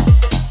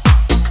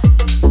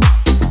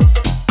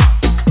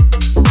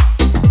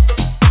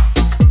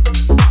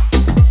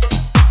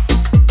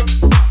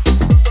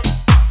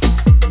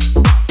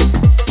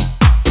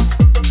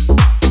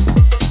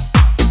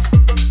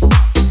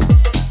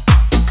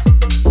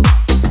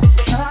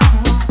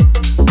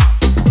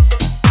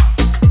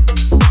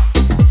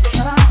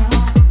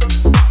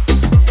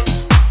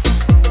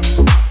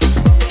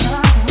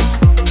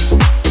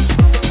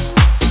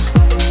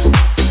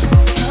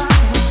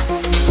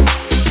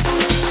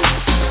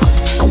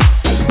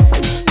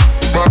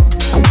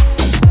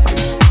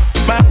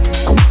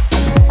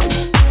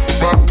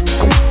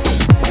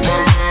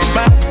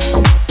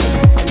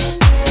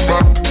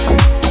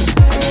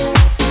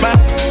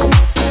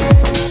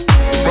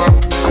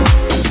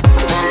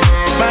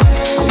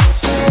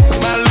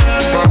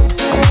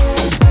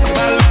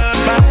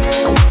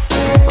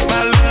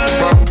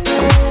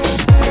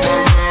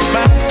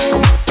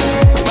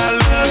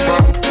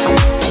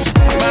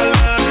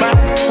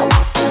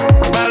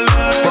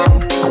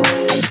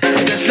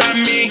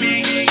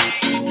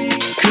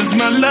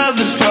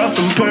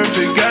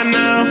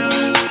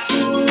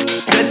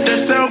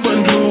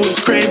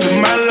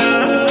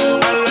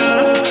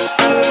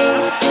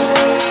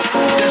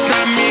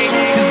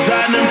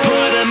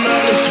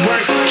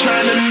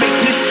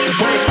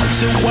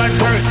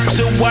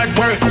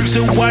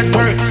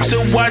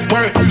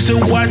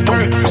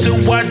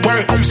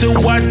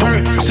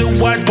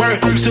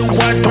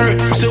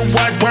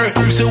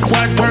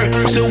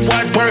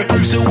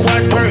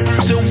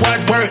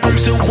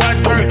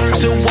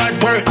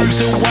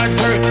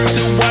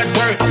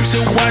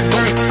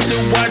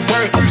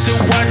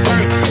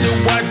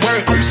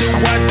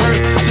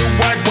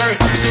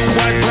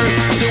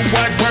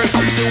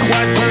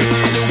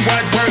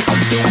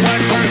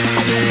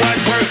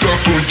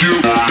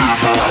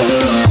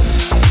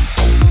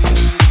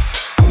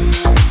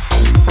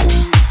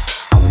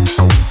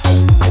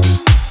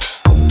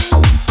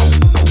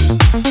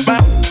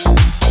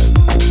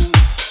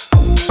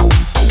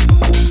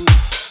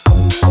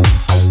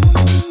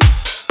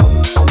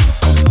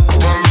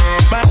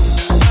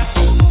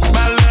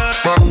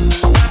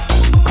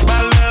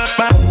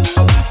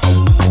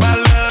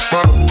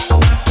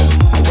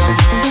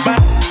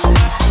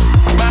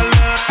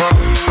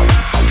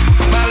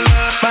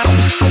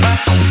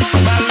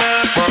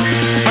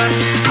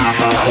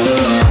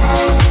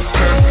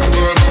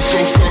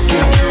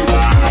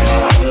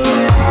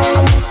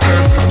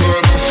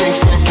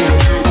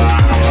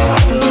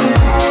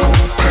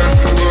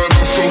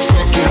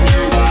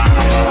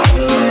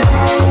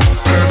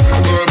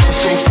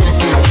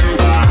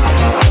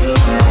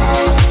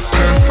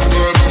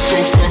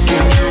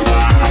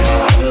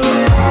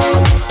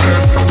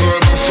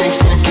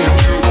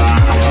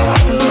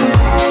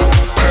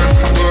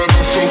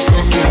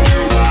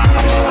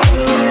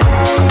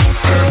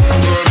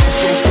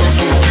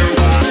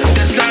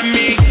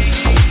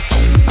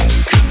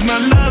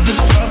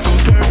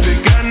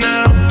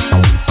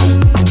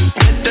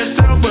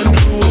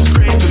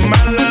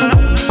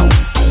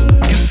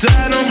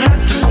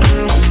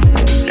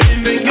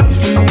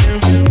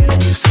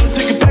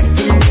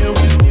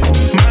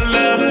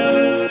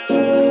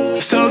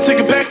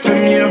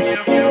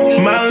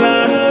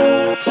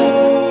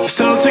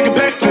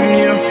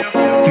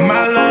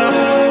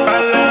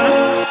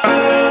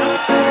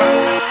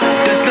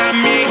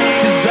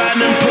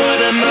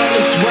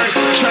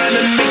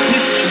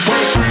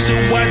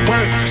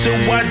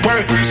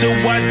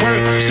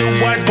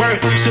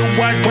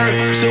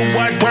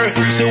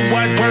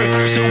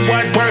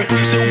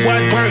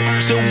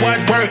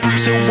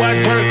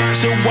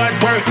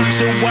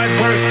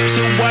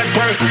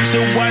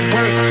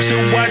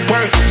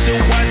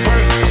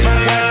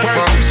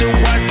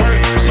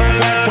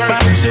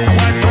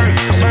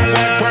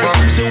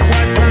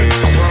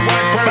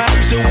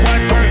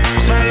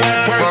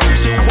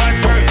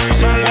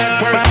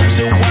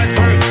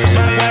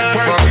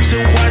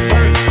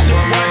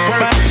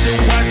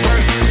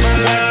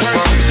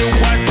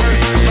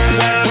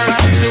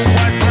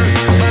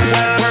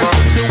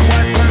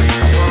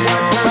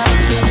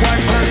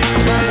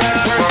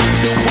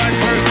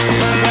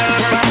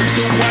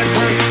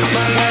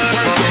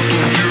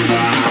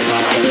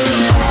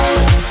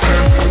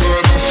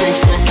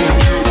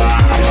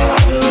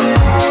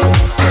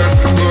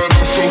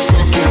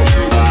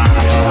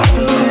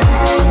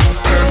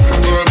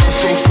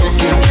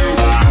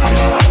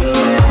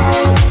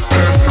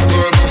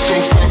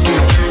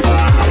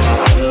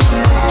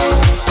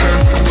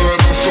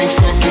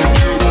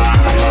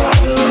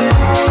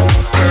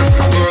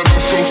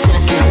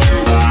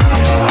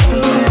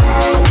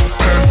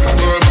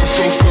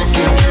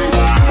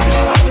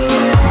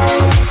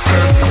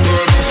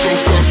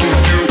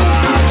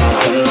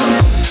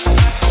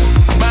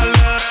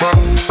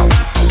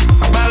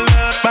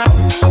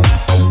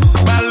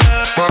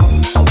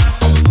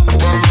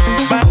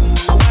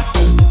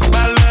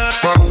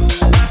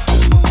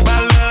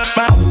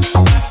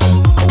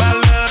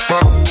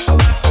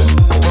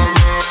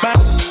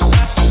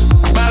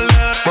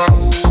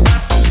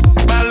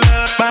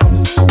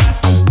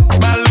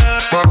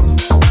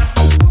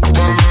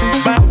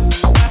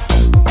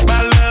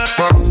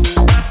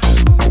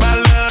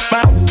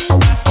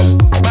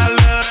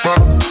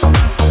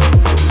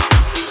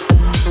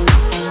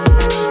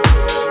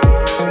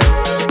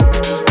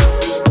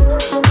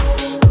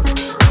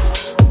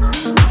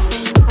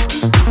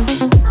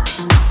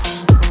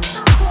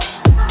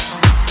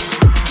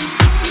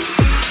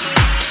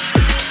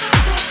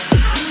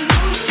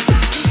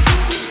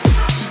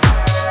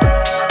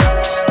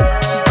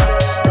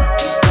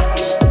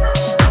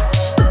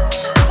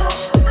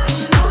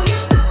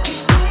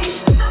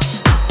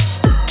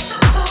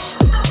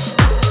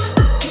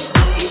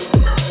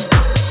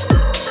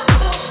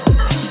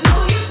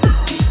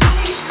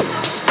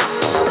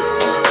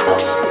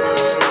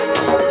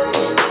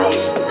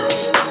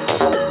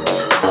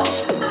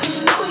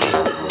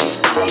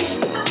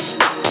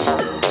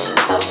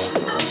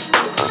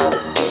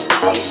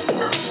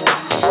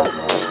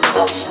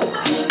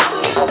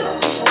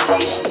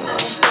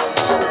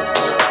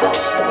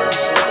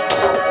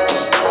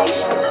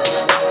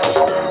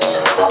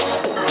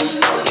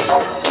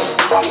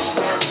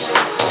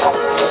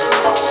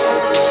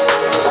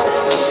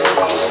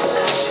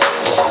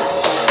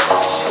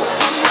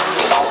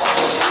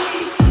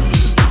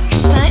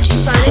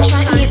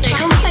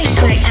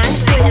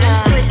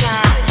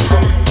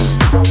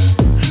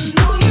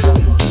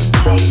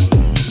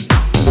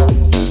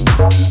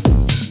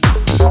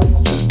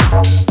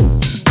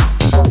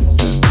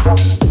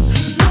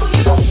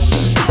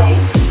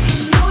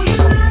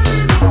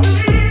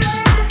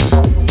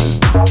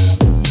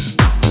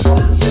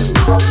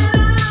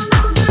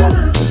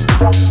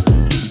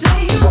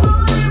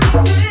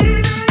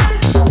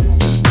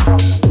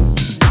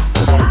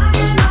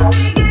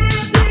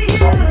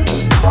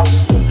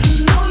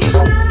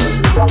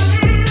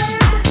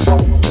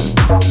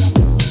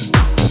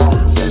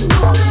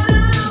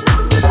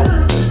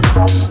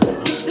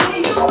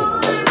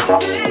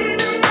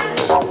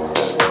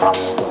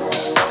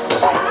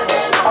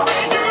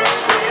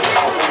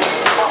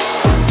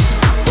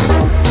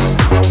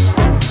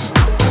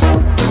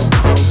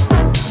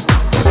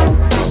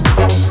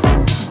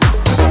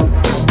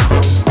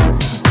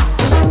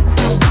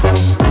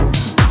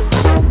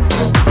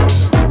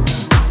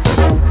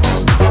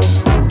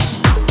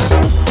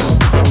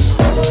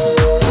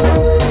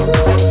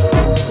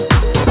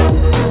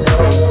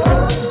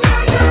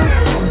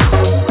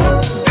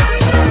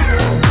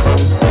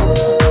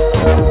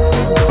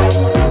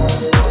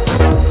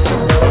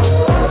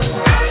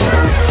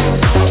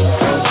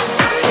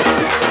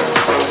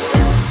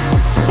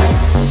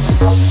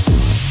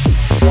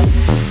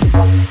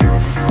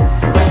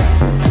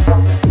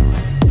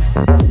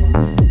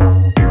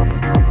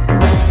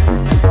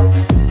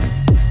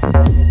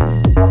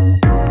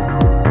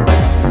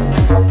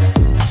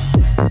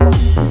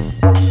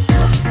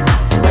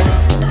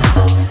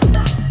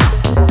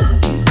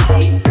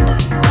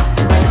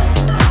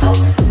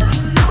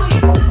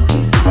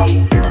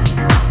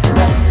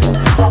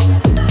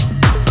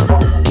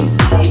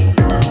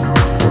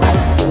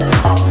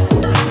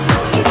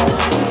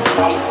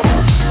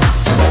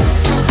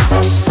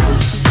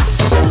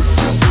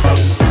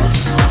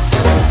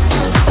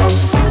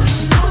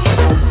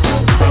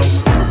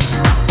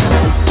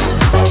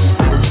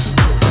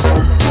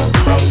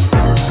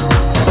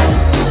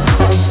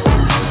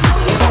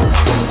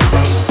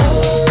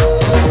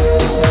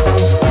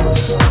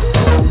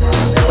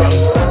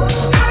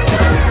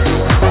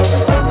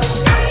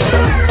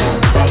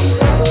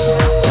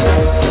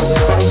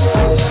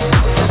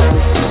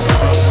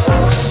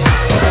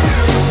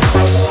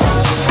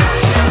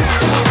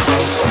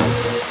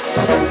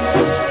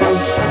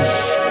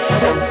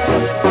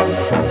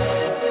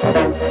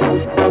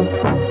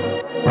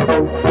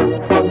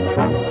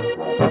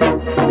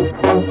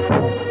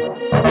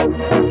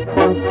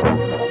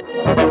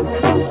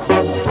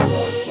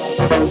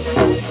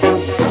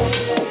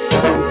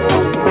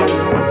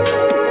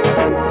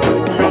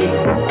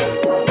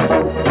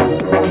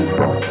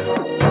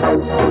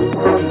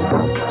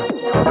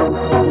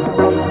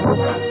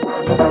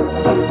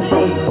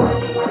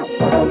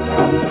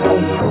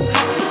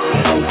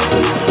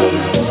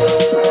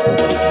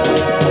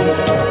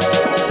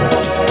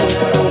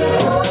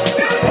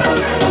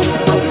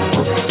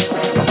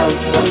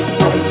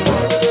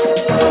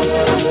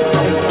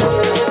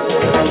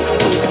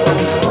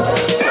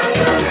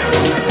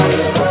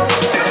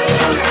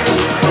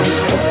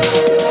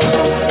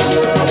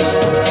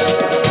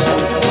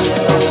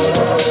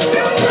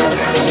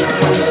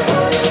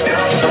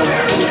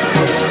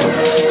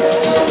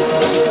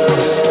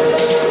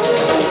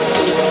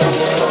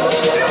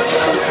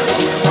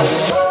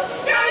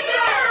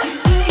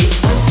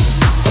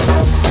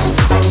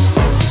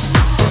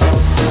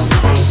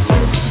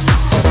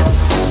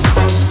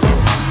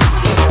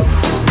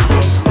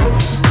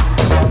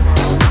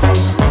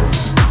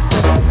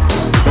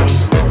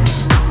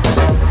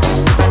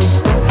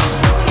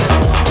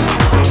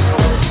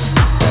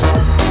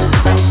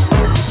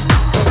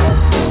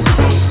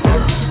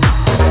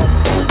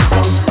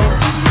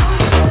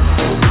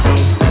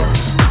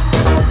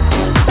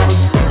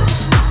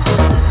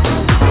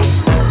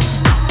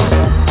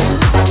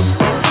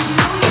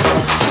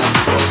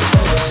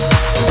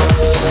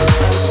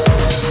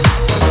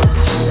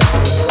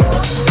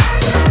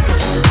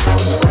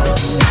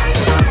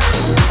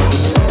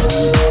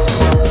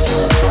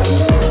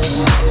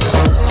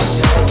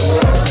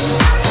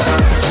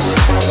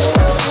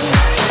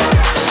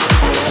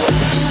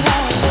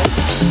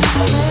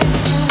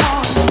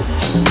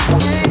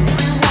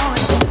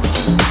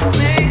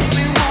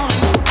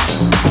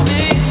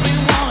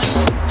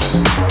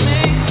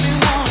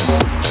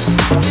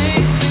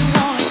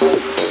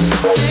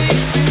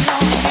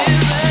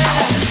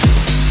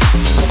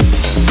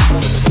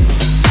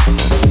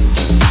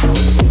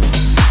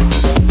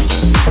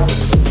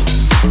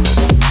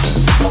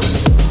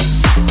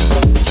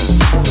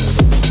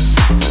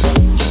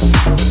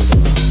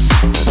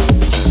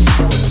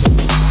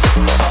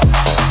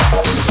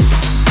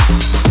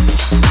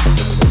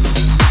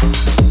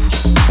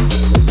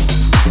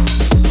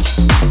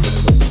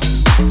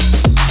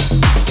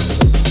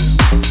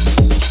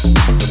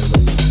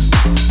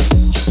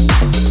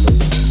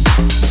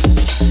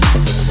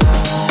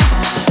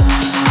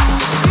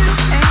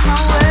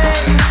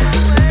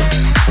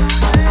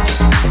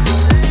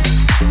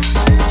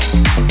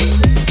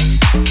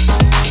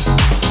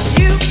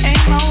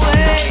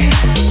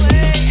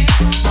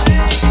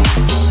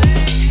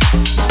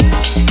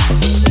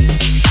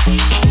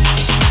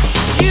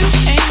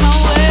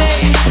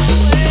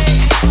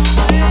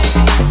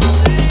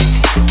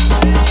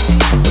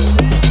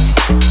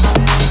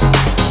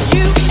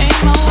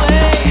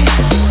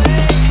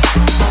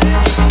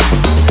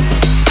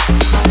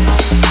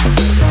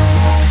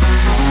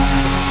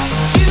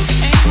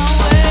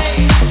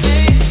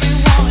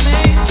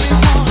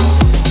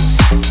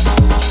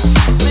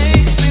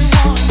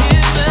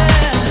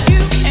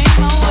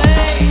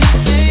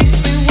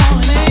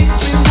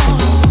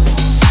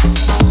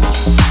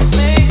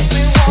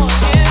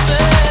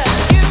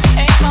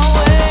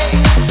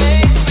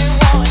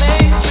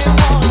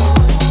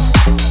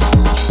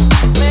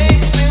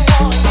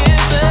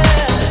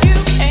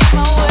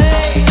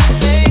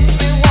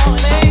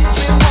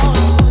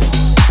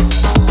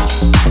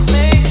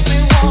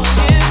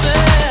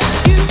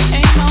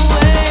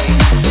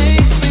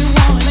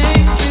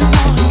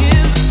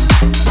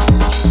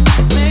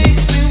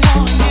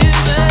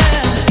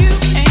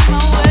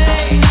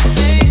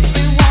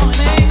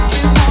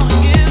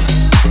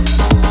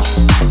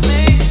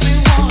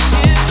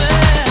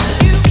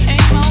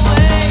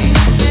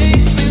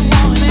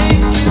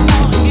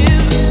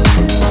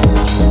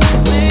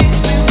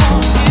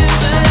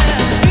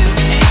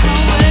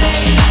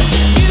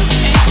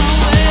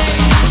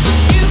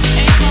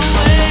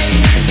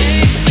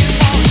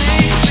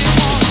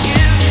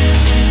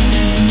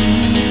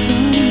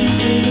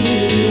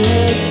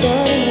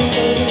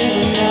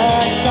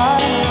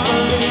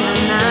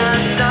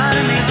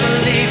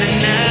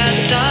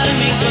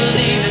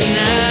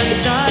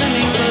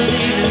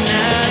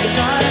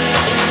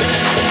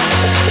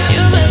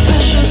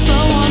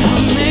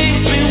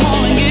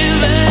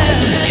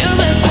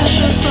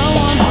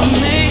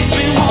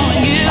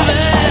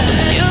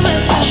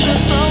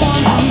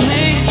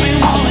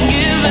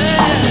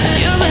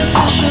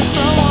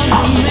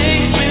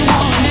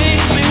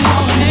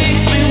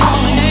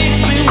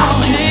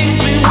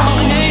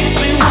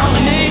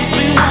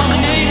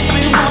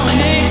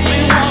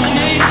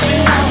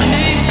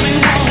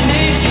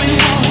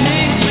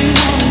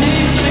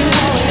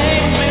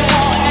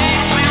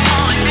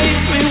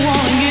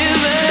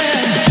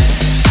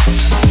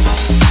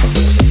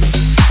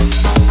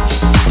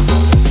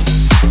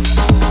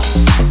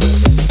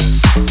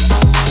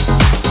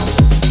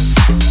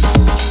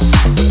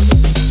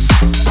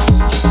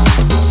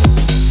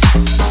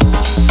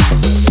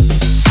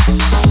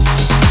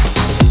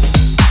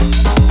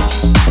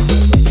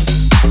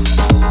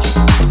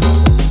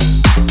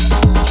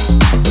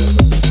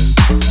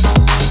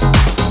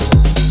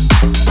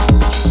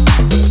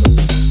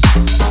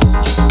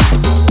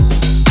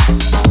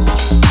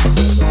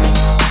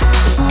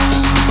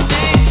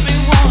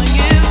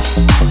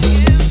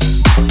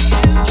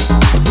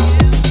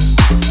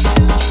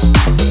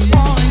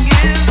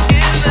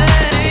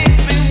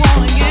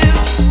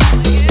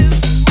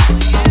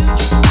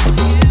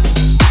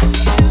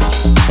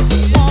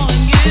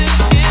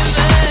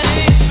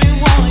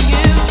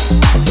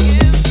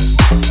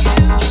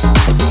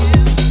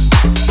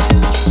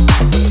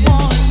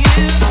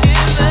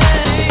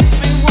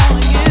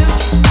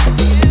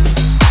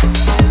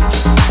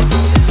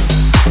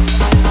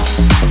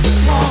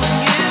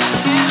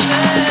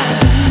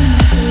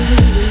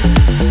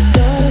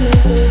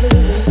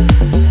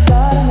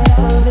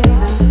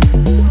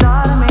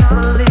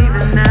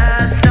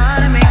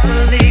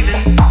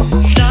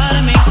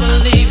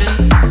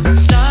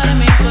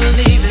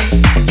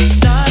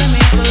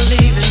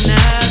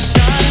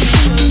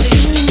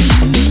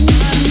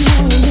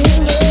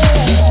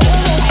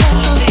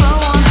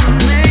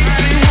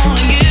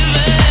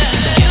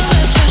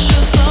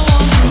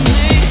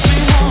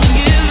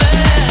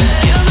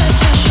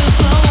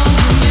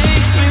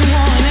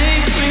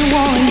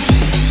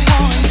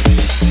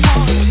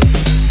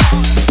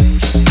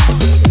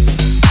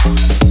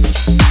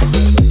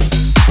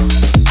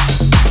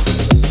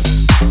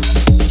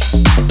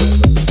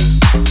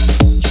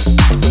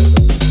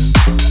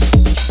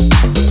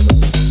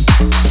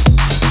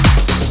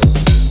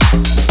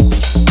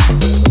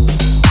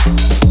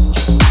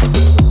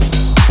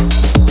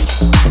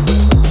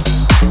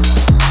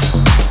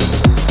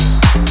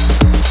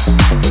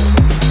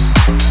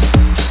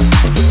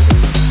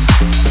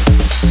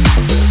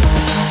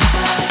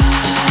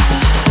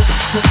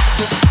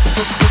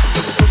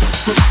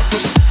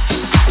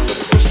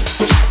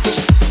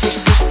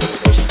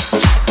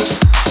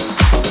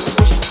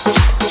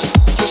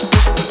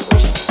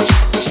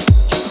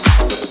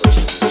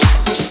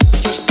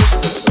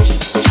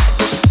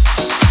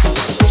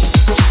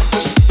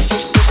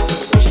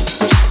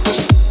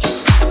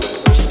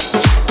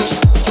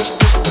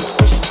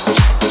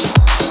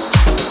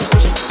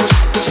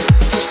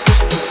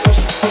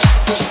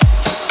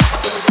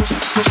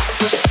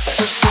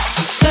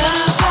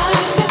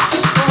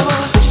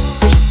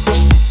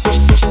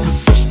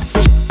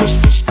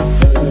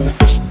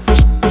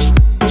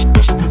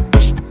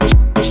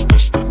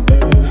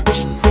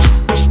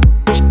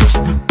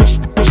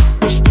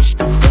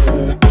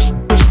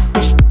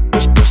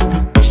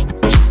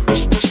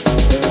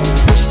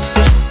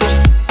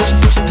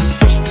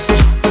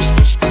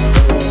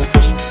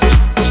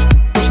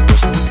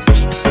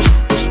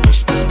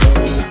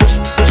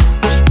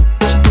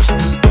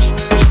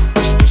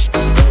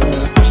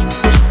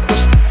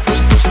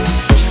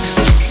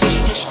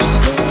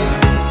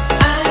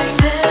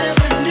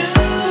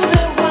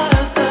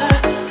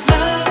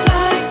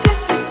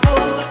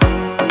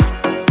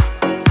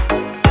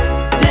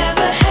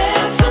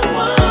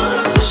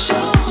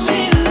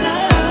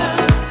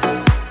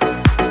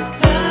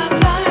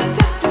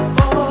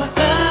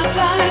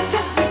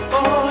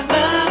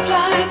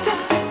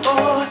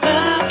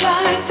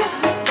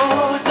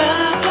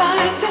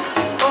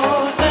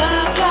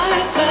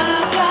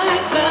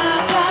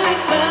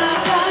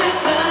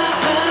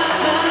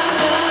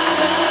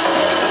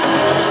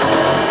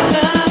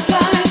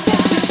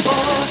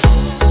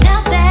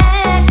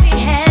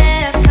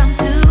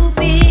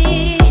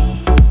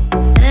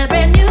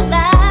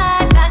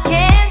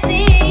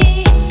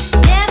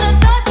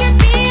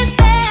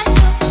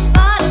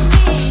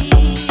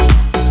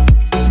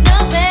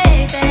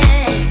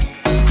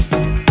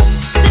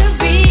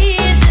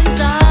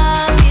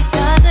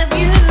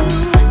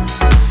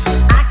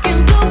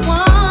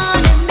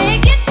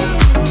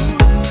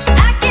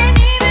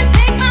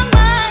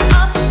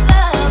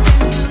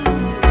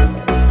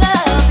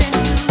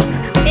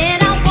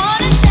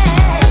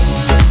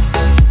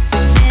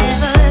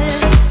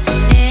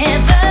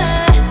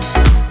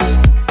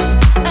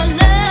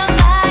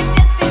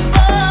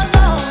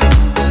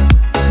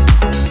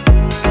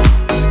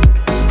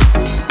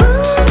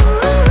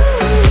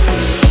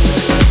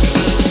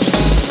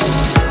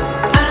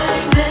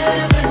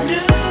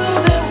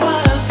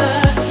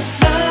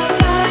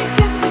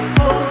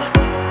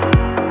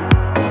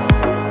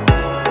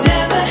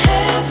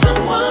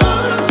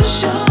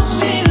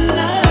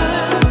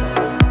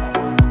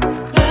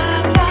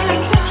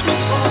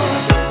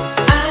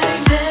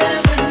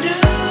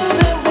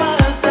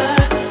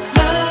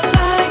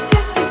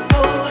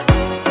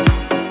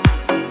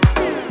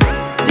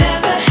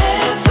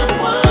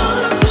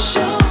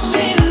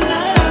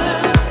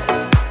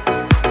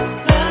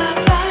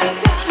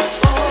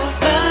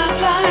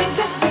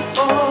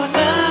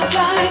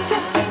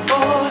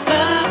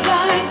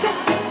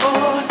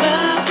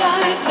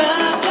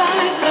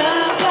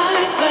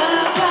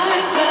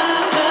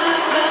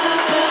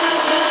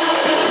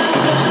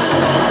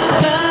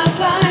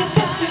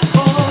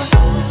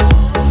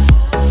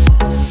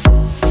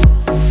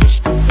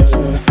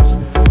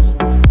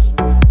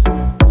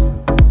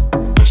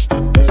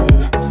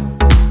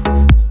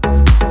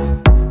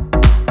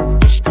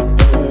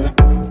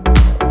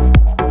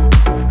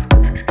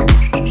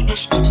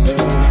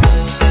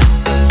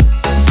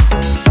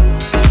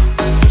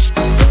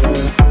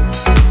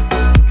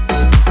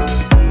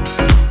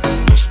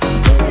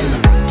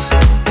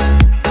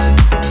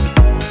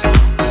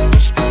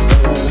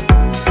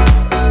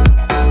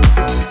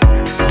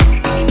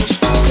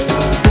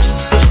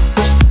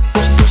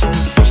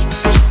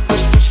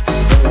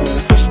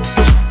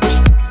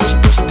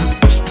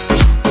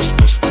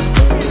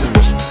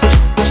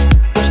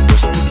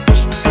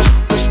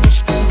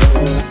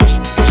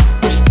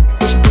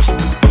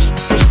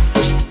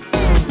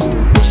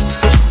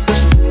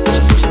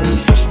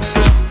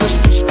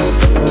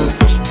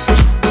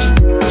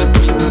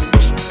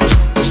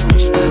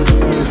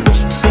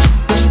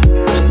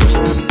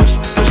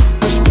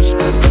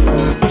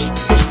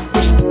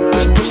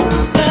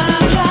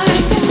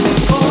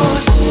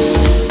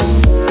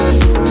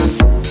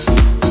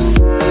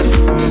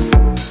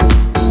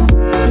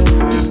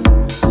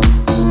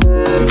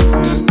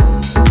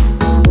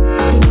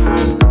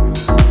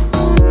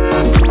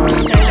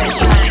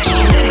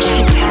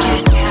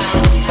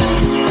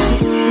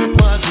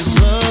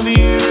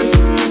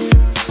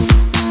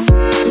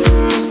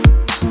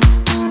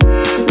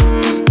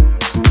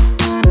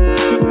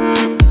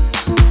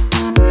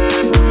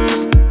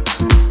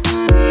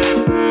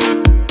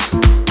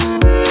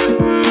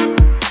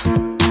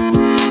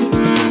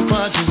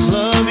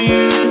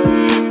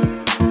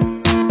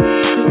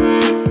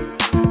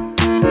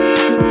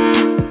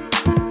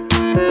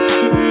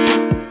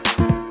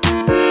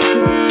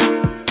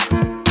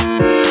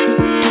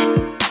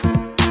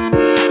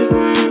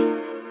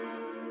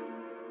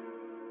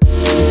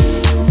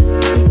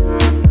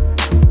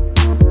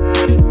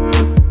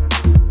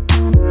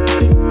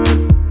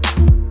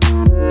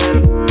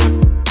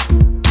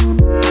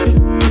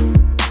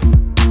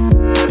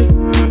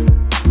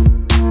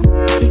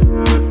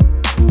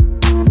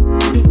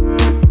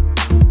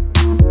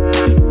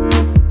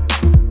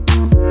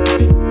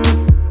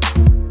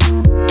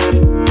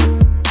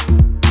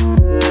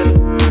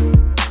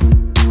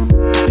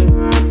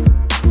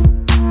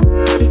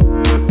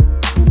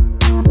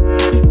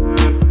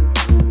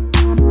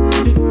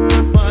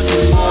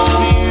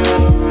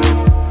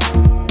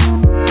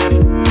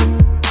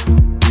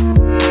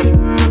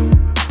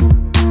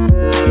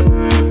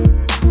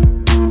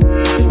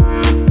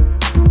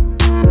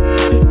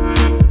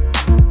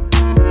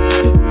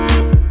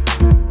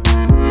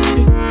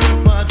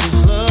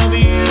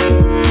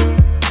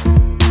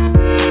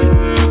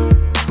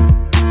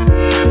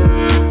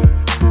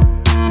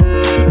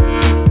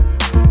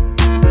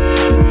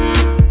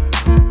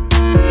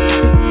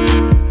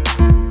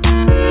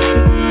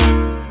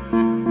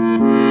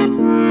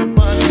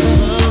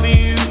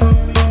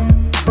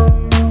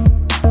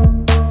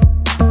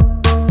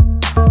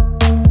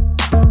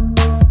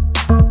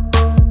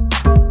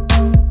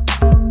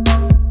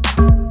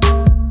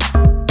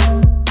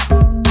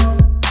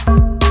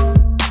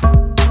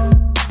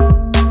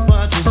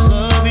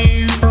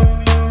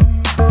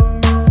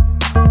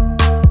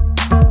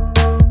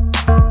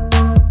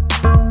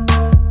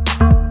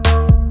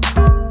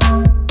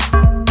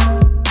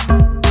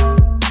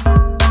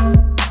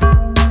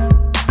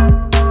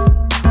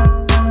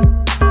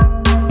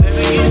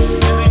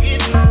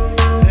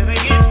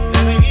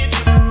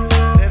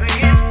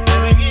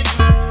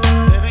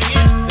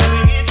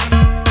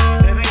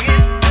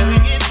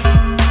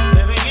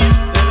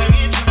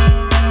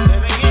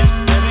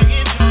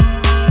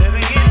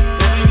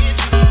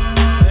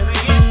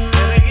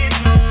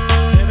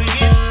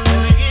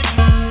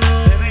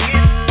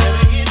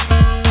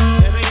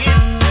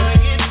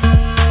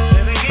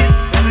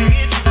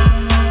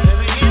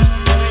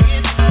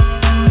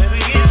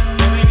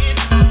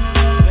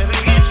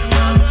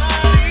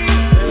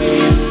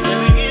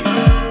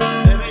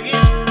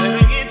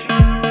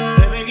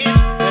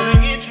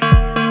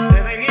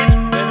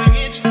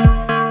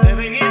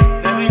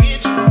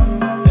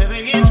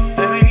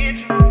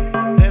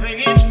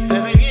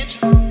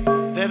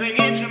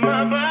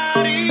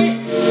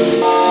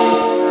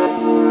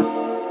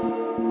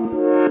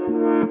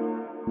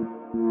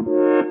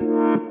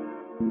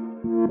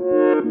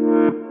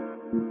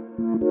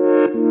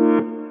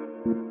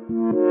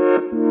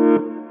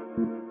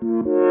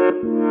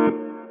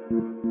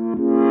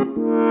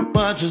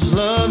 I just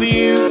love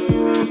you.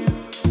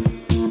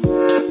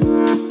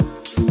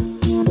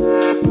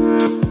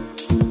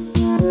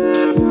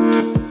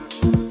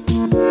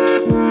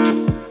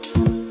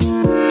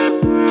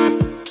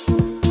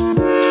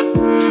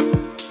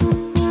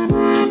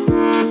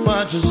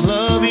 I just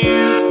love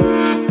you.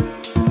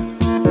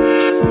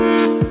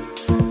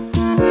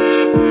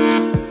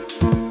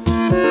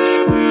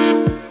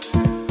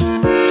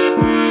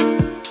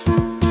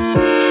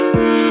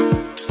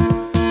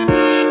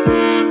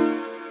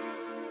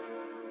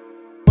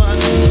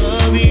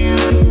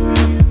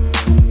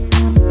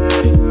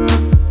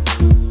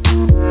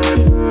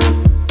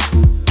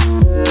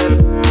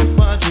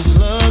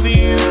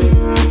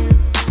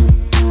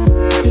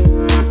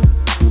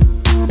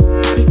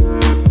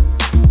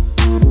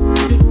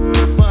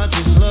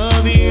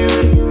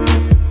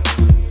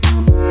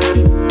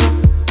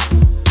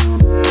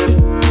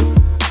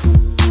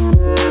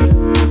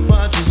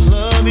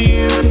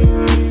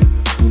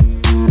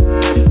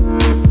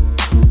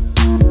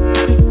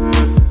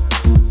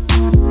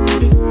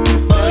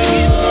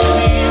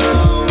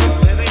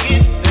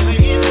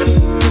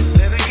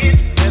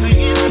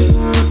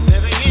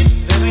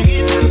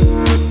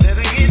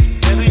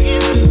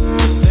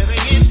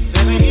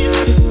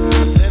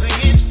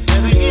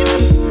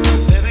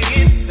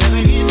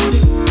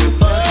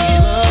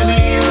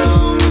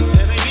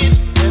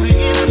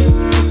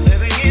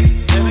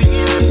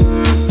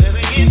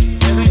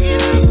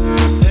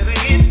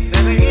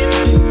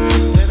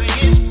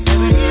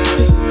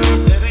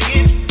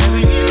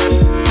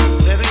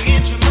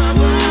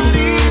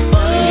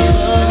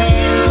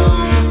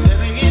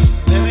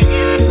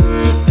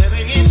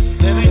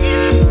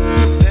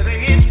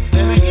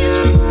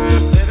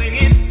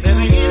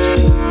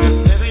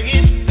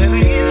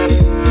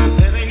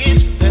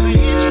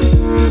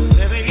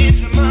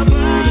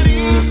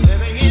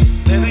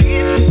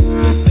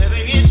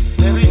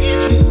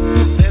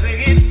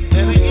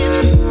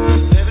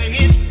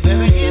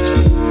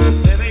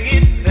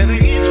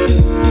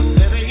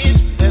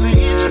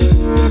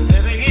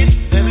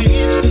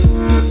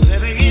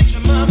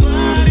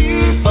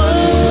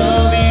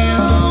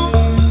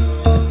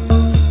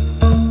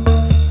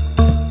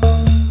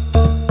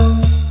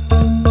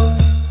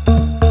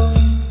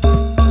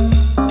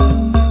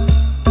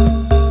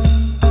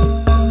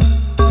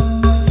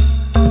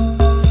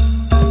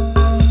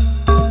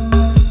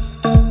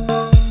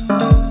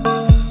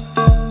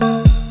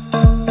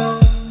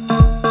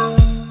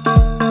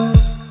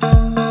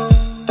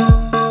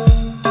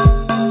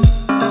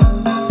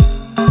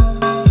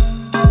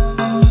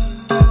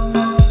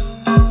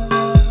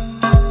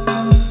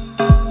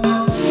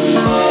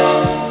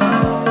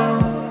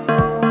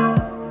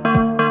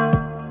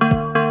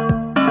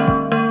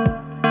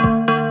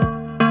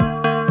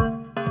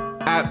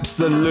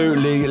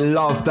 Absolutely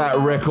love that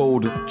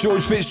record.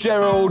 George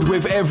Fitzgerald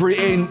with Every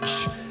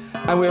Inch.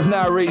 And we have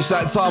now reached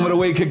that time of the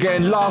week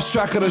again. Last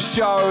track of the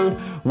show,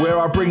 where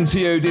I bring to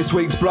you this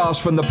week's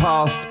Blast from the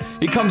Past.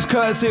 It comes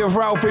courtesy of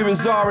Ralphie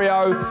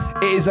Rosario.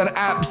 It is an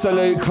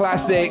absolute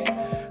classic.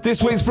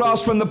 This week's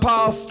Blast from the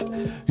Past,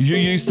 You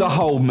Used to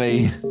Hold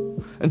Me.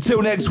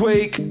 Until next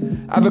week,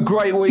 have a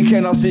great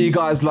weekend. I'll see you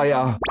guys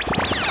later.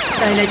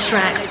 Solar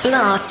Tracks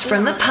Blast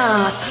from the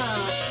Past.